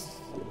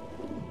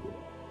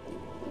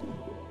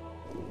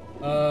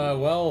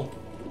 Well.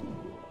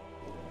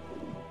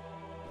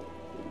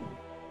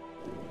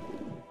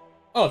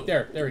 Oh,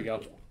 there we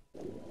go.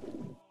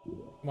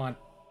 Come on.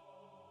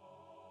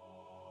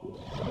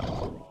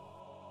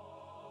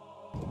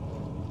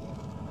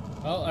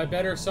 Well, I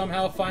better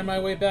somehow find my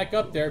way back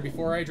up there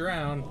before I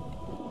drown.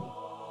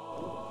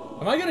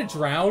 Am I gonna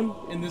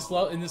drown in this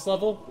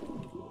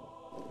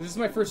level? Is this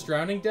my first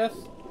drowning death?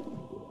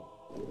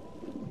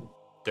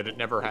 Did it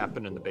never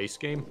happen in the base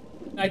game?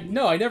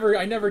 No, I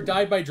never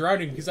died by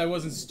drowning because I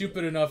wasn't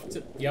stupid enough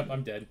to... Yep,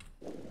 I'm dead.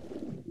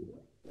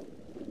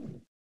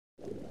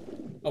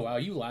 Oh wow,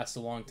 you last a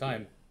long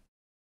time.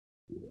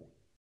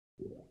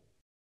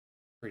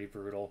 Pretty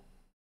brutal.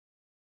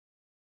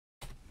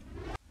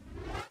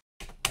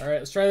 Alright,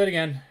 let's try that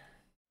again.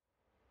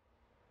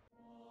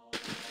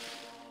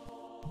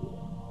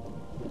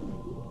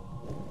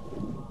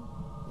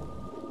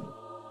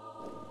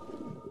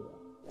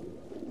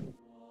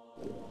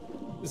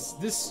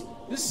 This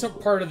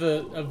part of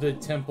the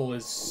temple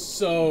is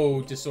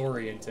so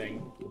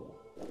disorienting.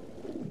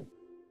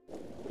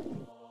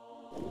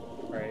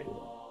 Right.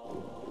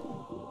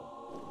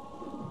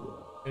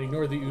 And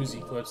ignore the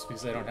Uzi clips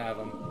because I don't have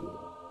them.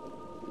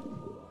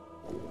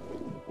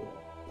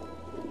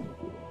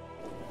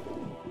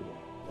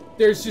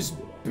 There's just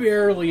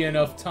barely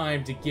enough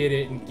time to get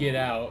it and get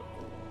out.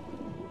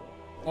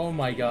 Oh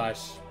my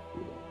gosh.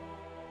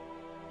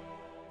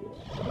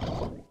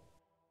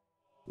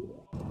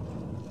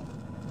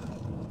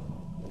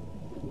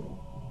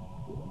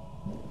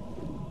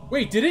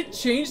 Wait, did it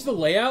change the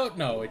layout?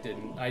 No, it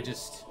didn't. I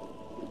just...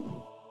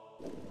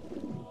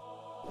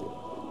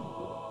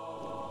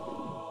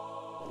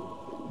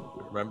 I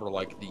remember,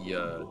 like,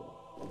 the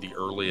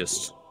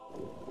earliest...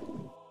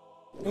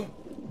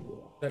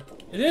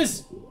 It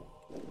is!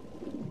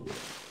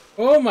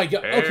 Oh my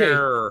god, okay.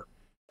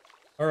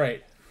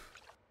 Alright.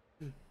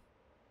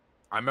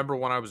 I remember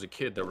when I was a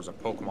kid, there was a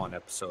Pokemon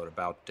episode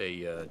about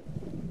a,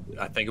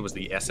 I think it was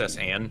the SS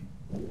Anne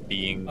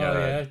being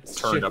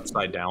turned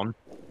upside down.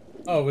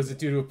 Oh, was it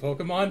due to a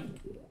Pokemon?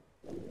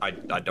 I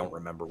don't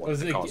remember what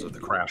the cause of the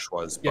crash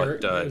was,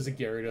 but it was a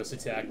Gyarados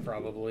attack,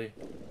 probably.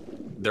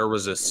 There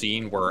was a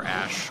scene where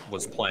Ash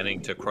was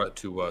planning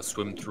to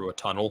swim through a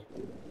tunnel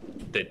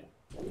that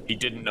he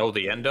didn't know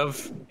the end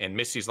of, and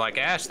Missy's like,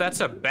 Ash, that's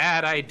a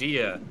bad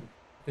idea.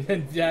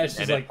 And Ash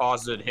and it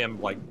caused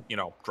him, like, you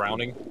know,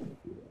 drowning.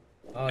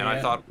 Oh, and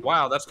I thought,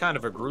 wow, that's kind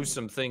of a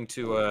gruesome thing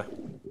to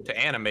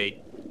animate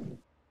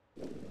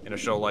in a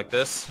show like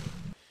this.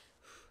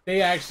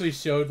 They actually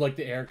showed, like,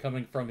 the air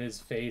coming from his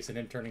face and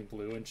him turning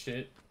blue and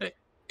shit.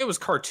 It was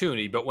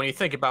cartoony, but when you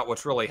think about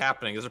what's really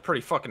happening, it's a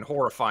pretty fucking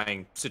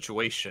horrifying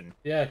situation.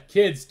 Yeah,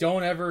 kids,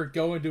 don't ever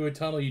go into a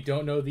tunnel you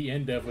don't know the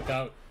end of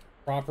without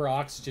proper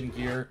oxygen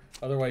gear.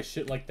 Otherwise,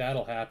 shit like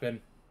that'll happen.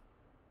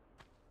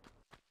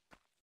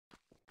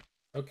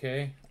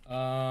 Okay,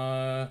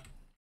 I'll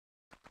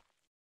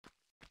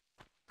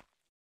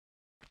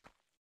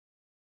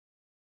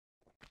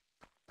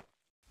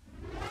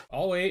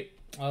wait.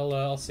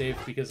 I'll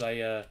save because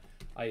I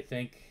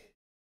think...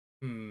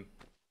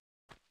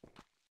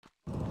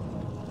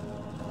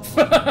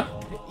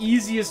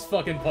 Easiest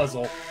fucking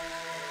puzzle.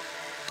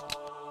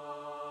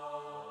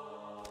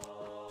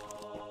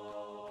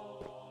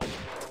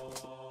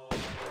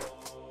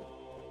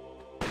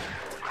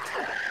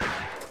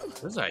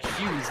 This is a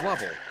huge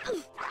level.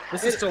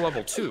 This is still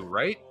level 2,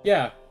 right?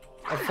 Yeah,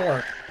 of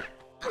 4.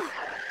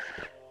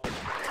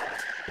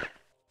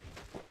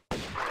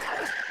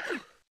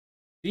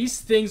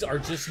 These things are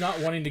just not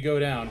wanting to go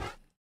down.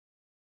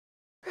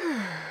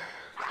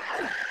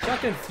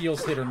 Shotgun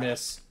feels hit or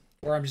miss.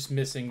 Or I'm just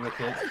missing with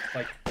it.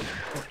 Like,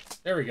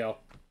 there we go.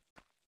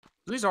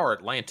 These are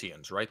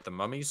Atlanteans, right? The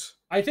mummies?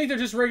 I think they're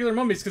just regular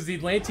mummies because the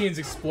Atlanteans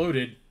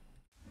exploded.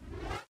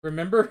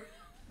 Remember?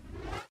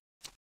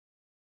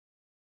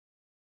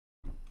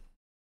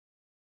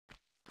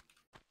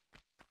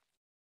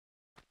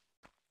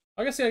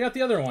 I guess, yeah, I got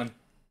the other one.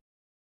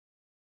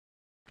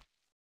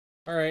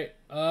 Alright,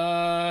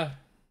 well,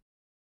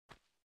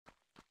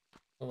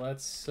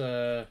 let's,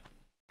 okay.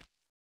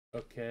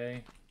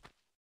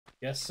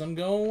 Guess I'm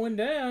going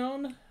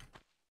down.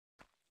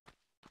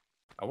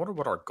 I wonder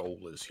what our goal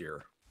is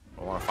here.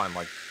 I want to find,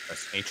 like, an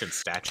ancient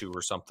statue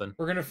or something.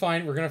 We're gonna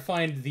find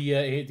the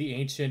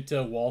ancient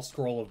wall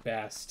scroll of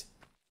Bast.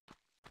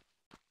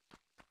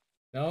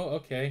 No?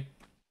 Okay.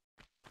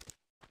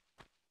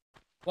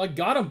 Well, I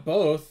got them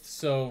both,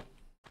 so...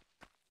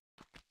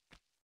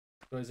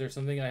 So is there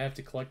something I have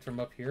to collect from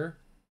up here?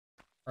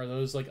 Are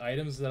those, like,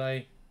 items that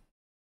I...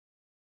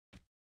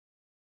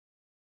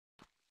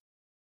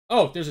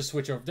 Oh, there's a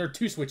switch over... There are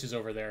 2 switches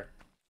over there.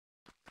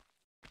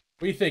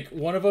 What do you think?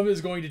 One of them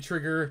is going to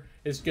trigger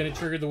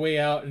the way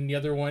out, and the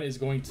other one is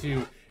going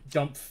to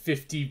dump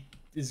 50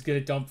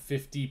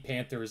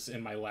 panthers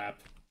in my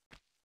lap.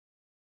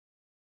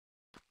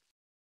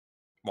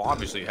 Well,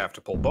 obviously you have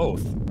to pull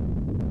both.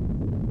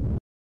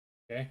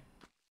 Okay.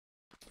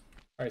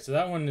 Alright, so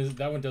that one does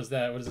that.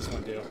 What does this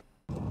one do?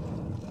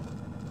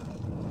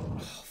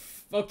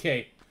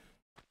 Okay.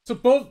 So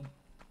both...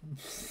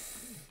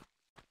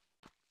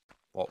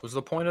 What was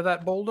the point of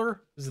that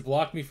boulder? Does it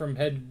block me from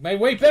my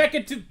way back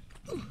into...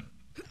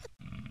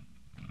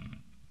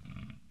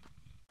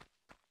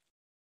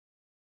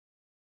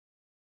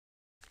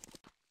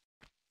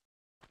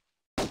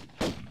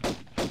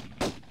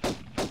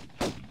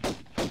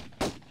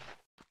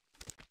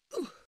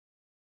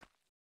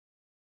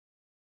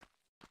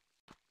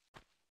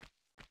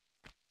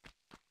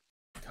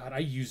 God, I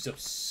used up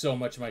so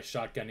much of my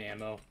shotgun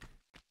ammo.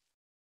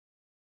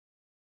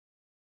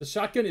 The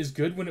shotgun is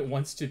good when it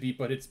wants to be,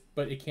 but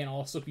it can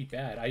also be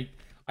bad.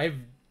 I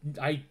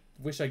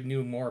wish I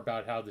knew more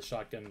about how the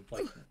shotgun,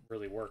 like,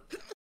 really worked.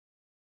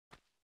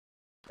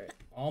 Okay,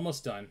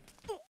 almost done.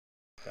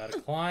 Gotta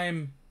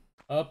climb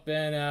up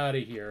and out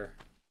of here.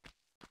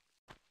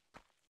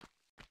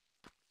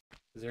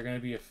 Is there gonna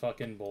be a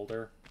fucking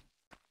boulder?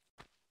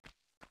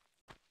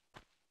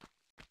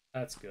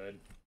 That's good.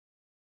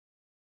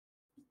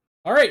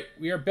 Alright,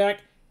 we are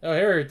back. Oh,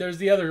 there's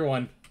the other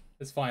one.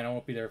 It's fine, I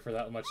won't be there for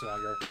that much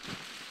longer.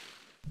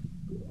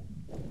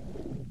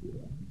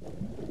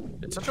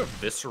 It's such a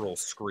visceral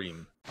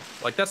scream.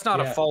 Like, that's not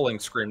a falling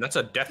scream, that's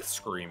a death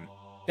scream.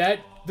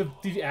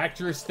 The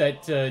actress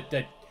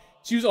that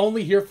she was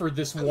only here for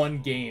this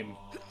one game,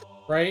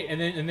 right?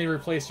 And they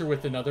replaced her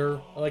with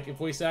another, like,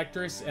 voice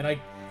actress, and I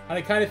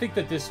kind of think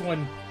that this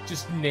one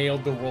just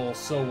nailed the role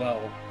so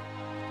well.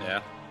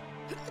 Yeah.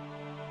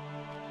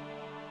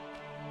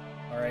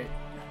 Alright.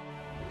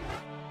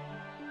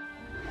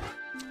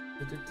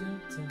 I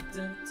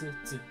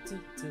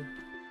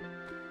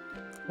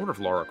wonder if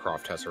Lara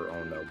Croft has her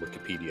own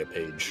Wikipedia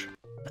page.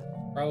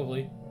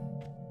 Probably.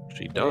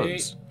 She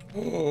does.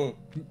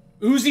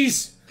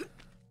 Uzis!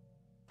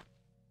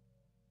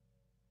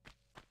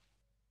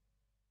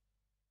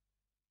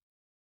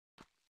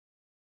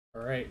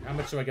 Alright, how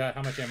much do I got?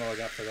 How much ammo I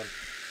got for them?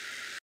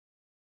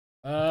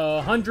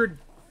 100.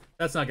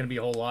 That's not gonna be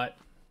a whole lot.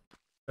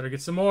 Better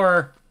get some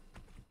more.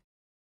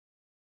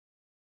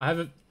 I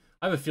have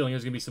a feeling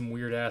there's gonna be some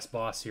weird ass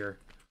boss here.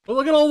 But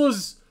look at all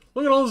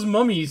those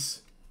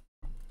mummies.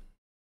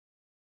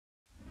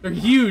 They're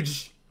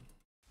huge.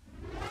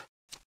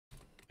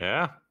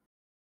 Yeah.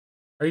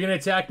 Are you gonna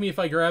attack me if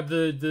I grab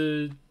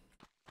the...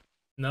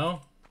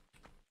 No?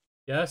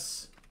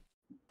 Yes?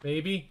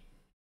 Maybe?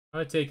 I'm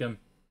gonna take him.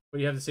 What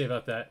do you have to say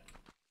about that?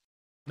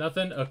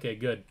 Nothing? Okay,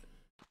 good.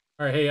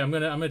 Alright, hey, I'm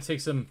gonna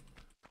take some...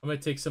 I'm gonna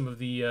take some of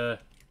the, You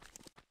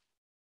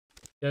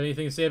have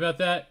anything to say about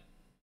that?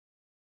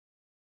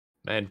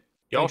 Man,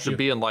 y'all should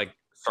be in, like,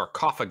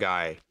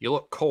 sarcophagi. You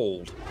look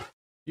cold.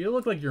 You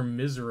look like you're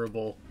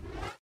miserable.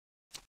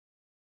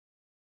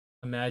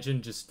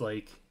 Imagine just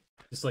like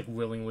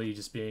willingly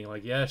just being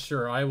like, yeah,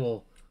 sure, I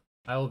will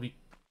be...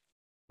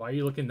 Why are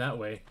you looking that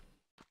way?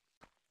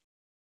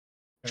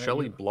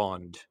 Shelley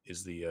Blonde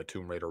is the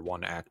Tomb Raider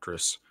 1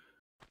 actress.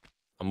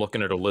 I'm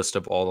looking at a list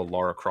of all the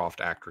Lara Croft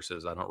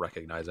actresses. I don't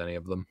recognize any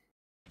of them.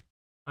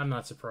 I'm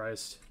not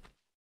surprised.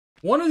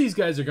 One of these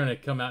guys are gonna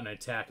come out and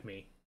attack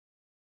me.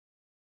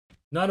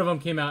 None of them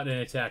came out and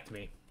attacked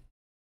me.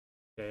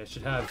 Okay, I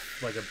should have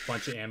like a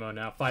bunch of ammo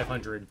now.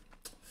 500.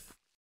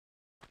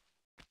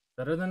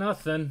 Better than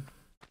nothing.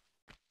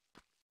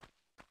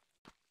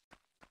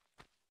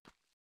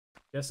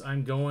 Guess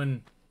I'm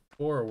going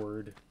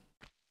forward.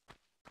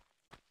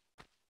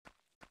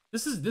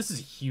 This is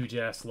a huge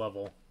ass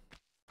level.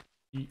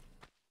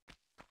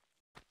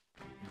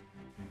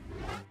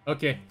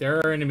 Okay, there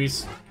are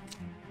enemies.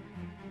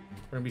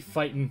 We're gonna be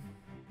fighting.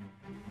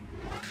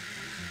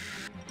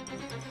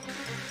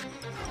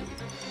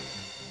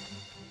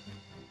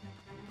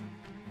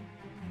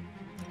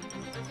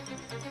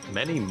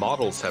 Many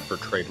models have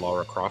portrayed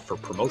Lara Croft for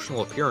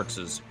promotional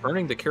appearances,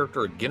 earning the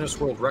character a Guinness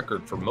World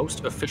Record for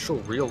most official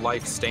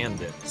real-life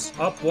stand-ins.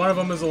 Oh, one of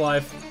them is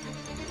alive.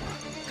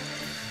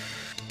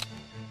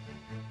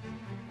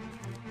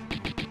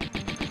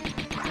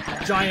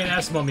 Giant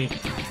ass mummy.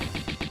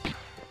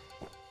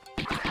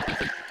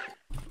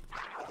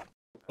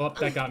 Oh,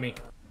 that got me.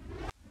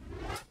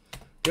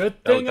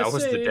 Good thing I that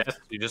was saved. the death.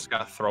 You just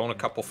got thrown a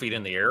couple feet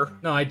in the air.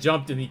 No, I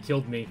jumped and he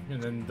killed me,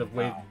 and then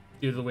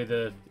due to the way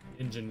the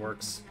engine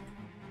works.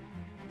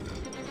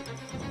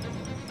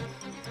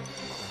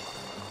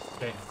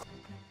 Okay.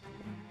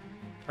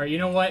 Alright, you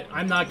know what?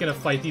 I'm not gonna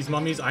fight these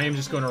mummies, I am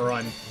just gonna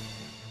run.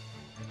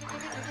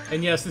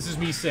 And yes, this is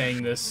me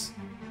saying this.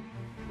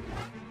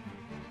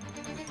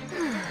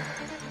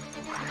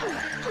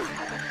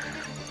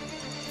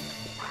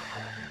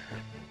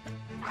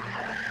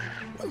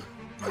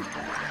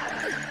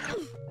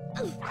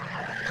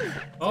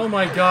 Oh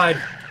my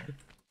god.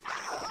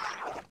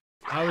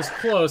 I was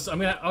close.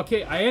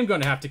 Okay, I am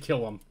gonna have to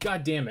kill him.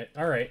 God damn it.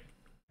 Alright.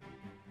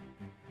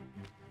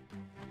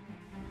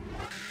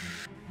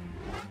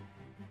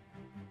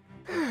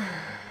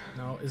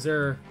 No, is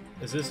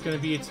this gonna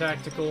be a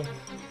tactical?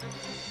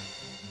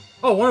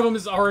 Oh, one of them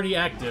is already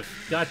active.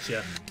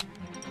 Gotcha.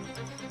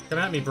 Come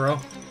at me, bro.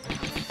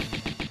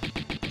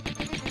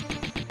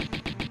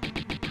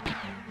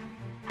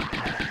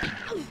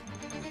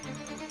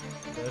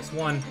 There's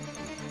one.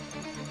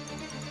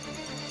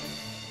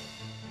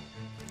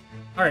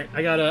 Alright,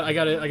 I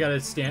gotta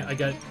stand,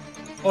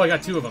 oh, I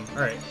got two of them.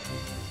 Alright.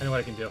 I know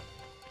what I can do.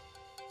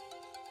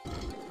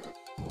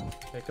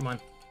 Okay, come on.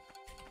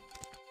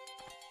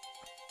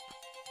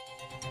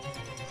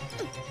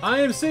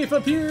 I am safe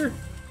up here!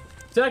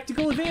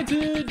 Tactical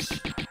advantage!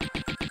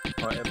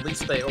 At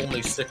least they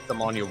only stick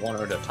them on you one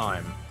at a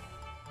time.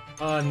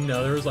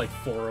 No, there was like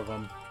 4 of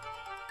them.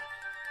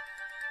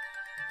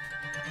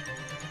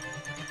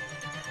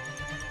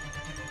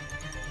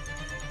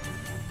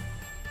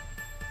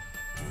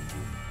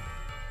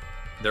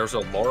 There's a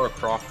Lara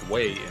Croft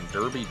Way in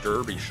Derby,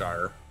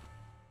 Derbyshire.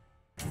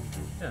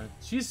 Yeah,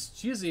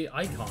 she's a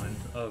icon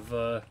of,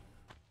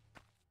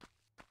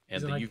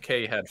 And the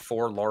UK had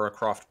 4 Lara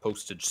Croft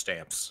postage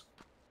stamps.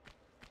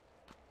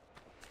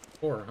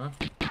 4, huh?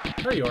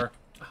 There you are.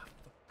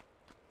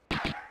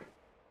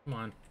 Come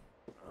on.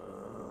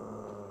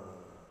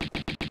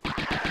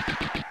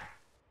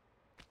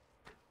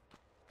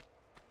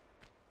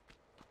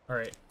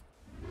 Alright.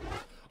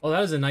 Oh, that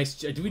was a nice...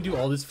 Did we do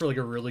all this for, like,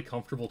 a really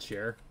comfortable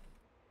chair?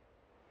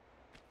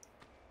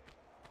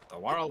 The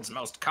world's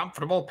most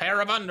comfortable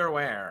pair of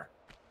underwear.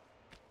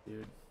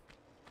 Dude.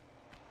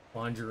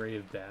 Lingerie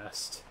of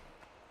Bast.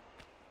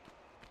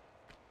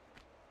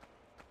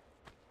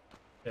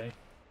 Okay.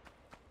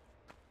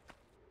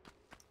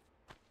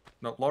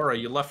 No, Laura,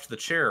 you left the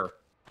chair.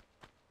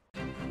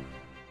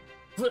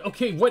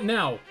 Okay, what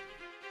now?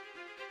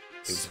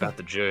 It's about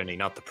the journey,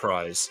 not the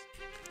prize.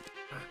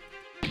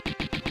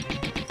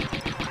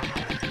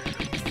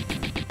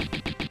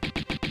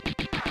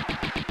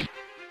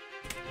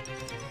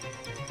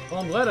 Well,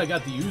 I'm glad I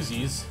got the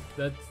Uzis.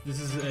 This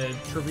is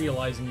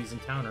trivializing these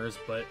encounters,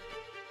 but...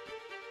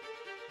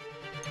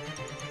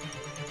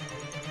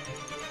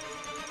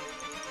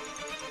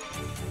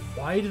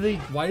 Why do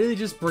they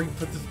just put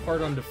this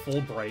part onto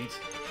Fulbright?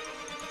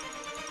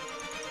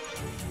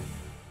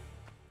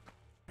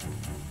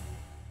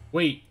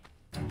 Wait,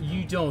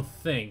 you don't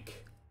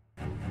think,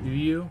 do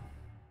you,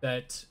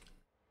 that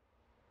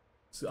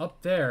it's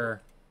up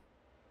there?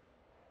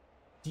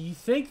 Do you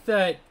think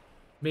that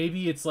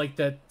maybe it's like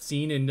that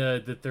scene in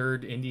the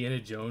third Indiana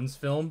Jones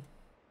film?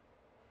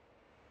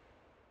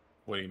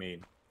 What do you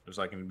mean? There's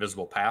like an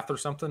invisible path or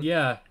something?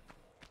 Yeah,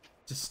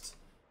 just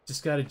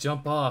gotta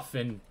jump off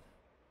and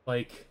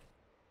like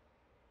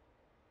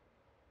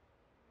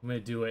I'm gonna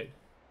do it.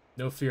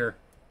 No fear.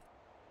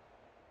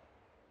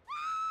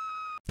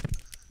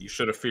 You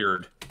should have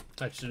feared.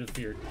 I should have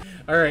feared.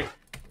 Alright.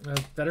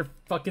 Better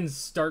fucking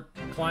start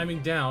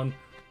climbing down.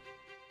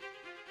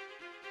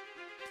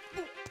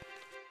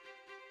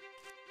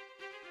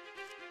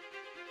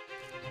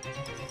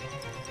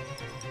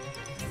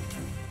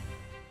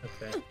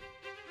 Okay.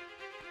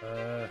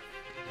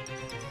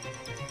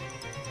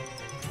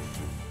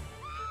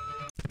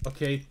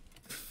 Okay.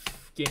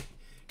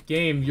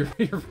 Game, you're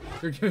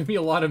giving me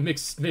a lot of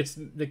mixed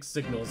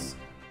signals.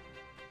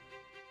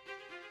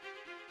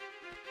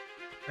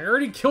 I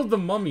already killed the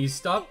mummy.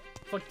 Stop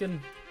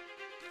fucking...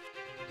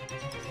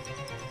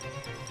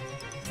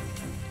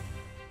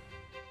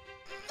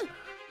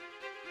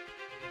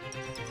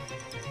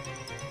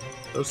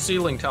 Those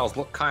ceiling tiles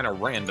look kind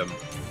of random.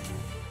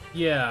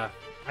 Yeah,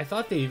 I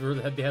thought they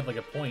had like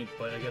a point,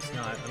 but I guess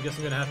not. I guess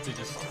I'm gonna have to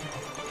just...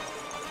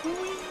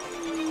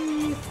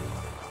 Whee!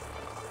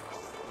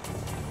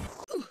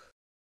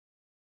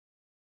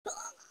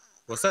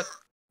 What's that?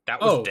 That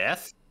was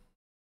death?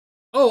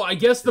 Oh, I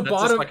guess the That's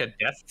bottom... just like a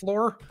death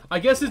floor? I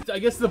guess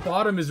the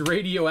bottom is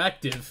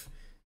radioactive.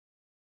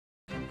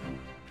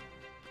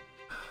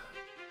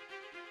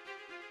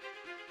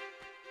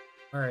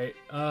 Alright,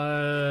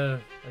 I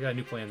got a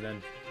new plan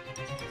then.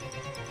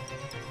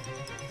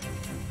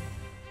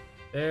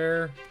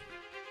 There.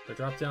 I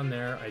drop down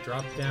there. I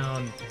drop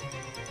down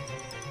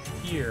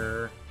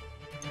here.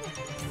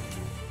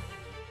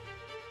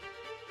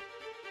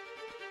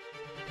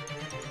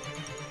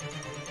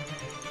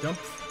 Jump.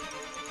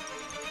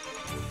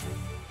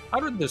 How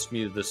did this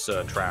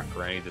track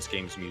or any of this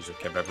game's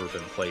music have ever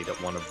been played at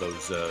one of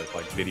those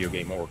like video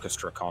game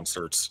orchestra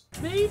concerts?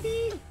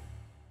 Maybe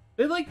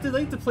they like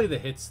to play the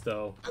hits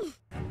though.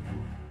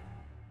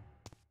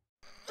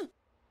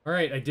 All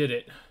right, I did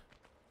it.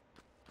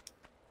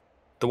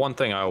 The one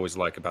thing I always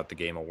like about the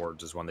Game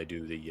Awards is when they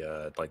do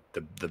the like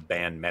the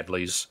band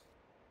medleys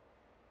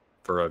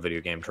for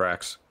video game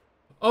tracks.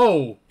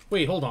 Oh,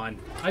 wait, hold on.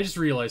 I just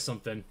realized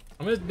something.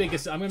 I'm gonna make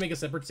a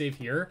separate save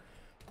here,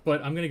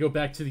 but I'm gonna go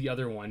back to the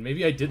other one.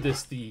 Maybe I did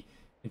this the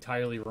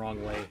entirely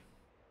wrong way.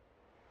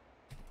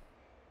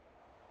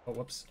 Oh,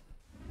 whoops.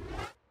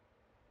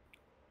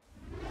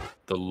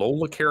 The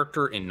Lola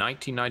character in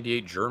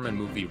 1998 German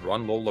movie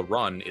Run Lola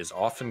Run is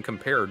often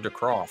compared to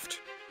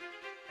Croft.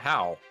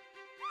 How?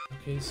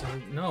 Okay, so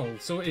no.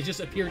 So it just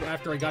appeared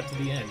after I got to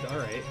the end.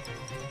 Alright.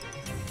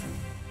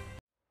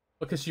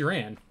 Because she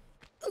ran.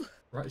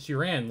 She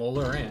ran.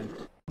 Lola ran.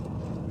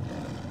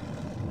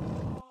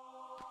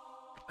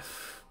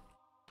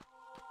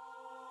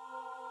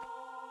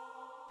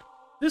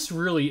 This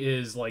really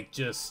is, like,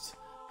 just...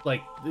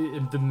 like,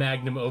 the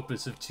magnum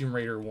opus of Tomb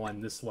Raider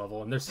 1, this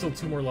level. And there's still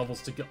 2 more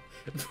levels to go.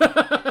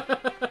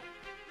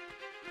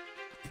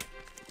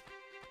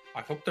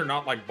 I hope they're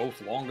not, like,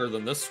 both longer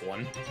than this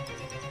one.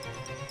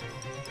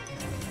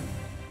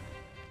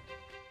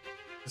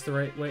 Is the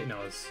right way? No,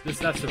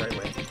 that's the right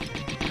way.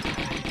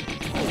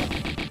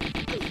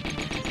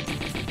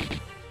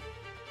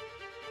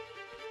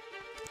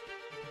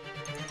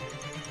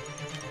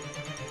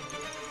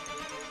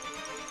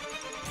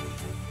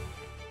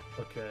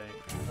 Okay.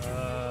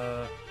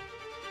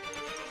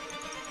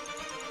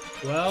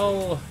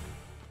 Well,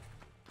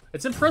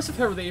 it's impressive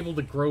how they're able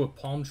to grow a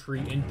palm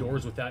tree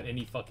indoors without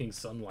any fucking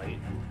sunlight.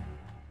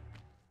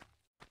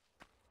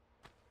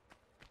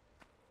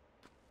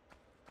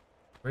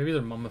 Maybe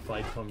they're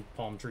mummified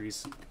palm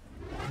trees.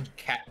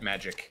 Cat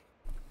magic.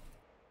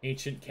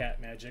 Ancient cat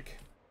magic.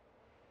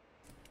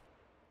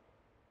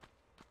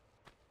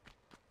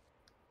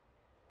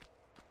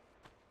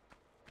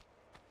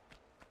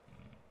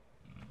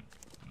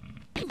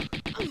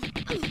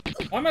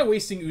 Why am I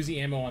wasting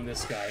Uzi ammo on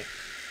this guy?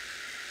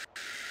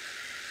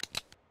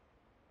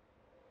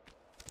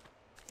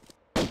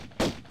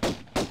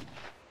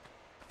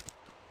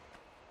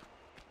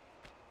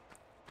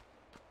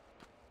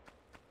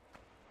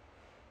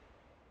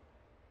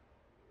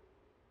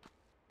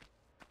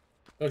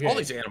 Okay. All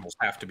these animals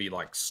have to be,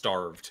 like,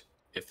 starved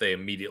if they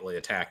immediately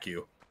attack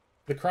you.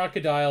 The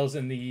crocodiles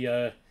and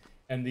the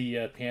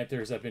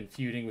panthers have been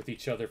feuding with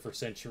each other for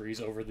centuries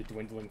over the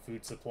dwindling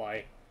food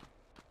supply,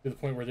 to the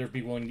point where they'd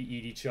be willing to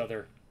eat each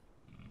other.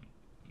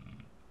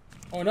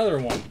 Oh, another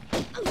one.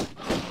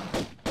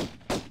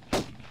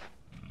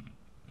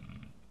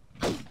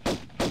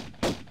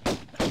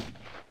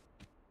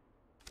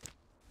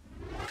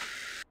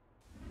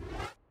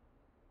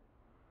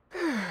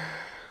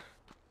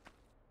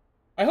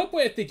 I hope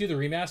if they do the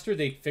remaster,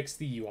 they fix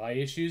the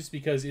UI issues,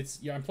 because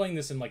it's... yeah, I'm playing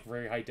this in, like,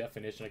 very high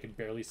definition. I can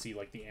barely see,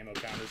 like, the ammo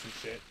counters and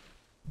shit.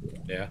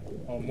 Yeah.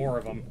 Oh, more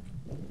of them.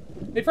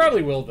 They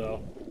probably will,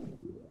 though.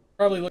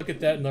 Probably look at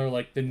that and they're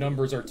like, the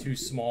numbers are too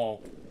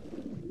small.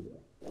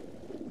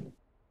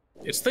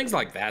 It's things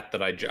like that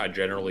that I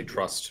generally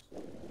trust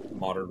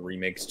modern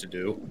remakes to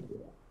do.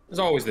 There's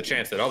always the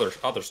chance that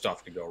other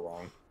stuff could go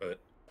wrong, but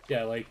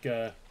yeah, like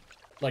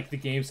the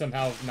game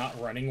somehow not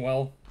running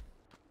well.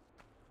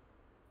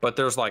 But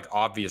there's like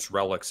obvious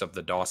relics of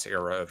the DOS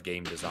era of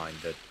game design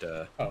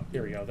that oh,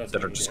 here we go. That's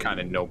that are just kind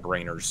of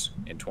no-brainers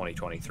in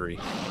 2023.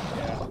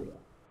 Yeah.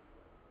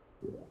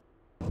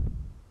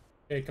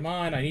 Okay, come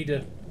on. I need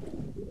to.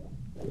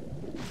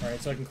 All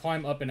right, so I can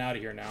climb up and out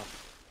of here now.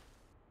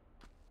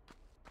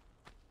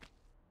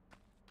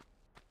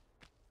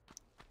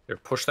 Here,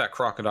 push that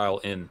crocodile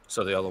in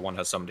so the other one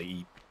has something to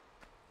eat.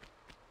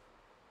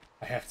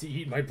 I have to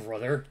eat my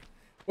brother.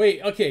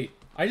 Wait, okay.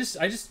 I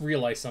just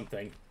realized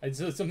something. It's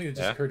something that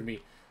just occurred to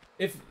me.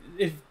 Is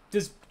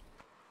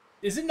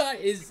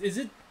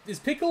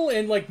Pickle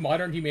and like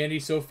modern humanity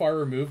so far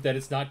removed that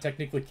it's not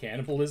technically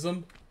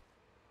cannibalism?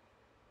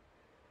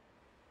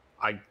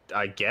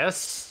 I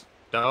guess.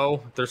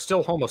 No, they're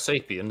still Homo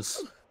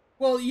sapiens.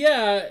 Well,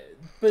 yeah,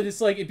 but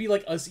it's like it'd be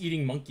like us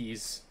eating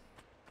monkeys.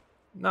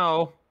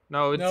 No, it's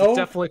No?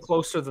 definitely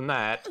closer than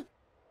that.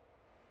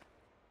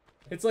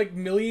 It's like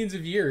millions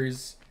of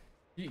years.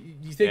 You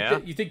think Yeah,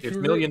 you think it's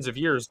Kuru- millions of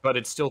years, but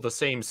it's still the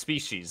same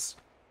species.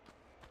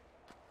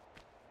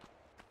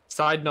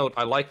 Side note,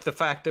 I like the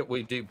fact that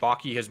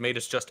Baki has made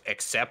us just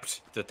accept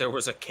that there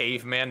was a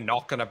caveman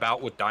knocking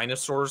about with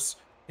dinosaurs.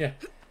 Yeah.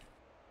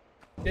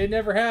 It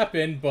never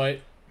happened, but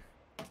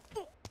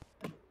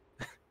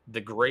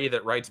The Gray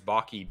that writes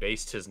Baki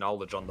based his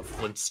knowledge on the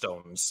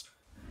Flintstones.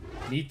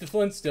 meet the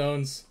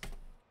Flintstones.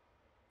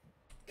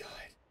 God.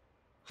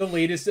 The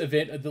latest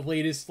event, the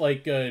latest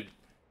like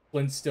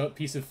Flintstone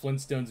piece of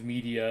Flintstones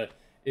media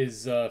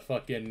is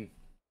fucking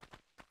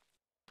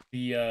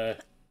the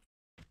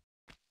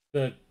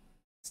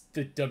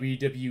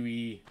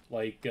WWE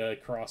like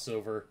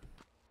crossover.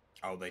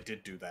 Oh, they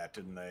did do that,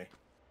 didn't they?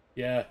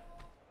 Yeah.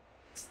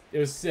 It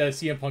was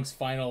CM Punk's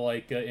final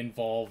like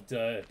involved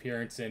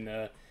appearance in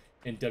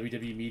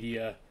WWE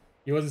media.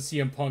 He wasn't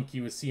CM Punk, he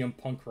was CM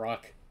Punk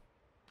Rock.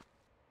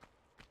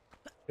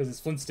 Because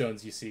it's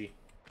Flintstones, you see.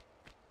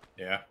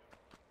 Yeah.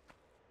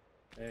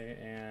 Okay,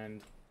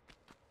 and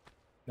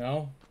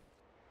no?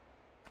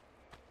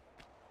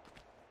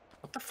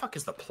 What the fuck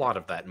is the plot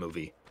of that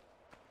movie?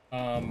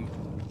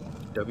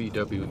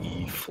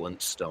 WWE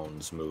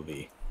Flintstones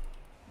movie.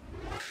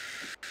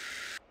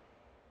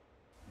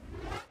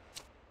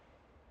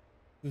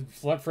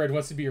 Fred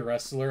wants to be a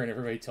wrestler and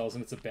everybody tells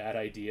him it's a bad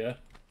idea.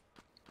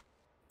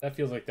 That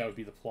feels like that would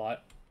be the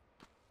plot.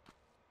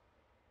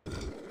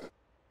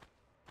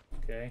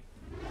 Okay.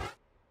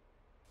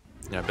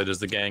 Yeah, but is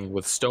the gang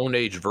with Stone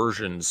Age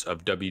versions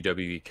of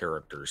WWE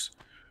characters.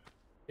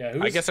 Yeah,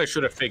 I guess I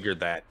should have figured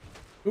that.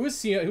 Who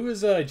was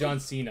John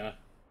Cena?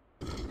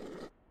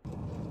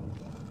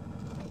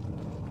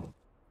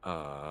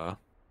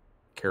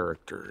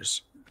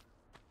 Characters.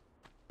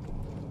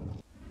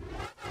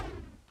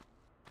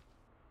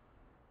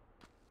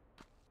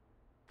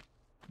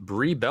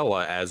 Brie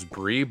Bella as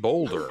Brie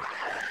Boulder.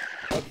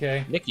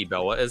 Okay. Nikki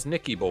Bella as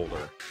Nikki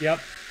Boulder. Yep.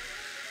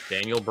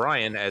 Daniel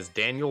Bryan as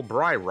Daniel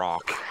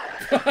Bryrock.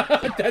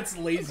 That's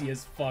lazy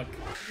as fuck.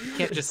 You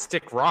can't just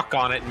stick rock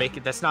on it and make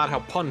it. That's not how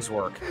puns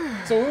work.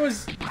 So it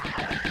was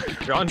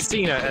John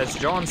Cena as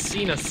John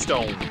Cena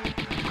Stone.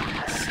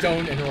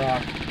 Stone and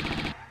Rock.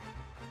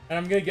 And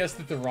I'm gonna guess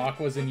that the Rock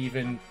wasn't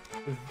even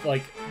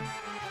like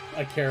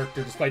a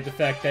character, despite the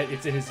fact that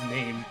it's in his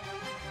name.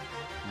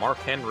 Mark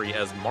Henry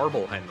as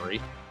Marble Henry.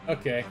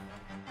 Okay.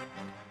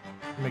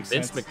 Makes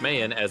Vince sense.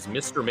 McMahon as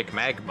Mr.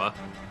 McMagma.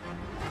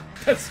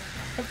 That's,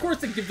 of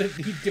course he'd give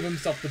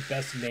himself the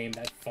best name,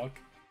 that fuck.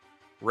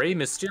 Rey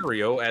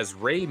Mysterio as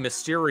Rey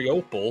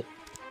Mysteriople.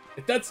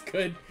 That's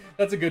good.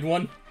 That's a good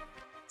one.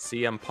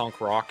 CM Punk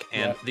Rock.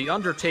 And Yeah. The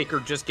Undertaker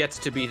just gets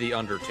to be The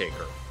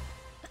Undertaker.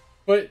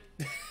 But,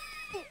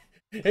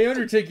 hey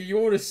Undertaker, you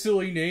want a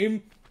silly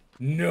name?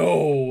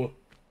 No.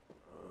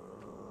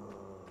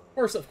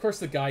 Of course,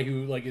 the guy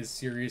who like is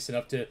serious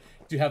enough to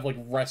have like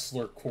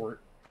wrestler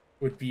court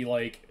would be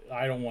like,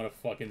 I don't want a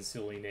fucking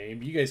silly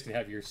name. You guys can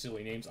have your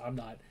silly names. I'm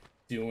not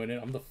doing it.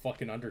 I'm the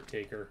fucking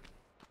Undertaker.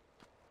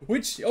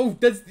 Which,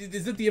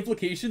 is it the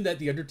implication that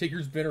the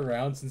Undertaker's been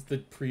around since the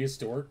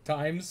prehistoric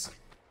times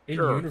in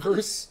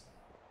universe?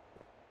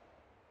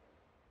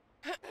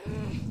 I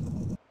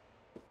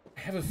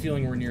have a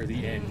feeling we're near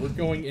the end. We're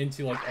going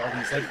into like all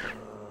these like.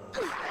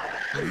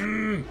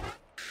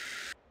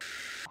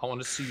 I want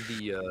to see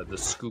the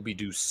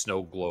Scooby-Doo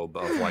snow globe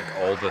of like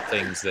all the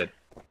things that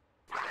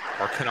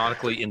are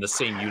canonically in the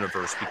same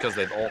universe because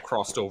they've all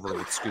crossed over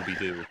with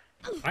Scooby-Doo.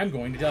 I'm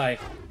going to die.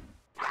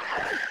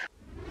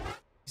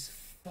 These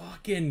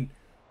fucking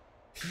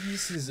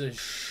pieces of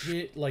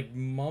shit like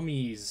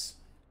mummies.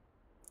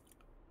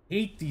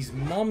 Hate these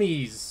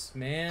mummies,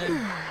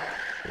 man.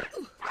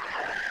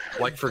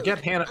 Like,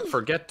 forget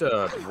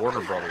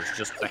Warner Brothers.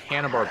 Just the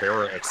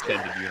Hanna-Barbera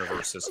extended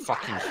universe is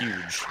fucking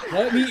huge.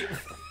 Let me.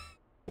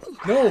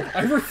 No,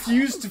 I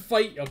refuse to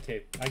fight.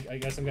 Okay, I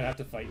guess I'm gonna have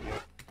to fight you.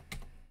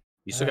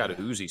 You still got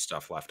Uzi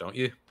stuff left, don't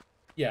you?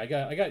 Yeah, I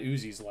got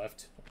Uzis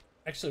left.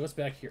 Actually, what's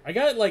back here? I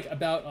got like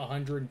about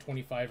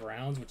 125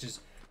 rounds, which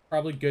is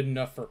probably good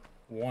enough for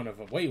one of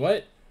them. Wait,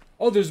 what?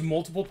 Oh, there's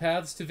multiple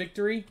paths to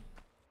victory?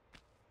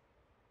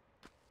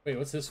 Wait,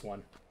 what's this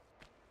one?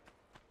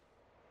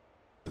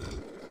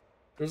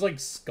 There's like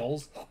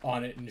skulls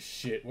on it and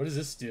shit. What does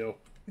this do?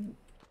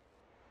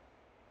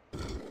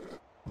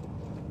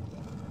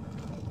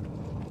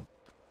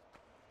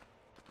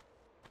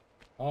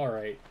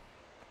 Alright.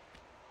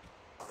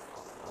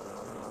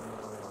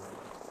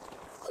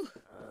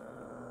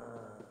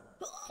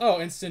 Oh,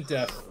 instant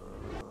death.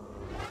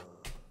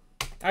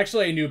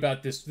 Actually, I knew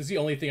about this. This is the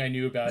only thing I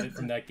knew about it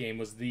from that game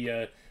was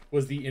the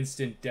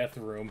instant death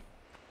room.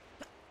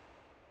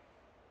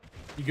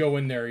 You go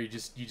in there, you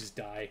just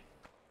die.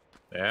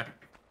 Yeah.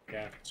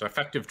 Yeah. So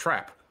effective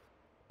trap.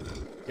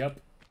 Yep.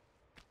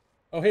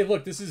 Oh, hey,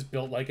 look, this is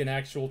built like an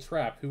actual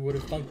trap. Who would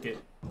have thunk it?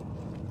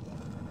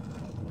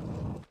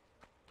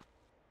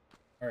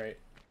 Alright.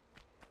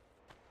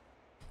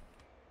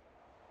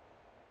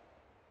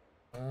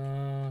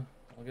 I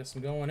guess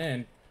I'm going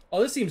in.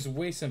 Oh, this seems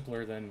way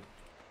simpler than...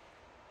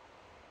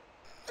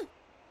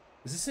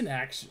 Is this an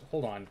action?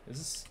 Hold on. Is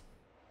this...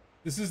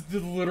 This is the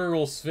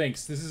literal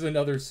Sphinx. This is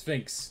another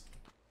Sphinx.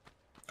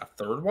 A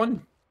third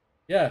one?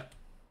 Yeah.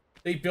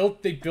 They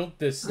built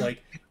this,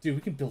 like... Dude,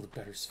 we can build a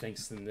better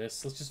Sphinx than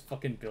this. Let's just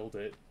fucking build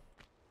it.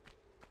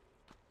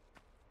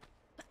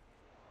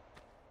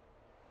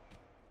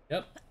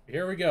 Yep.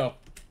 Here we go.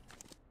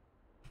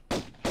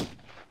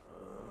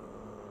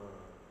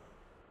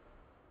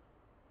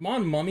 Come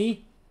on,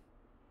 mummy.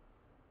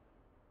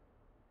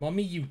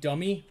 Mummy, you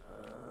dummy.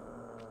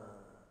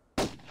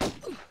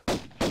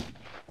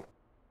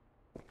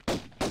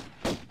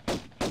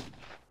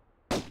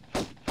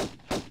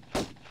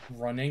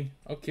 Running.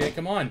 Okay,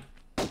 come on.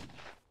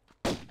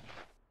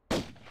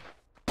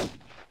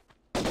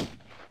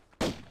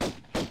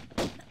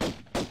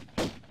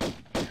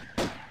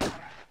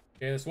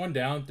 Okay, there's one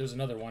down. There's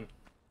another one.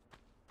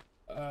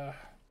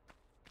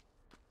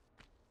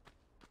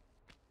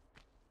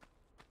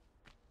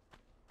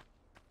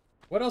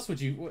 What else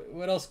would you...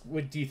 What else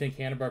do you think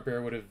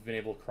Hanna-Barbera would have been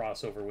able to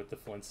cross over with the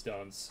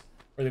Flintstones?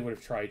 Or they would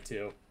have tried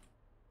to?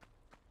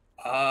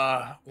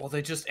 Well,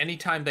 they just...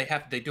 Anytime they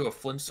do a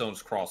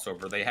Flintstones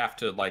crossover, they have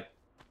to, like,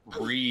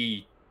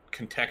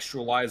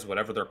 recontextualize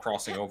whatever they're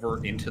crossing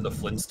over into the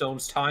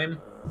Flintstones time.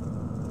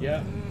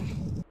 Yeah.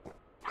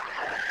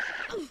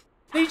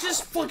 They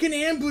just fucking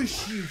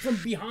ambush you from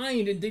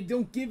behind, and they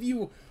don't give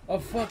you a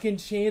fucking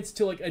chance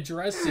to, like,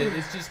 address it.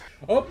 It's just,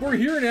 oh, we're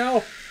here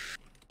now.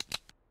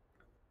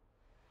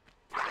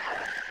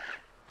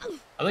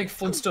 I think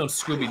Flintstones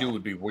Scooby-Doo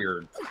would be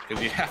weird,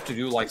 because you'd have to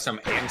do, like, some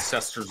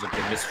Ancestors of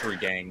the Mystery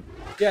Gang.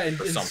 Yeah, and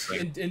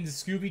something. And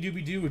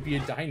Scooby-Dooby-Doo would be a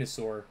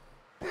dinosaur.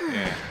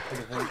 Yeah.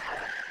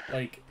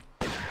 Like...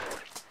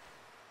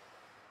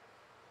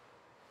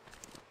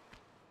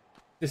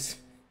 This...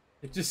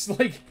 It just,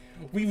 like...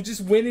 We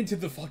just went into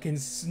the fucking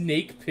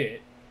snake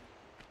pit.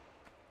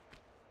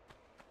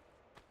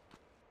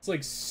 It's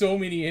like so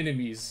many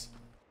enemies.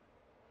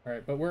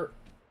 Alright, but we're...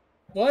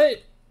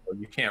 What? Well,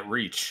 you can't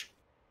reach.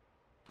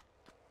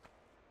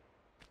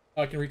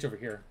 Oh, I can reach over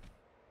here.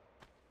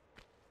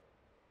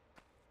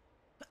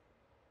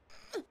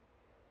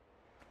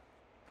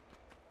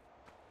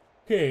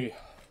 Okay.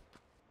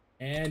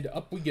 And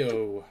up we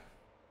go.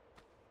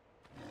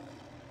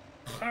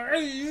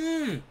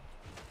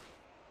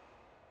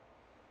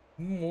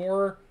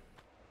 More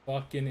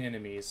fucking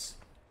enemies.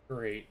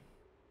 Great.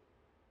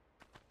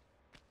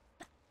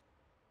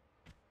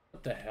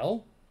 What the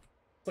hell?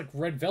 It's like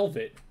red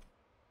velvet.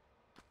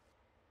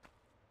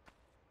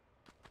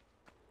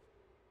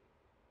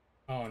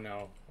 Oh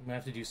no. I'm gonna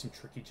have to do some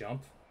tricky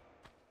jump.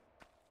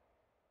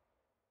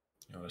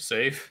 You want to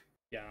save?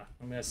 Yeah,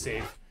 I'm gonna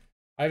save.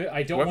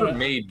 I don't Whoever wanna...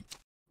 made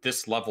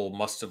this level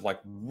must have, like,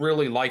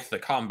 really liked the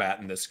combat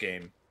in this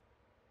game.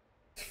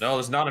 No,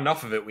 there's not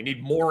enough of it. We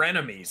need more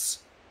enemies.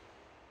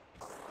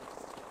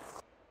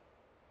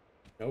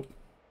 Nope.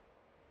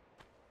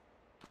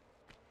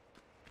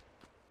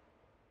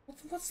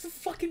 What's the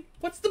fucking...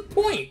 What's the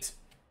point?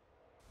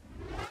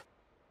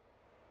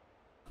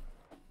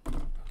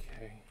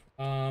 Okay.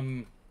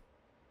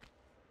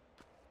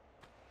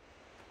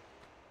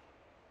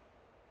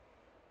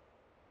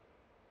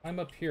 I'm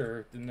up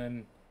here, and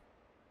then...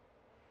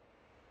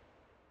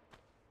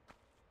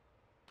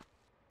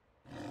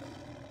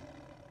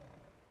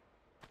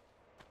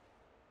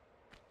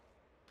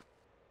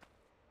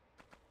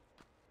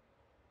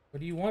 What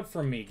do you want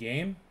from me,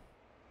 game?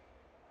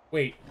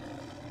 Wait.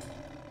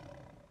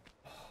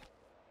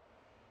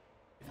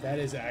 If that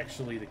is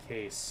actually the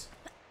case...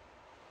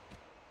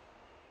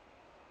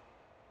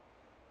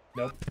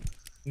 Nope.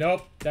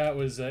 Nope, that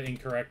was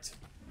incorrect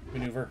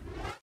maneuver.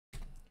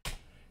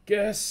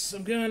 Guess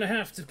I'm gonna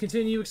have to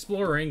continue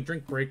exploring.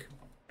 Drink break.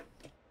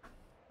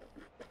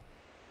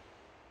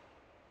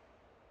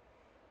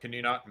 Can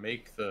you not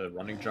make the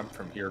running jump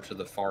from here to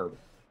the far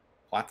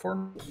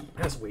platform?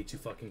 That's way too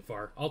fucking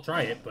far. I'll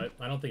try it, but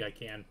I don't think I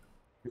can.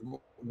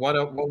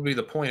 What would be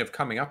the point of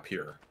coming up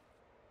here?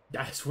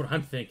 That's what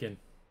I'm thinking.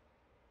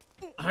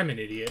 I'm an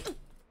idiot.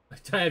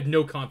 I have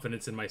no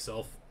confidence in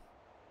myself.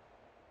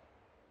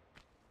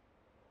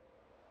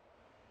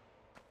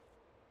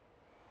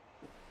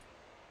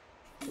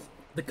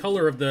 The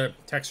color of the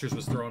textures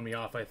was throwing me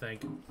off, I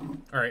think.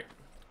 Alright.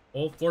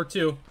 Well, floor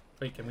 2.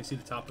 Wait, can we see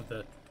the top of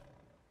the...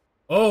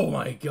 Oh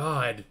my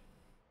god!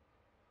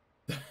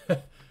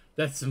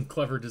 That's some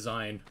clever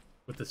design.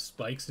 With the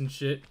spikes and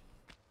shit.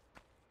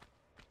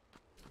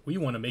 We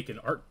want to make an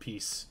art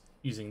piece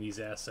using these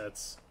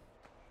assets.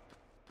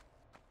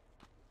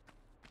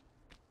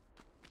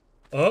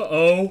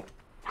 Uh-oh!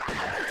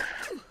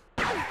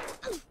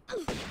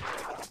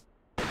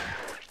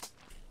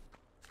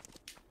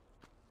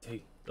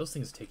 Hey, those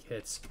things take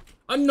hits.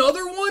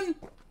 Another one?!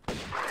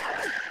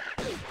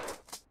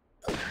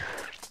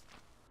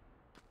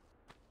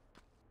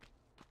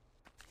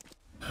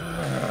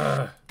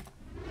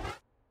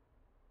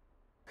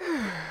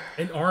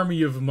 An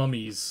army of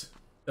mummies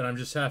that I'm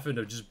just having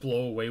to just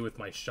blow away with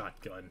my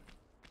shotgun.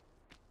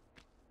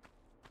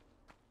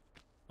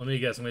 Let me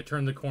guess, I'm gonna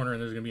turn the corner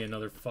and there's gonna be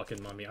another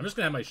fucking mummy. I'm just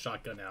gonna have my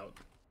shotgun out.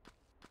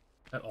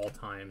 At all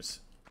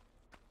times.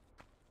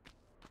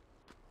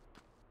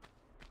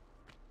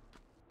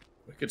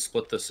 We could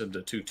split this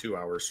into two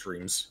 2-hour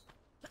streams.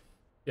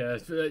 Yeah,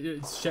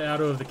 it's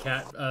Shadow of the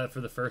Cat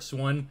for the first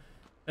one,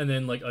 and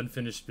then like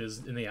unfinished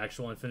business in the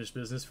actual unfinished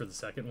business for the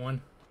second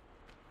one.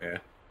 Yeah.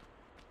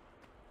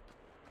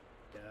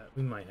 Yeah,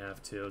 we might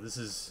have to. This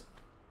is,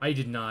 I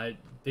did not.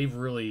 They've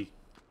really.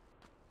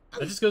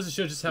 That just goes to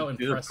show just how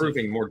impressive. They're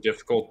proving more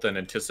difficult than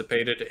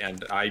anticipated,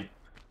 and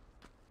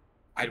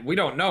we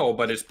don't know,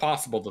 but it's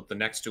possible that the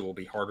next two will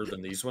be harder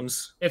than these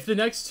ones. If the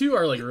next two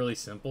are like really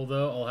simple,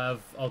 though,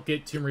 I'll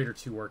get Tomb Raider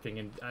 2 working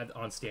and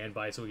on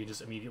standby, so we can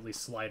just immediately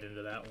slide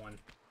into that one.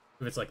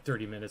 If it's like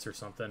 30 minutes or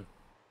something.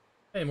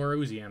 Hey, more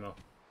Uzi ammo.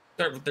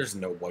 There's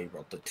no way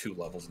we're up to 2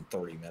 levels in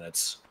 30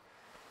 minutes.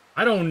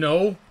 I don't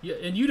know, yeah,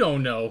 and you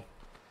don't know.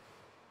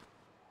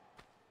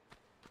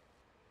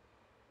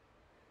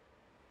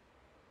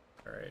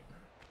 All right.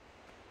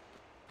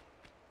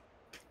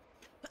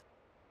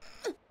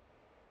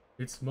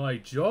 It's my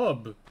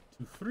job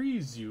to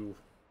freeze you.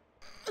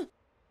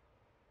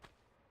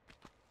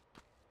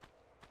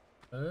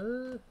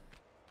 Alright,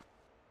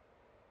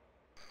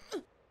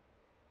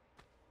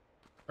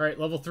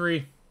 level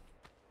 3.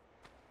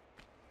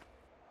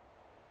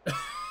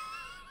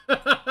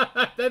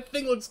 That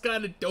thing looks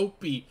kind of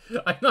dopey.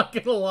 I'm not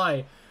gonna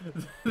lie.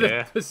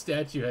 Yeah. The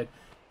statue head.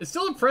 It's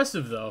still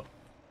impressive, though.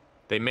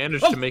 They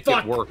managed to make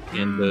it work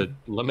in the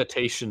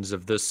limitations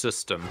of this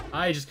system.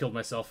 I just killed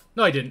myself.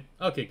 No, I didn't.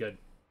 Okay, good.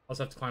 I'll just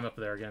have to climb up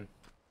there again.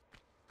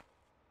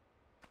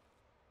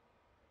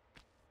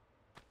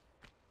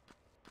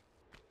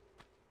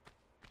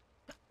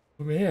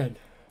 Oh, man.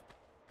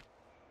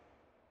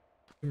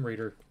 Tomb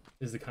Raider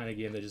is the kind of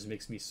game that just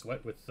makes me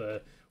sweat with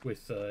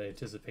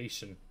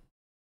anticipation.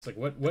 It's like,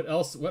 what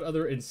else? What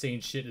other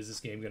insane shit is this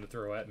game gonna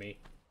throw at me?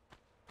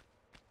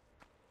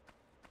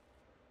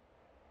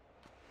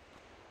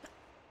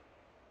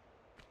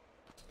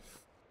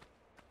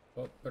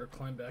 Oh, better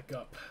climb back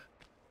up.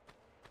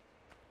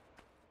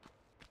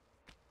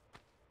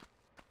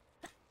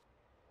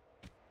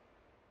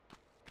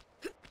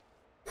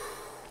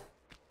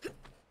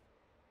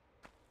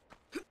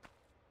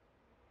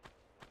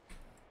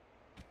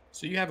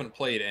 So you haven't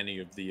played any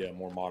of the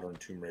more modern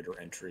Tomb Raider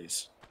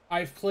entries?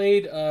 I've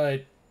played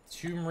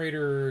Tomb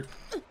Raider.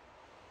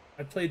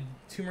 I played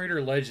Tomb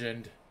Raider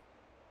Legend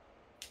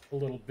a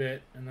little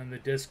bit, and then the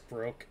disc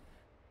broke.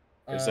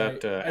 Is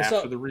that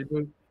after the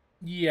reboot?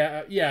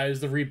 Yeah, it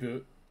was the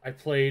reboot. I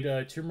played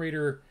Tomb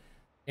Raider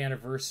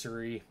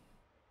Anniversary,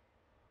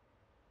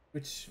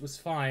 which was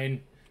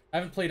fine. I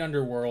haven't played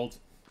Underworld,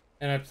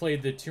 and I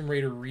played the Tomb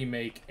Raider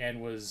remake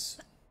and was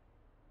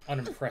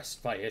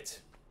unimpressed by it.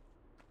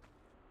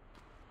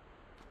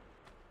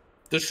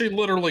 Does she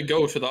literally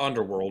go to the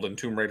Underworld in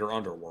Tomb Raider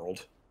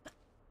Underworld?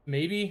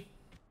 Maybe.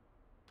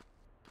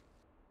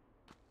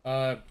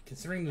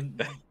 Considering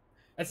the...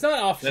 That's not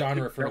off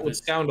genre for that would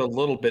sound a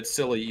little bit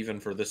silly even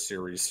for this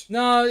series.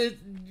 No,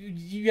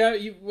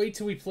 you wait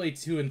till we play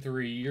 2 and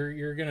 3.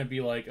 You're gonna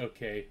be like,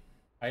 okay,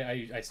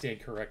 I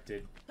stand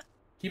corrected.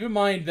 Keep in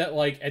mind that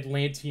like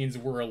Atlanteans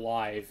were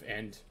alive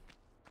and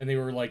they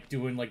were like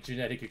doing like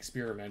genetic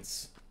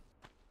experiments,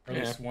 or at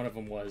least one of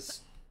them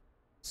was.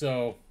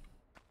 So,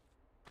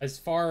 as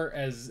far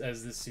as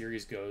this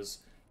series goes,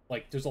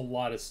 like there's a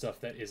lot of stuff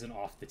that isn't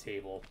off the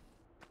table.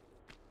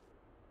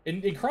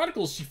 In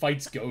Chronicles, she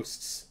fights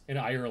ghosts in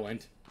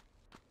Ireland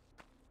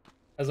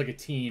as like a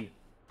teen.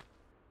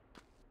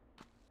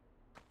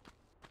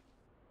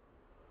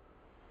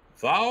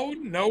 Thou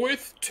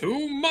knoweth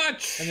too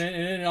much. And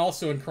then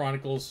also in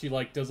Chronicles, she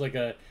like does like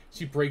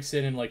she breaks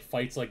in and like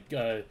fights like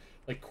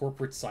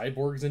corporate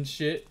cyborgs and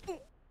shit.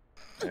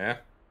 Yeah.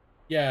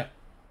 Yeah.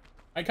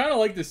 I kind of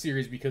like this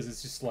series because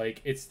it's just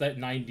like it's that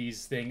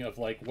 90s thing of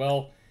like,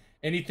 well,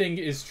 anything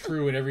is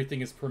true and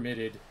everything is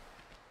permitted.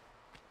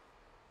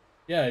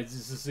 Yeah,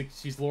 it's just like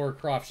she's Lara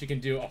Croft. She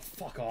can do... Oh,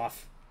 fuck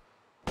off.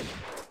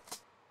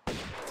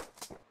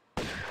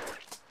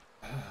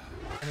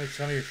 How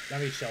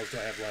many shells do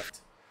I have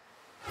left?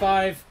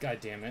 5. God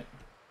damn it.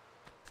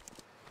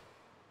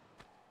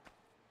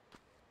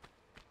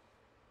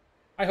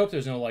 I hope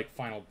there's no, like,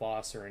 final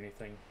boss or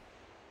anything.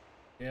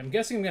 Yeah, I'm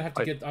guessing I'm gonna have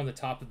to get on the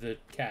top of the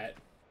cat.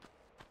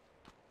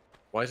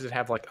 Why does it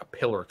have, like, a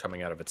pillar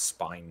coming out of its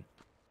spine?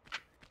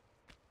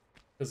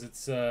 Because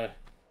because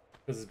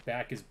his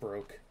back is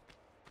broke.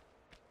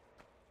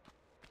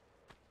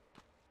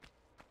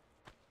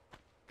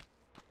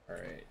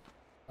 Alright.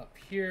 Up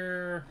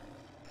here.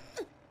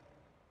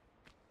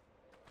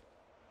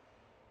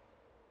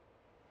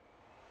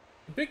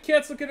 The big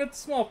cat's looking at the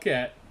small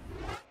cat.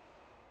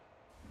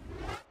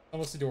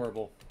 Almost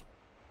adorable.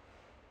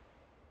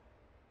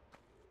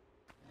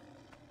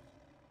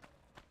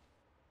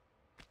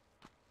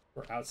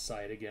 We're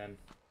outside again.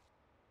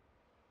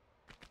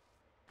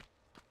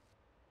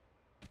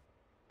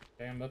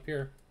 Okay, I'm up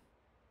here.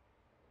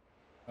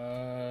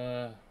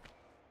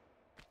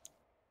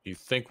 You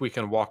think we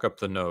can walk up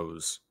the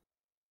nose?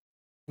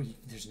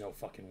 There's no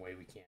fucking way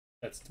we can't.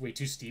 That's way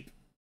too steep.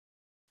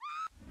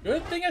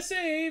 Good thing I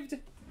saved!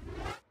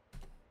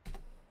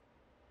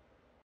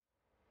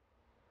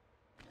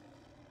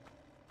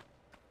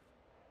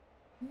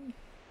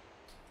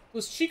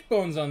 Those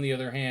cheekbones, on the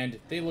other hand,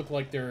 they look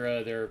like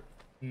they're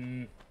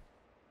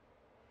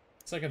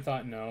second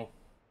thought, no.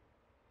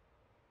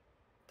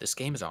 This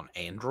game is on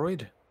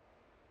Android?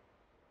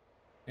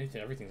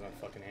 Everything's on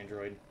fucking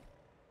Android.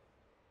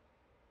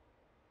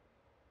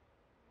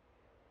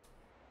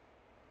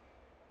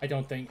 I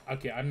don't think...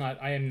 Okay, I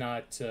am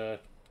not,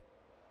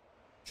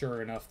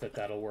 sure enough that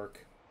that'll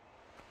work.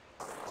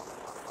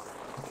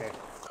 Okay.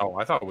 Oh,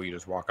 I thought we could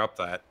just walk up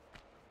that.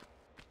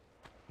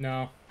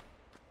 No.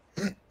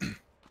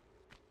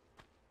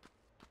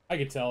 I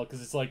could tell,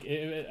 because it's like,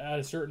 at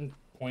a certain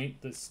point,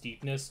 the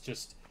steepness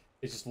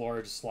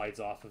Laura just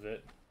slides off of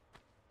it.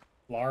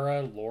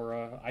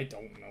 Laura, I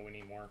don't know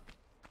anymore.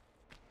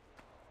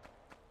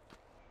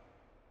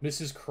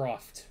 Mrs.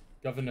 Croft.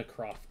 Governor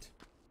Croft.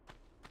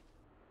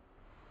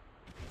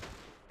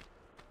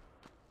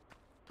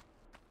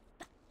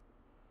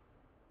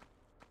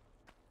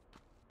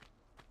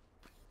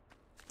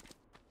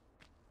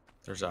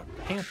 There's a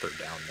panther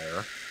down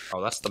there.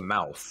 Oh, that's the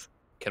mouth.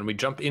 Can we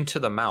jump into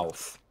the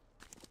mouth?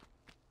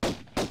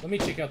 Let me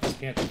check out this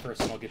panther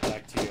first, and I'll get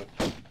back to you.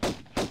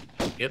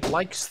 It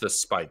likes the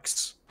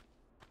spikes.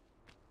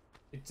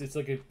 It's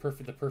like the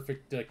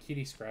perfect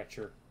kitty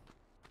scratcher.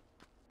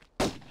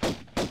 Okay,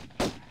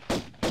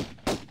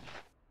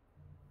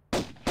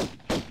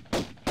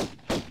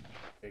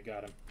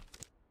 got him.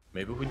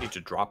 Maybe we need to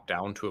drop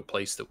down to a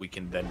place that we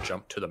can then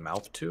jump to the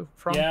mouth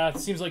from? Yeah, it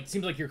seems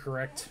like you're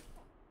correct.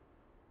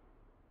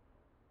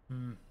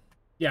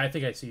 Yeah, I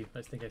think I see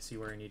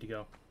where I need to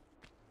go.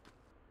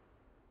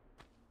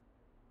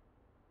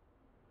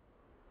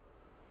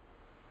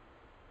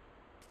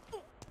 Is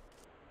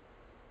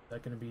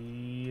that gonna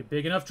be a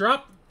big enough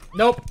drop?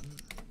 Nope.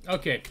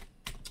 Okay.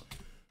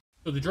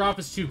 So the drop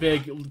is too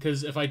big,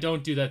 because if I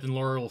don't do that, then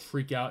Laura will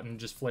freak out and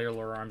just flare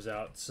her arms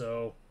out,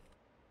 so...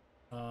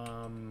 So,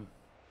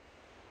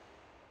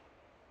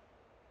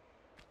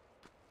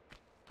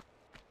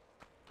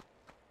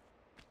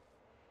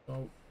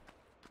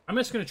 I'm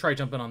just gonna try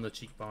jumping on the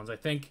cheekbones. I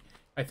think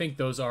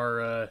those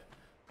are,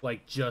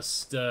 like,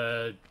 just,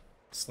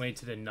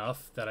 slanted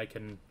enough that I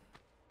can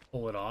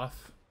pull it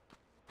off.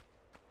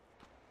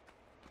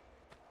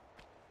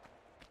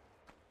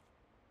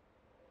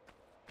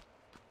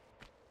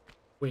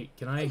 Wait,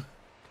 can I?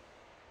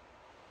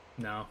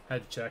 No,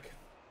 had to check.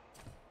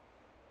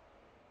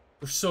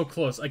 We're so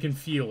close. I can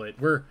feel it.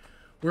 We're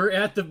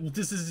at the...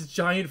 This is a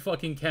giant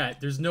fucking cat.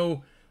 There's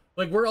no...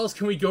 Like, where else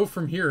can we go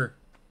from here?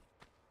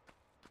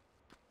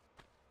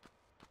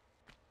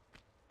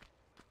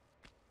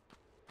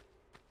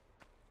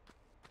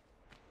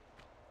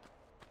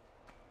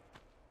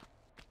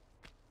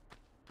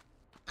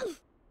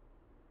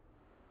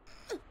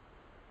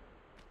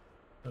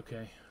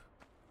 Okay.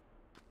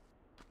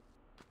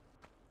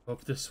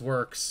 Hope this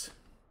works.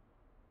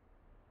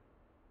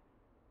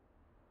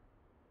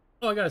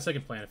 Oh, I got a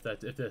second plan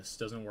if this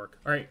doesn't work.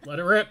 All right, let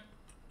it rip.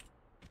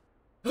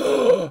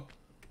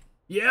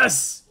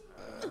 Yes.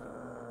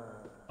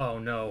 Oh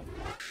no.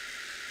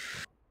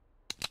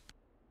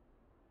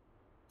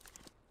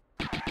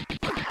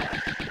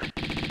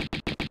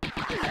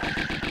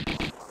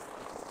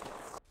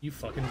 You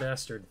fucking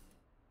bastard.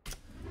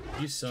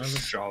 You son of a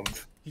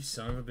shove. You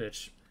son of a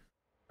bitch.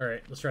 All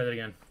right, let's try that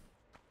again.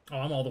 Oh,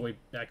 I'm all the way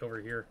back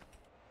over here.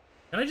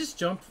 Can I just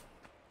jump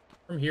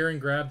from here and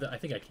grab the... I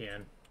think I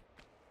can.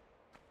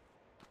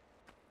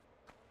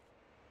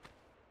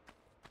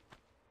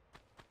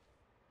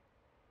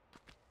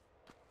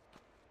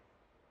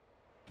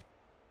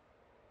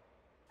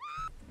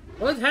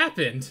 What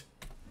happened?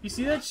 You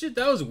see that shit?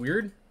 That was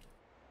weird.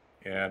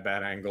 Yeah,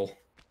 bad angle.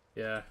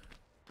 Yeah.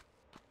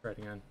 Try it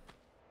again.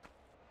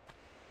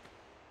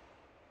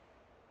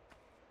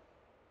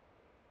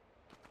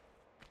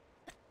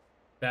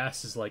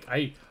 Bass is like,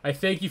 I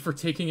thank you for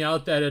taking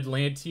out that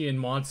Atlantean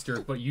monster,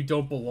 but you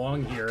don't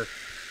belong here.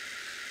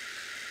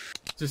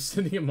 Just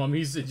sending in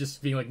mummies and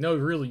just being like, no,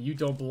 really, you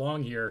don't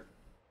belong here.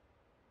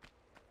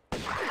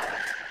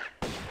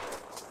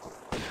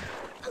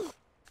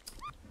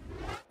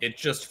 It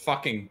just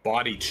fucking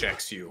body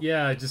checks you.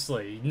 Yeah, just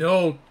like,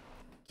 no,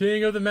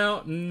 King of the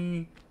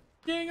Mountain,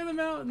 King of the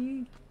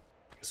Mountain.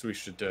 Guess we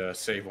should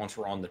save once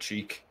we're on the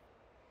cheek.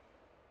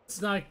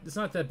 It's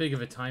not that big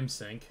of a time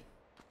sink.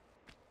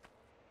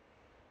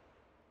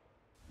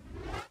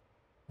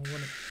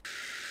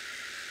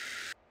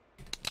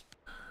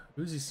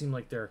 Uzi seem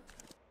like they're...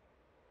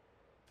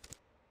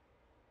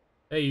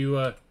 Hey,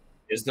 you,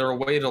 Is there a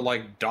way to,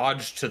 like,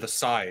 dodge to the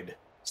side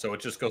so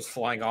it just goes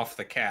flying off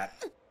the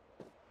cat?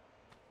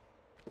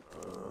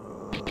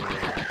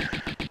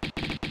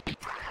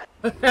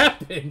 What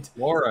happened?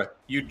 Laura,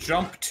 you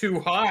jumped too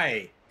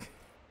high.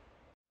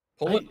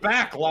 Pull it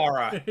back,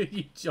 Laura.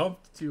 You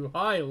jumped too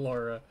high,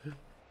 Laura.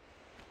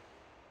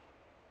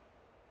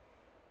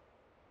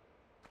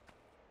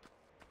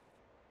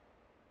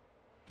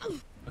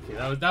 Okay,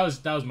 that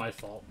was my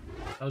fault.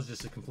 That was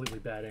just a completely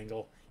bad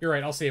angle. You're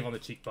right. I'll save on the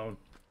cheekbone.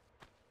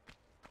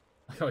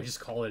 I can always just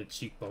call it a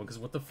cheekbone, because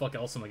what the fuck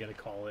else am I gonna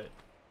call it?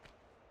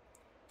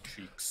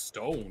 Cheek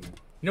stone.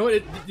 You know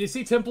what? They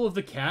say Temple of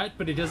the Cat,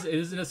 but it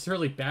isn't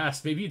necessarily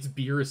Bast. Maybe it's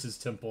Beerus's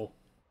temple.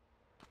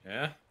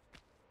 Yeah.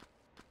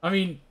 I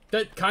mean,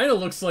 that kind of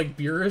looks like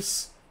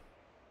Beerus.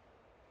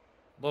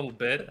 A little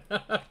bit.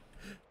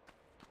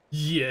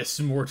 Yes,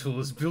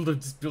 mortals, build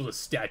a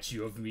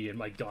statue of me and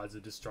my gods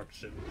of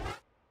destruction.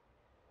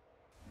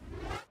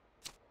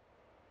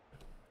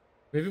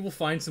 Maybe we'll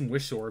find some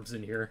wish orbs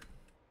in here.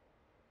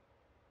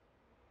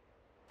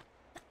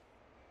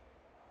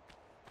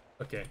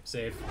 Okay,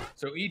 save.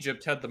 So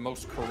Egypt had the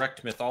most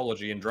correct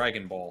mythology in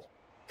Dragon Ball.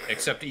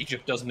 Except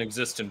Egypt doesn't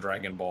exist in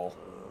Dragon Ball.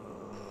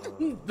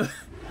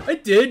 I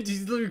did!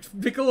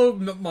 Piccolo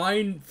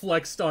mind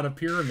flexed on a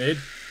pyramid.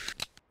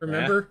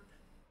 Remember? Yeah.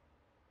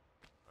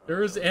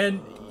 There was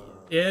an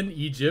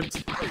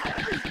Egypt.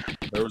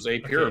 There was a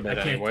pyramid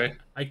anyway.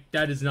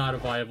 That is not a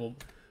viable...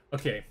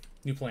 Okay,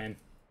 new plan.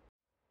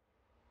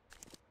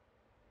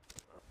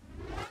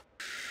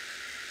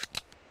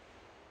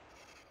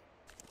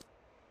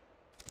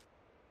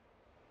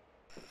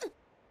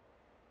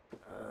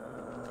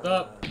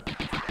 Up.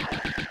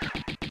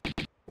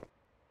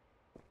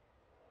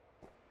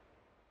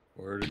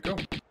 Where'd it go?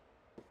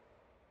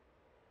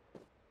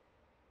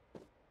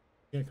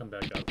 Gonna come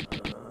back up.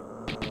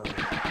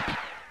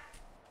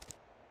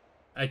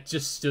 I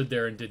just stood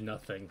there and did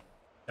nothing.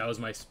 That was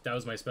my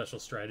special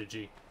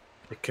strategy.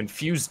 It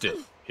confused it.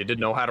 It didn't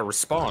know how to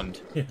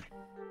respond. Yeah.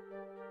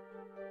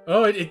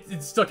 Oh,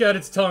 it stuck out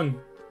its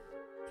tongue.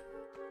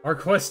 Our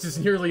quest is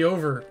nearly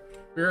over.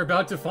 We are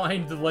about to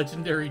find the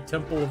legendary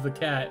Temple of the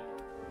Cat.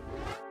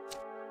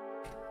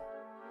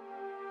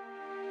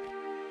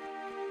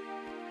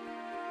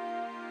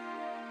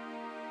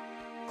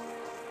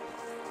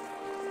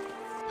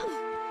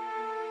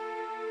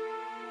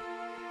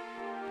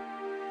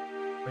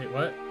 Wait,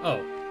 what?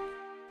 Oh.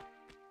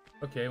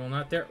 Okay, well,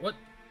 not there. What?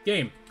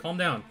 Game, calm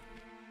down.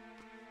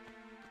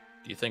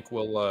 Do you think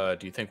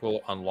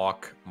we'll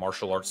unlock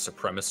martial arts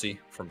supremacy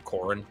from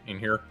Corrin in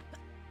here?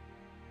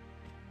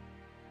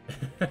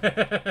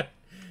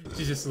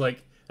 She's just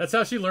like, that's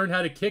how she learned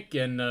how to kick,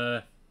 and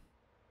they're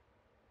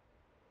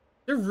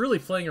really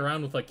playing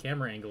around with like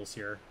camera angles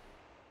here.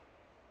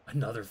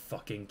 Another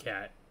fucking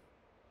cat.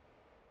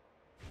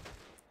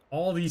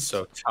 All these...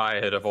 So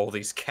tired of all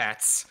these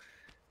cats.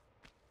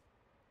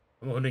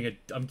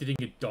 I'm getting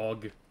a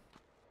dog.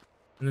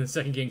 And then the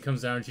second game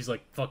comes out and she's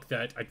like, fuck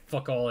that. I'd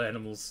fuck all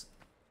animals.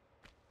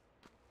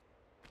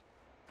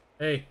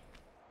 Hey. Is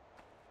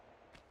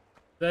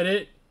that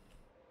it?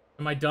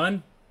 Am I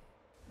done?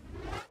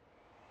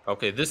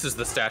 Okay, this is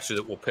the statue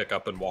that we'll pick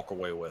up and walk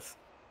away with.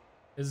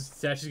 This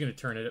statue's gonna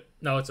turn it.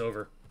 No, it's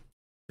over.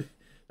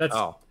 That's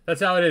how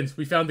it ends.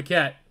 We found the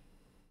cat.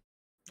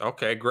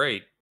 Okay,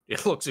 great.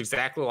 It looks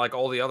exactly like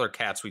all the other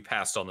cats we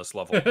passed on this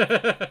level.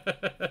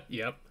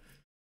 Yep.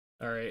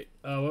 Alright,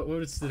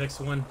 what is the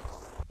next one?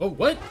 Oh,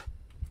 what?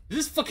 Is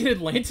this fucking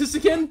Atlantis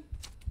again?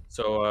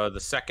 So, the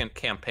second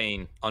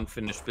campaign,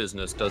 Unfinished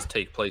Business, does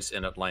take place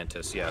in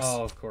Atlantis, yes.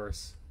 Oh, of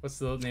course. What's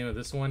the name of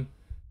this one?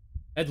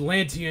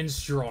 Atlantean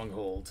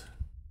Stronghold.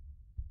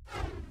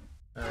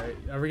 Alright,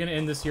 are we gonna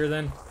end this here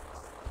then?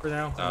 For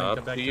now?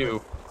 Up to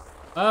you.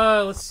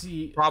 Let's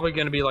see. Probably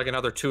gonna be like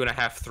another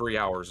 2.5, 3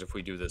 hours if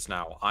we do this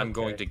now. I'm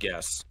going to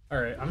guess.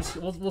 Alright,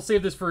 we'll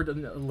save this for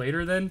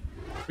later then.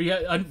 We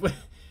got...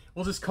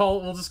 We'll just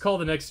call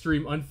the next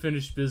stream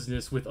Unfinished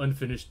Business with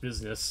Unfinished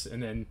Business,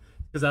 and then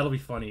because that'll be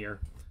funnier.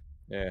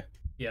 Yeah.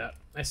 Yeah,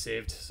 I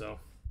saved, so.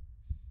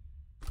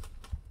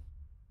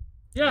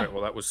 Yeah. Right,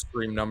 well, that was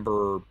stream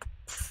number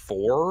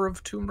 4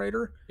 of Tomb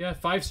Raider. Yeah,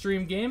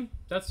 5-stream game.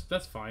 That's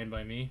fine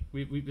by me.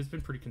 It's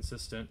been pretty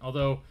consistent.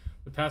 Although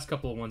the past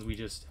couple of ones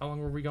how long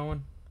were we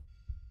going?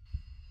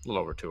 A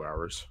little over 2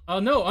 hours. Oh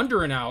no,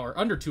 under an hour,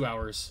 under 2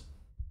 hours.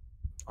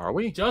 Are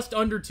we? Just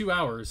under 2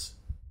 hours.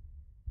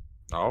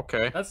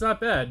 Okay. That's not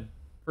bad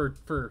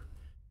for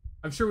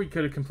I'm sure we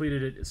could have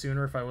completed it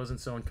sooner if I wasn't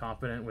so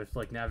incompetent with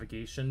like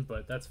navigation,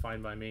 but that's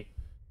fine by me.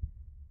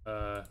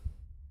 All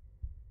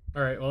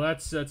right, well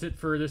that's it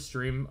for this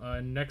stream.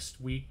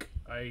 Next week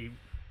I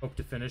hope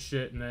to finish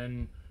it, and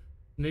then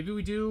maybe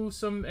we do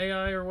some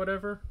AI or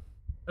whatever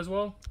as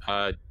well.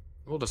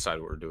 We'll decide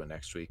what we're doing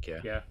next week.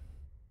 Yeah. Yeah.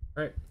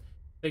 All right.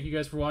 Thank you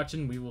guys for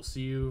watching. We will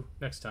see you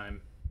next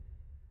time.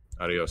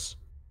 Adios.